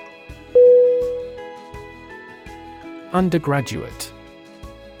 Undergraduate.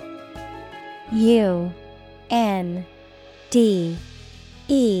 UNDRGRADUATE.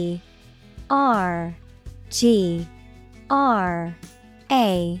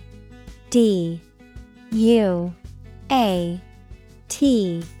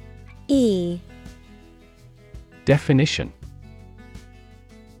 Definition: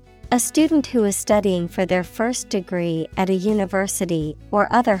 a student who is studying for their first degree at a university or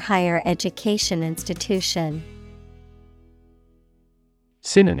other higher education institution.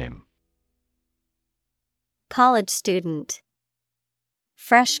 Synonym: college student,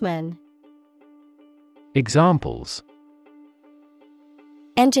 freshman. Examples: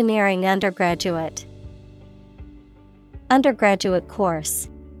 engineering undergraduate, undergraduate course.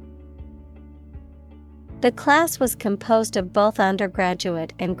 The class was composed of both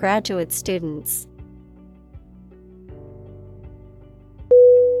undergraduate and graduate students.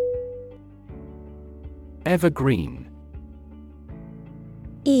 Evergreen.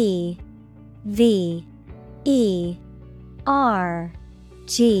 EVERGREEN.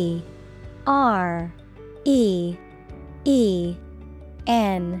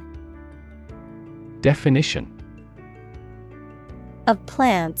 Definition: of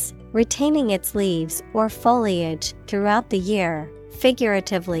plants retaining its leaves or foliage throughout the year,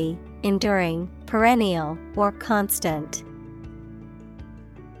 figuratively, enduring, perennial, or constant.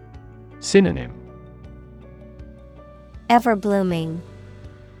 Synonym: ever-blooming,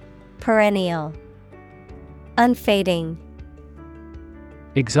 perennial, unfading.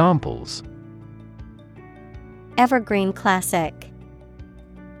 Examples: evergreen classic,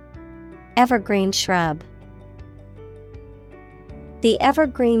 evergreen shrub. The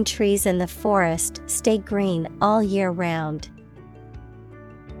evergreen trees in the forest stay green all year round.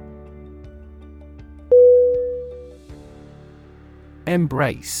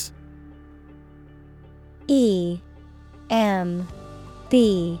 Embrace. EMBRACE.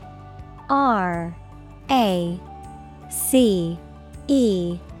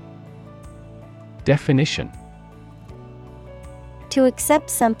 Definition: To accept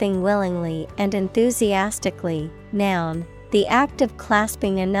something willingly and enthusiastically. Noun, the act of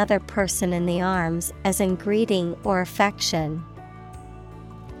clasping another person in the arms as in greeting or affection.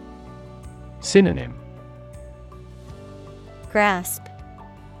 Synonym: Grasp,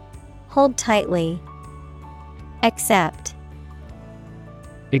 hold tightly, accept.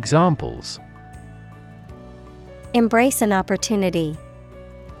 Examples: Embrace an opportunity.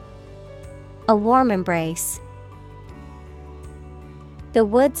 A warm embrace. The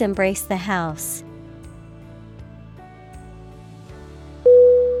woods embrace the house.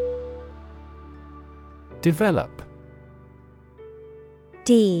 Develop.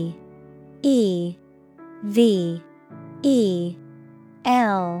 D E V E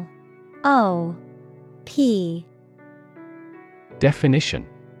L O P. Definition: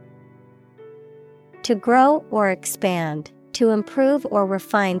 To grow or expand, to improve or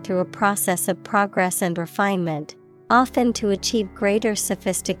refine through a process of progress and refinement, often to achieve greater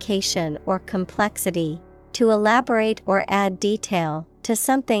sophistication or complexity, to elaborate or add detail to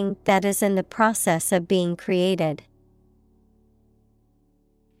something that is in the process of being created.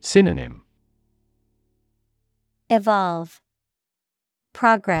 Synonym: Evolve,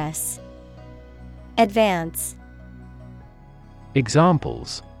 progress, advance.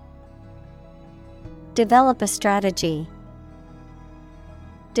 Examples: Develop a strategy.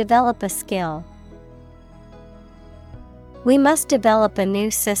 Develop a skill. We must develop a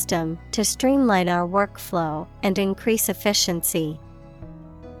new system to streamline our workflow and increase efficiency.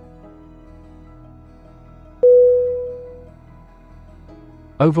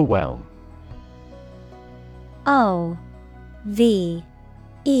 Overwhelm. O V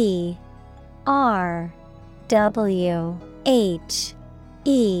E R W H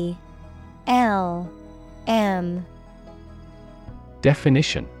E L M.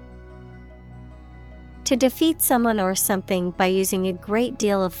 Definition: To defeat someone or something by using a great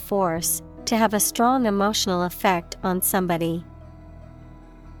deal of force, to have a strong emotional effect on somebody.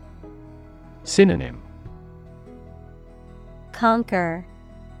 Synonym: Conquer,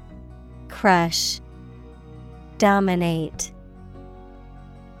 crush, dominate.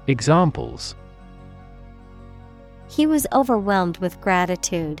 Examples: He was overwhelmed with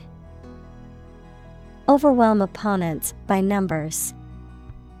gratitude. Overwhelm opponents by numbers.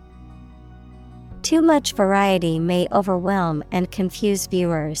 Too much variety may overwhelm and confuse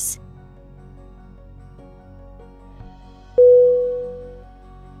viewers.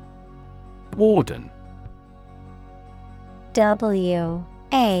 Warden. W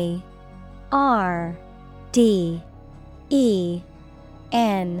A R D E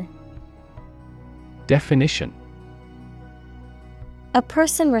N. Definition: A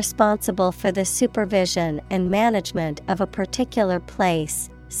person responsible for the supervision and management of a particular place,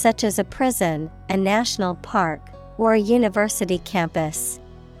 such as a prison, a national park, or a university campus.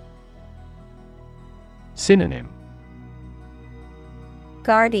 Synonym: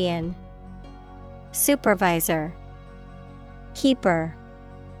 Guardian, supervisor, keeper.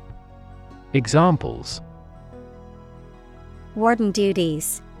 Examples: Warden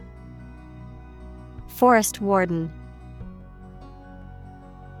duties. Forest warden.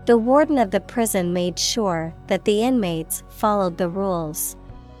 The warden of the prison made sure that the inmates followed the rules.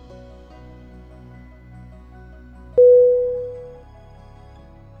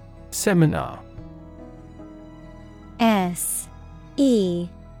 Seminar. S E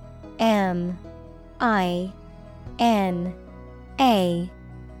M I N A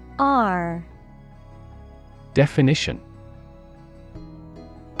R. Definition: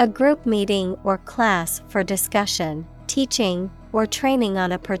 A group meeting or class for discussion, teaching, or training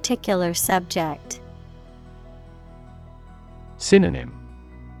on a particular subject. Synonym: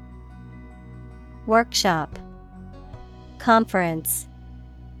 Workshop, conference,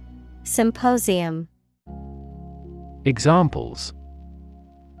 symposium. Examples: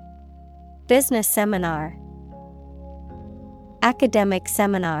 Business seminar, academic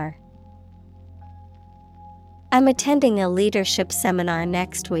seminar. I'm attending a leadership seminar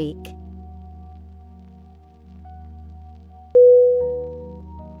next week.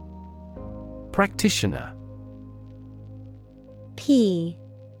 Practitioner. P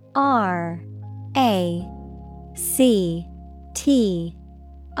R A C T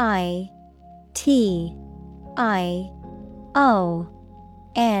I T I O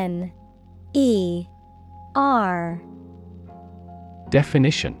N E R.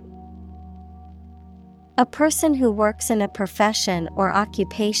 Definition: A person who works in a profession or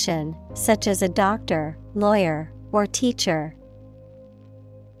occupation, such as a doctor, lawyer, or teacher.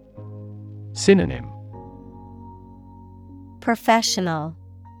 Synonym: Professional,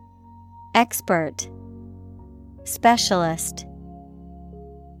 expert, specialist.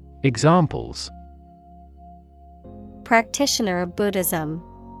 Examples: Practitioner of Buddhism,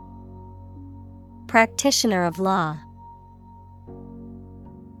 practitioner of law.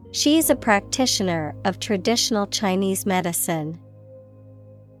 She is a practitioner of traditional Chinese medicine.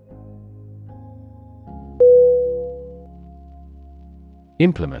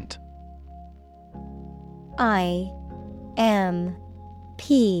 Implement. I-M-P-L-E-M-E-N-T.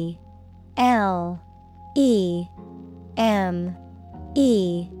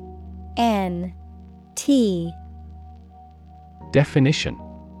 Definition: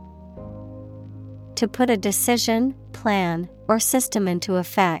 To put a decision, plan, or system into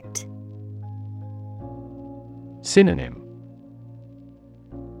effect. Synonym: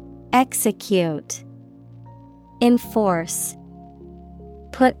 Execute, enforce,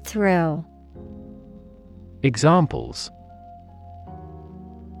 put through. Examples: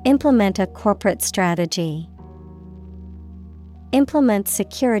 Implement a corporate strategy. Implement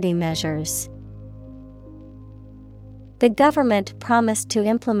security measures. The government promised to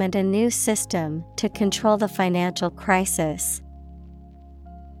implement a new system to control the financial crisis.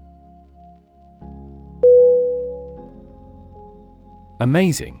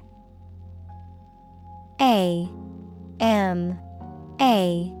 Amazing. A-M-A-Z-I-N-G.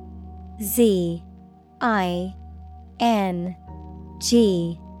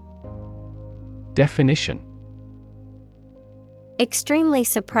 Definition: Extremely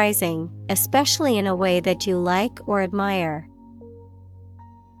surprising, especially in a way that you like or admire.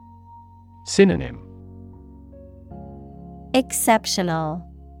 Synonym: Exceptional,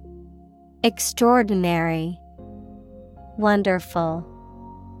 extraordinary, wonderful.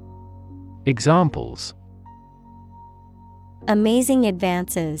 Examples: Amazing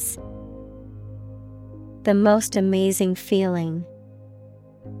advances. The most amazing feeling.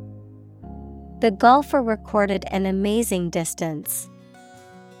 The golfer recorded an amazing distance.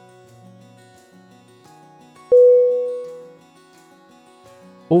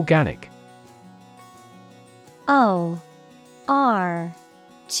 Organic. O-R-G-A-N-I-C.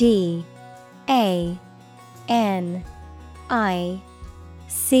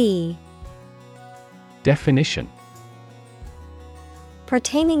 Definition: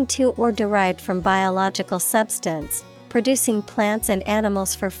 Pertaining to or derived from biological substance, producing plants and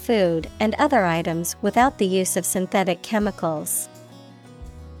animals for food and other items without the use of synthetic chemicals.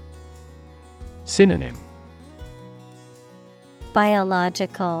 Synonym: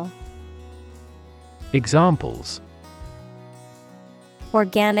 Biological. Examples: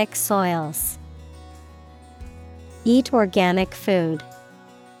 Organic soils. Eat organic food.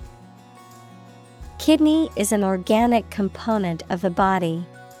 Kidney is an organic component of the body.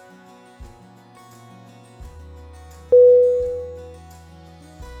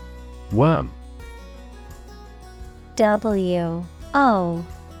 Worm. W-O-R-M.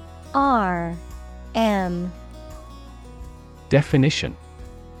 Definition: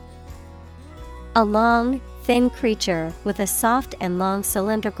 A long, thin creature with a soft and long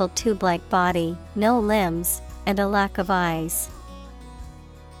cylindrical tube-like body, no limbs, and a lack of eyes.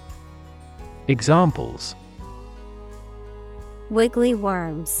 Examples: Wiggly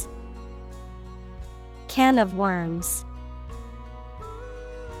worms. Can of worms.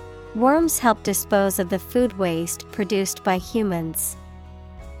 Worms help dispose of the food waste produced by humans.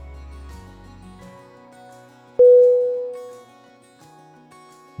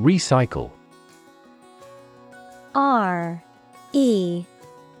 Recycle. R-E-C-Y-C-L-E.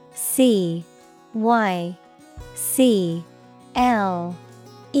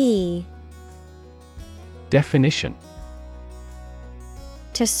 Definition: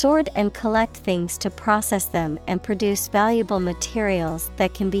 To sort and collect things to process them and produce valuable materials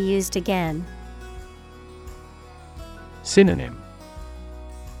that can be used again. Synonym: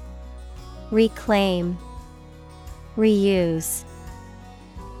 Reclaim, reuse,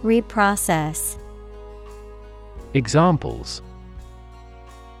 reprocess. Examples: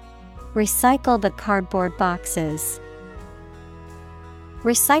 Recycle the cardboard boxes.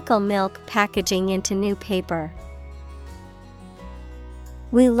 Recycle milk packaging into new paper.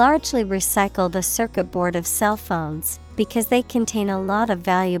 We largely recycle the circuit board of cell phones because they contain a lot of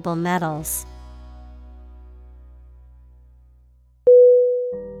valuable metals.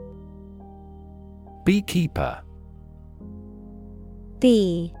 Beekeeper.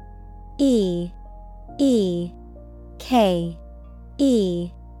 B-E-E-K-E-E-P-E-R.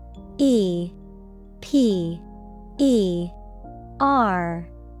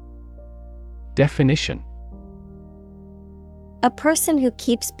 Definition: A person who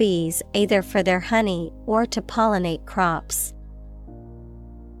keeps bees either for their honey or to pollinate crops.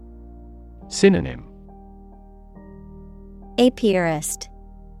 Synonym: Apiarist,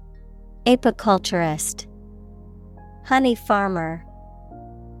 apiculturist, honey farmer.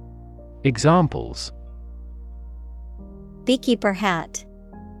 Examples: Beekeeper hat,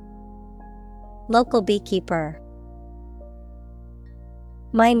 local beekeeper.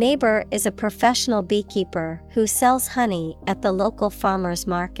 My neighbor is a professional beekeeper who sells honey at the local farmers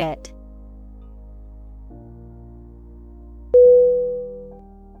market.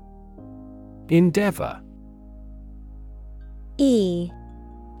 Endeavor.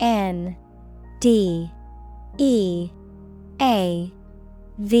 ENDEAVOR.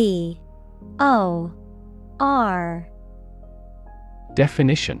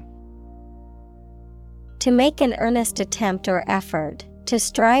 Definition: To make an earnest attempt or effort, to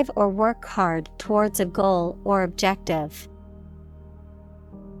strive or work hard towards a goal or objective.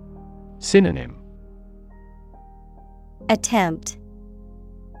 Synonym: Attempt,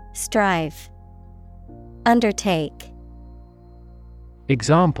 strive, undertake.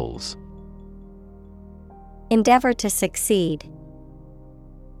 Examples: Endeavor to succeed.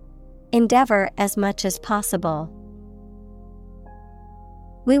 Endeavor as much as possible.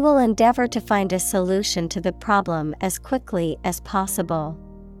 We will endeavor to find a solution to the problem as quickly as possible.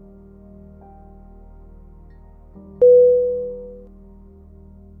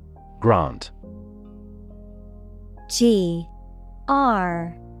 Grant. GRANT.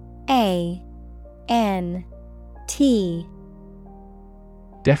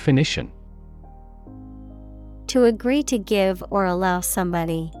 Definition: To agree to give or allow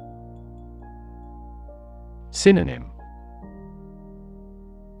somebody. Synonym: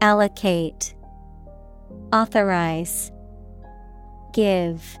 Allocate, authorize,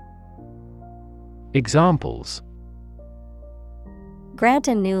 give. Examples: Grant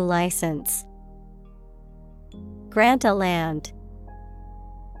a new license. Grant a land.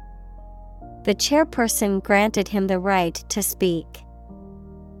 The chairperson granted him the right to speak.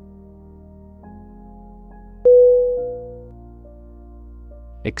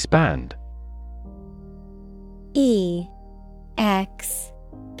 Expand. EXPAND.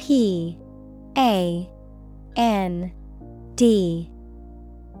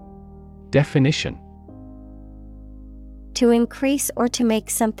 Definition: To increase or to make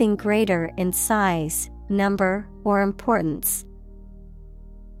something greater in size, number, or importance.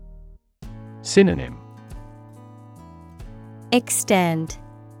 Synonym: Extend,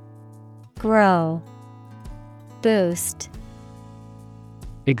 grow, boost.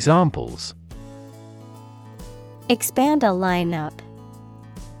 Examples: Expand a lineup.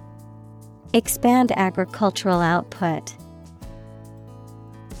 Expand agricultural output.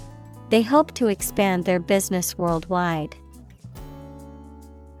 They hope to expand their business worldwide.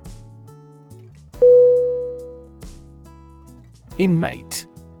 Inmate.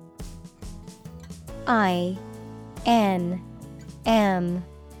 INMATE.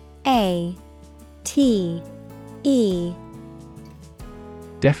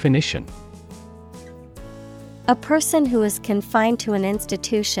 Definition: A person who is confined to an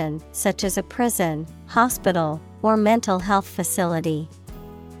institution, such as a prison, hospital, or mental health facility.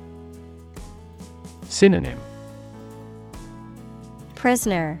 Synonym: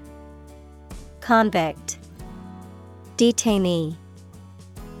 Prisoner, convict, detainee.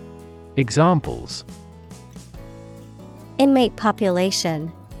 Examples: Inmate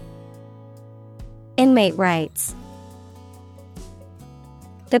population. Inmate rights.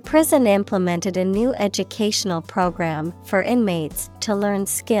 The prison implemented a new educational program for inmates to learn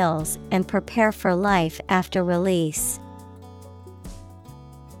skills and prepare for life after release.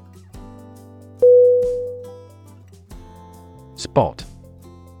 Spot.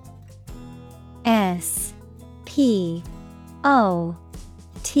 SPOT.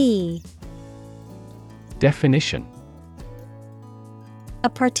 Definition: A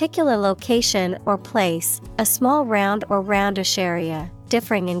particular location or place, a small round or roundish area,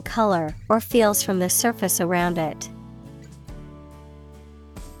 differing in color or feels from the surface around it.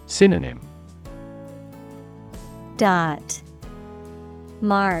 Synonym: Dot,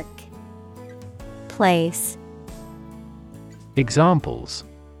 mark, place. Examples: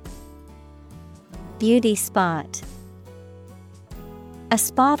 Beauty spot. A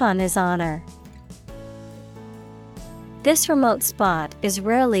spot on his honor. This remote spot is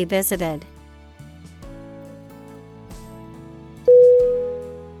rarely visited.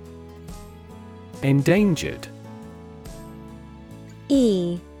 Endangered.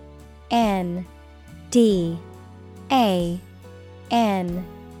 ENDANGERED.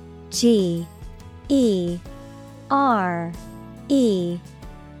 E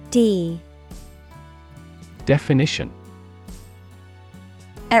D. Definition: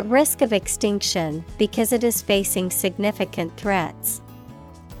 At risk of extinction because it is facing significant threats.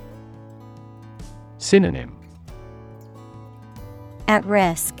 Synonym: At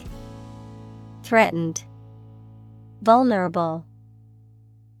risk, threatened, vulnerable.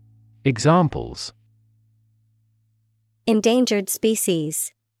 Examples: Endangered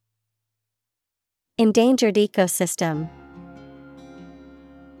species, endangered ecosystem.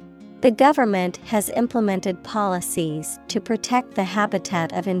 The government has implemented policies to protect the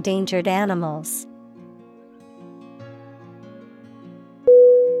habitat of endangered animals.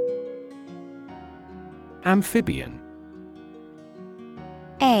 Amphibian.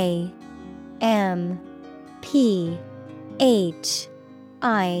 A M P H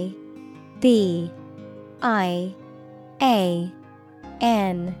I B I A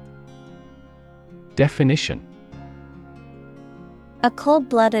N. Definition: A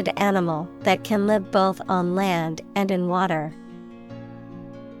cold-blooded animal that can live both on land and in water.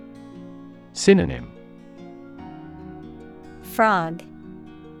 Synonym: Frog,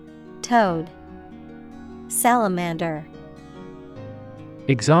 toad, salamander.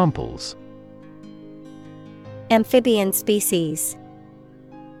 Examples: Amphibian species,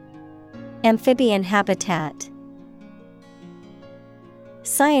 amphibian habitat.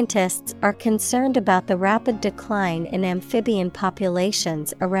 Scientists are concerned about the rapid decline in amphibian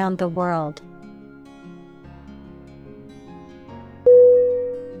populations around the world.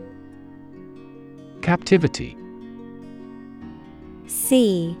 Captivity.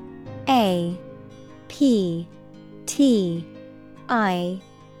 C A P T I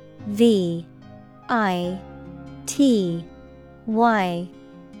V I T Y.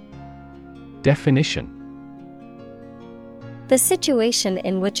 Definition: The situation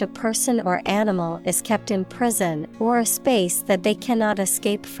in which a person or animal is kept in prison or a space that they cannot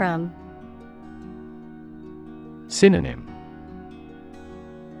escape from. Synonym: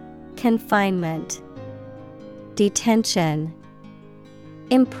 Confinement, detention,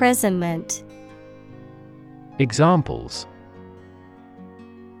 imprisonment. Examples: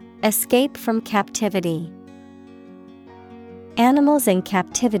 Escape from captivity. Animals in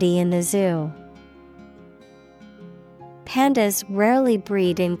captivity in the zoo. Pandas rarely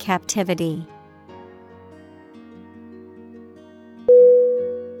breed in captivity.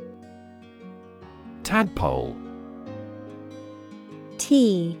 Tadpole.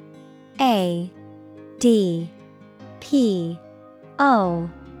 T A D P O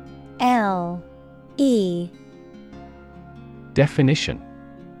L E. Definition: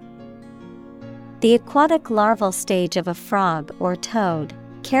 The aquatic larval stage of a frog or toad,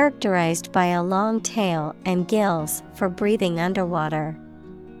 characterized by a long tail and gills for breathing underwater.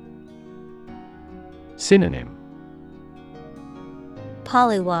 Synonym: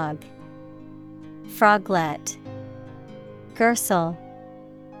 Pollywog, froglet, Gersel.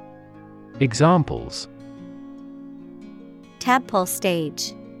 Examples: Tadpole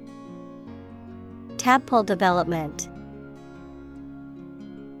stage, tadpole development.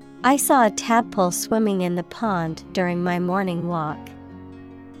 I saw a tadpole swimming in the pond during my morning walk.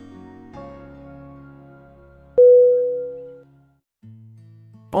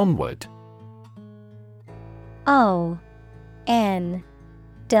 Onward. O N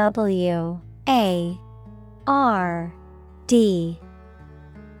W A R D.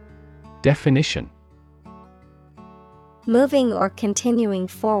 Definition: Moving or continuing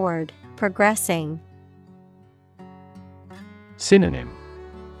forward, progressing. Synonym: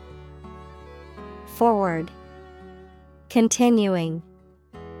 Forward, continuing,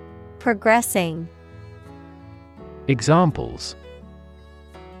 progressing. Examples: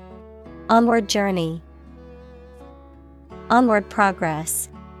 Onward journey, onward progress.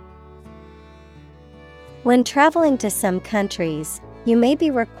 When traveling to some countries, you may be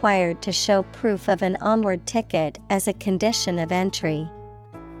required to show proof of an onward ticket as a condition of entry.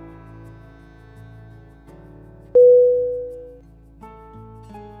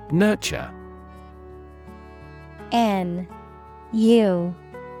 Nurture. N U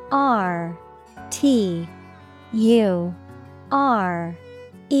R T U R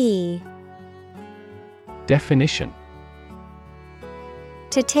E. Definition: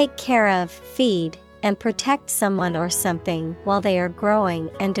 To take care of, feed, and protect someone or something while they are growing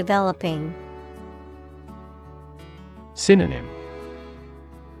and developing. Synonym: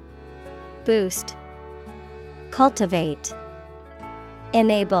 Boost, cultivate,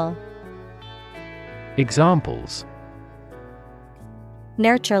 enable. Examples: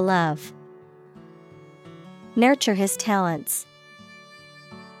 Nurture love, nurture his talents.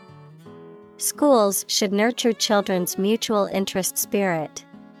 Schools should nurture children's mutual interest spirit.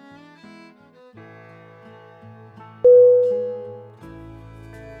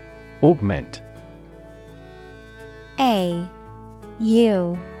 Augment. A-U-G-M-E-N-T.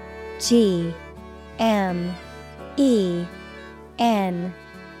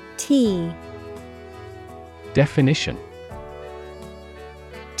 Definition: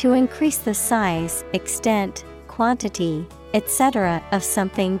 to increase the size, extent, quantity, etc. of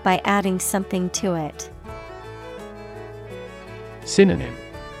something by adding something to it. Synonym: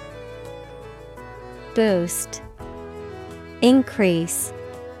 Boost, increase,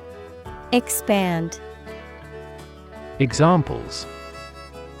 expand. Examples: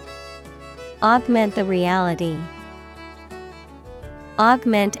 augment the reality,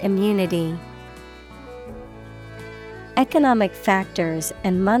 augment immunity. Economic factors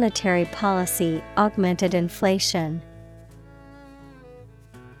and monetary policy augmented inflation.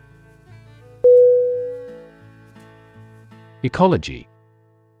 Ecology.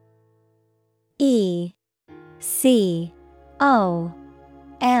 E-C-O-L-O-G-Y.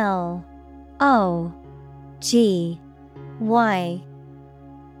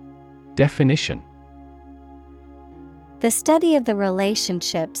 Definition: the study of the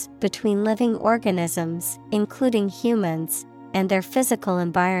relationships between living organisms, including humans, and their physical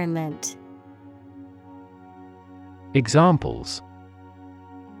environment. Examples: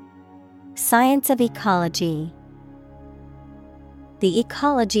 science of ecology, the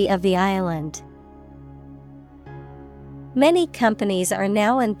ecology of the island. Many companies are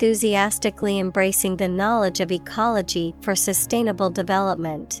now enthusiastically embracing the knowledge of ecology for sustainable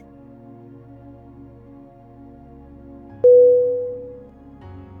development.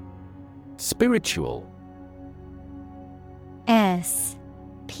 Spiritual. S-P-I-R-I-T-U-A-L.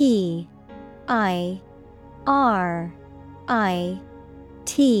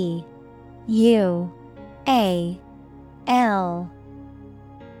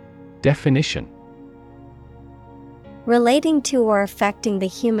 Definition: relating to or affecting the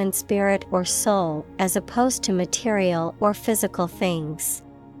human spirit or soul as opposed to material or physical things.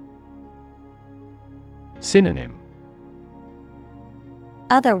 Synonym: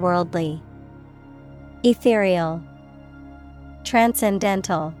 otherworldly, ethereal,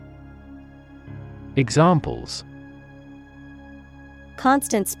 transcendental. Examples: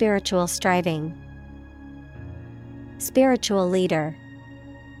 constant spiritual striving, spiritual leader.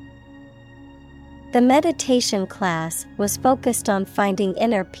 The meditation class was focused on finding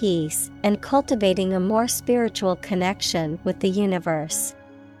inner peace and cultivating a more spiritual connection with the universe.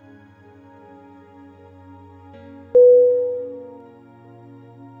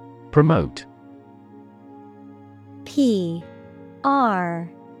 Promote. P-R-O-M-O-T-E.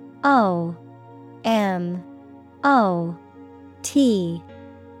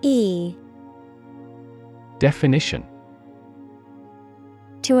 Definition: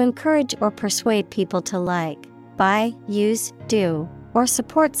 to encourage or persuade people to like, buy, use, do, or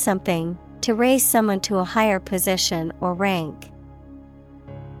support something, to raise someone to a higher position or rank.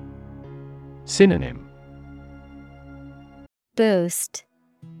 Synonym: boost,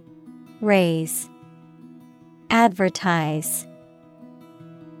 raise, advertise.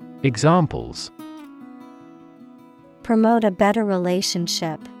 Examples: promote a better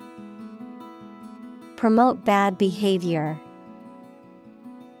relationship, promote bad behavior.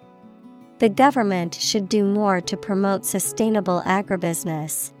 The government should do more to promote sustainable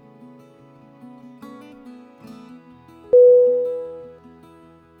agribusiness.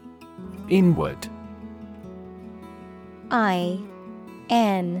 Inward. I-N-W-A-R-D.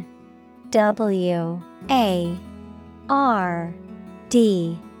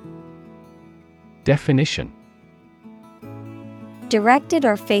 Definition: directed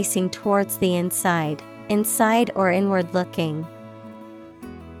or facing towards the inside, inside or inward looking.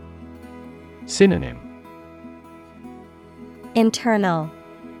 Synonym: internal,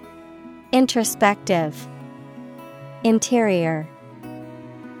 introspective, interior.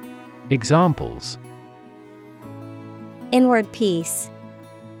 Examples: inward peace,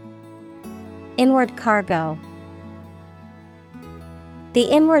 inward cargo. The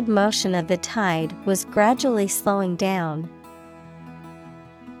inward motion of the tide was gradually slowing down.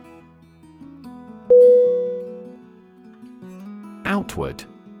 Outward.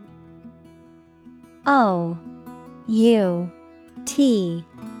 O-U-T-W-A-R-D.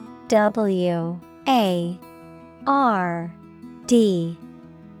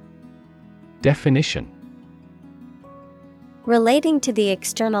 Definition: relating to the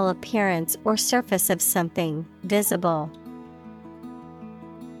external appearance or surface of something, visible.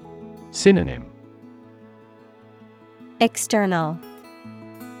 Synonym: external,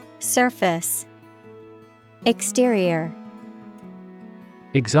 surface, exterior.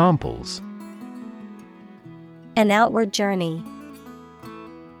 Examples: An outward journey,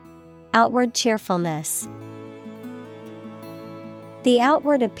 outward cheerfulness. The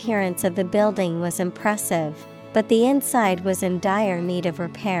outward appearance of the building was impressive, but the inside was in dire need of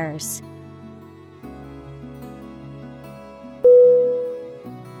repairs.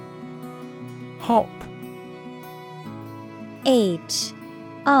 Hop. H-O-P.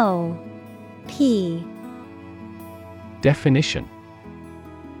 Definition: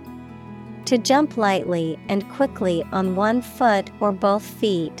 To jump lightly and quickly on one foot or both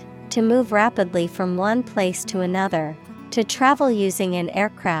feet, to move rapidly from one place to another, to travel using an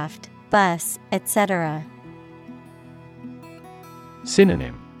aircraft, bus, etc.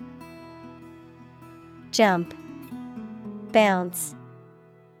 Synonym: Jump, bounce,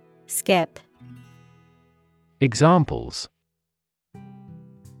 skip. Examples: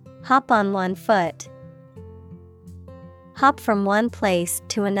 Hop on one foot, hop from one place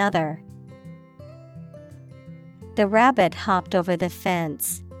to another. The rabbit hopped over the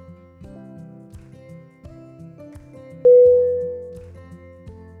fence.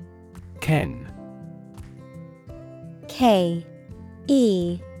 Ken. K-E-N.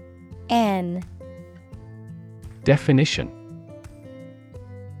 Definition: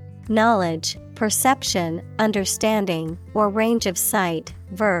 Knowledge, perception, understanding, or range of sight.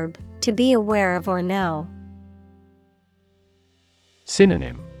 Verb, to be aware of or know.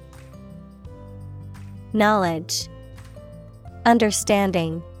 Synonym: Knowledge,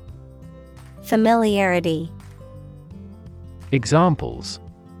 understanding, familiarity. Examples: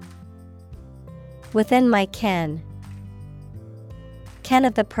 Within my ken. Ken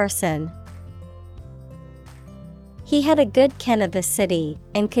of the person. He had a good ken of the city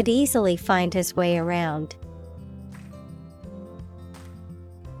and could easily find his way around.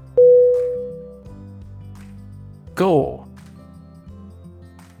 Gore.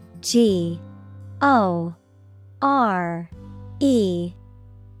 G-O-R-E.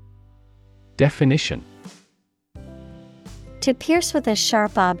 Definition: To pierce with a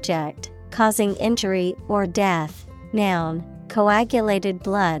sharp object, causing injury or death. Noun, coagulated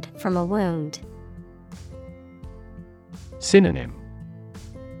blood from a wound. Synonym: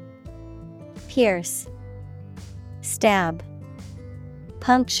 Pierce, stab,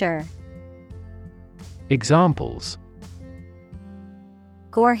 puncture. Examples: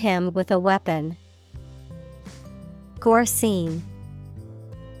 Gore him with a weapon. Gore scene.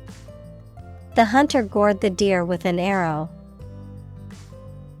 The hunter gored the deer with an arrow.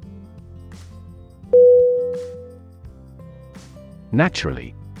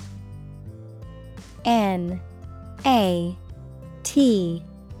 Naturally. N-A-T-U-R-A-L-L-Y.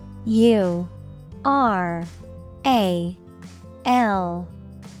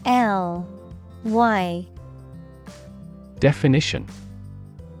 Definition: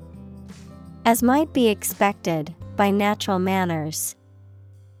 As might be expected, by natural manners.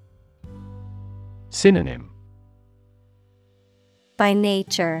 Synonym: By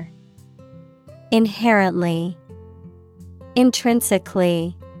nature. Inherently.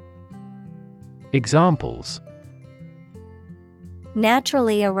 Intrinsically. Examples: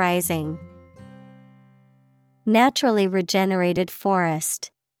 Naturally arising. Naturally regenerated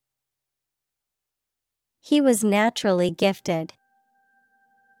forest. He was naturally gifted.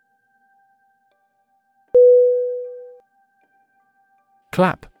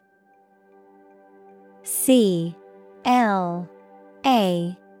 Clap. C-L-A-P.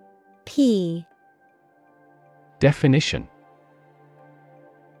 Definition: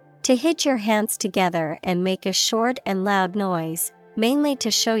 To hit your hands together and make a short and loud noise, mainly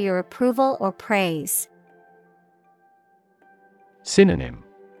to show your approval or praise. Synonym: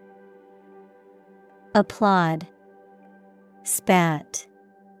 Applaud, spat,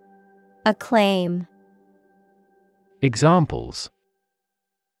 acclaim. Examples: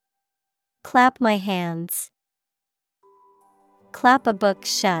 Clap my hands. Clap a book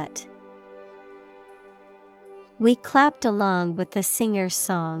shut. We clapped along with the singer's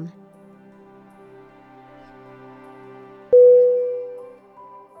song.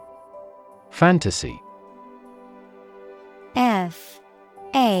 Fantasy. F-A-N-T-A-S-Y.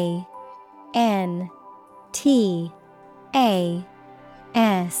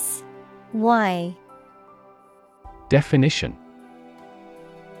 Definition: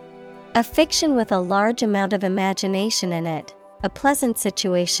 A fiction with a large amount of imagination in it, a pleasant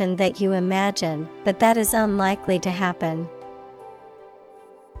situation that you imagine, but that is unlikely to happen.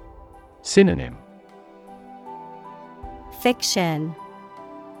 Synonym: Fiction,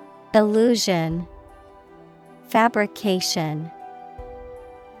 illusion, fabrication.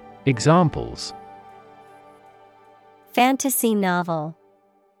 Examples: fantasy novel.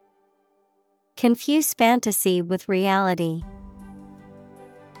 Confuse fantasy with reality.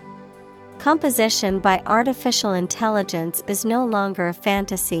 Composition by artificial intelligence is no longer a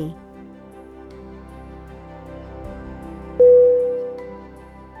fantasy.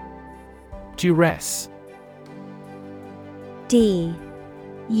 Duress. D-U-R-E-S-S.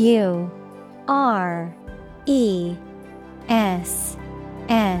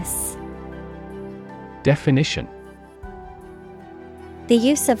 Definition: the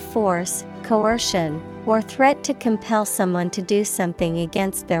use of force, coercion, or threat to compel someone to do something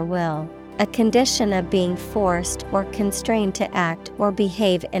against their will, a condition of being forced or constrained to act or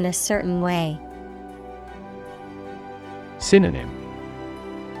behave in a certain way. Synonym: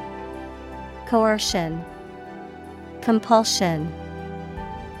 Coercion, compulsion,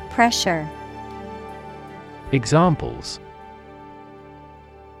 pressure. Examples: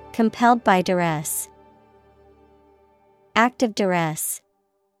 compelled by duress, act of duress.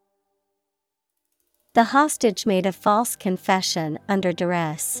 The hostage made a false confession under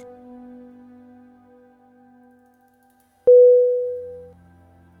duress.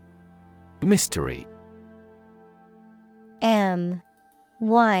 Mystery. M-Y-S-T-E-R-Y.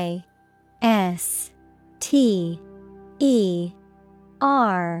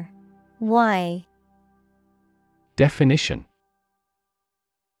 Definition: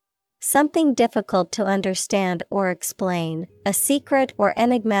 something difficult to understand or explain, a secret or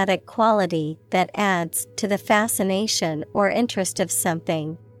enigmatic quality that adds to the fascination or interest of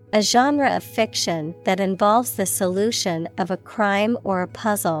something. A genre of fiction that involves the solution of a crime or a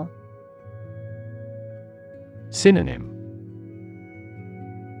puzzle. Synonym: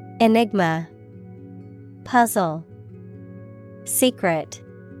 enigma, puzzle, secret.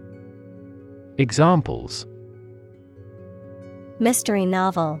 Examples: mystery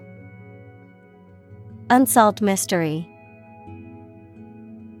novel, unsolved mystery.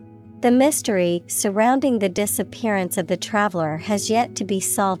 The mystery surrounding the disappearance of the traveler has yet to be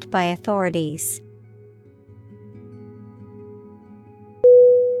solved by authorities.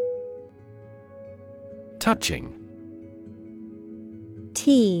 Touching.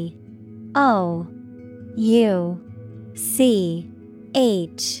 T-O-U-C-H-I-N-G.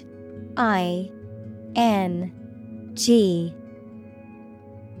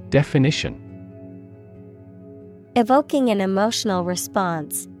 Definition: evoking an emotional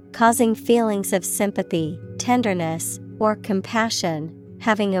response, causing feelings of sympathy, tenderness, or compassion,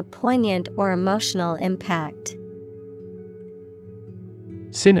 having a poignant or emotional impact.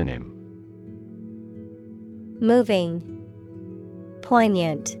 Synonym: moving,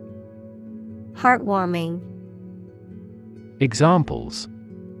 poignant, heartwarming. Examples: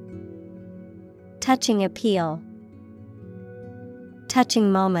 touching appeal,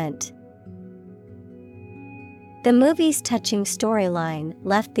 touching moment. The movie's touching storyline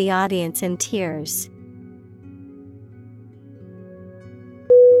left the audience in tears.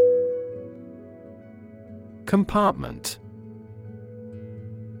 Compartment.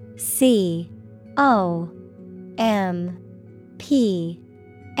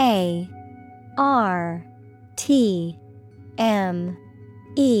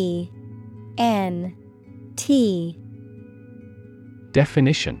 C-O-M-P-A-R-T-M-E-N-T.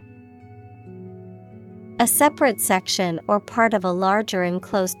 Definition: a separate section or part of a larger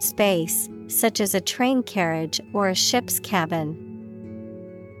enclosed space, such as a train carriage or a ship's cabin.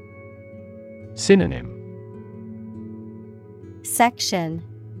 Synonym: section,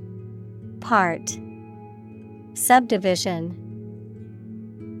 part, subdivision.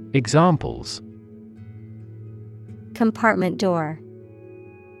 Examples: compartment door,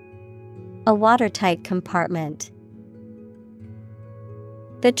 a watertight compartment.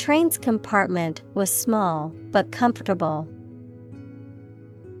 The train's compartment was small but comfortable.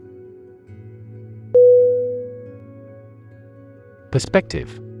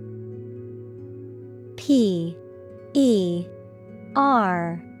 Perspective.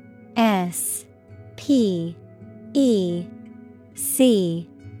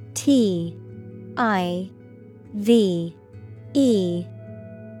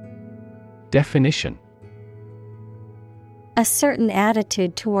 Definition: a certain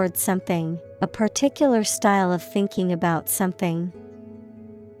attitude towards something, a particular style of thinking about something.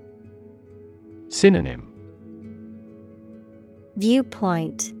 Synonym: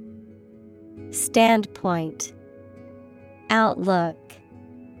 viewpoint, standpoint, outlook.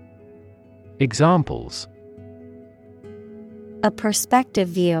 Examples: a perspective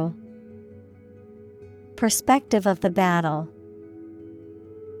view, perspective of the battle.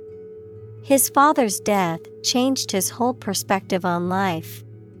 His father's death changed his whole perspective on life.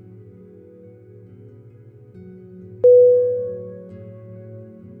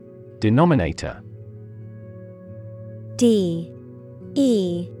 Denominator. Denominator.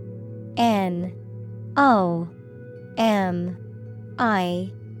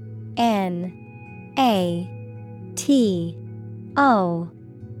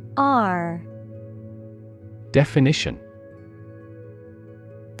 Definition.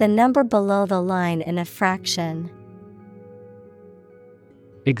 The number below the line in a fraction.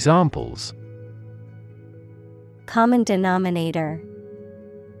 Examples. Common denominator.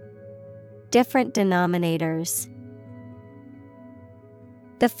 Different denominators.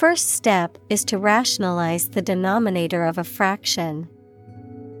 The first step is to rationalize the denominator of a fraction.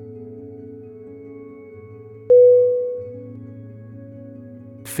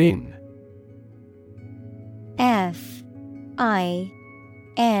 Fin. F-I-N.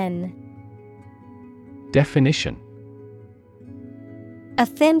 Definition. A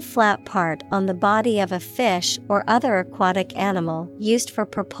thin flat part on the body of a fish or other aquatic animal used for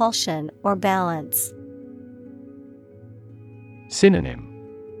propulsion or balance. Synonym.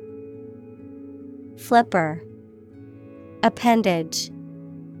 Flipper. Appendage.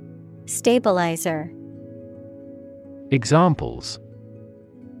 Stabilizer. Examples.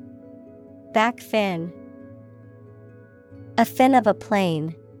 Back fin. A fin of a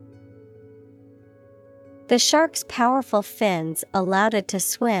plane. The shark's powerful fins allowed it to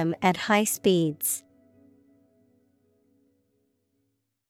swim at high speeds.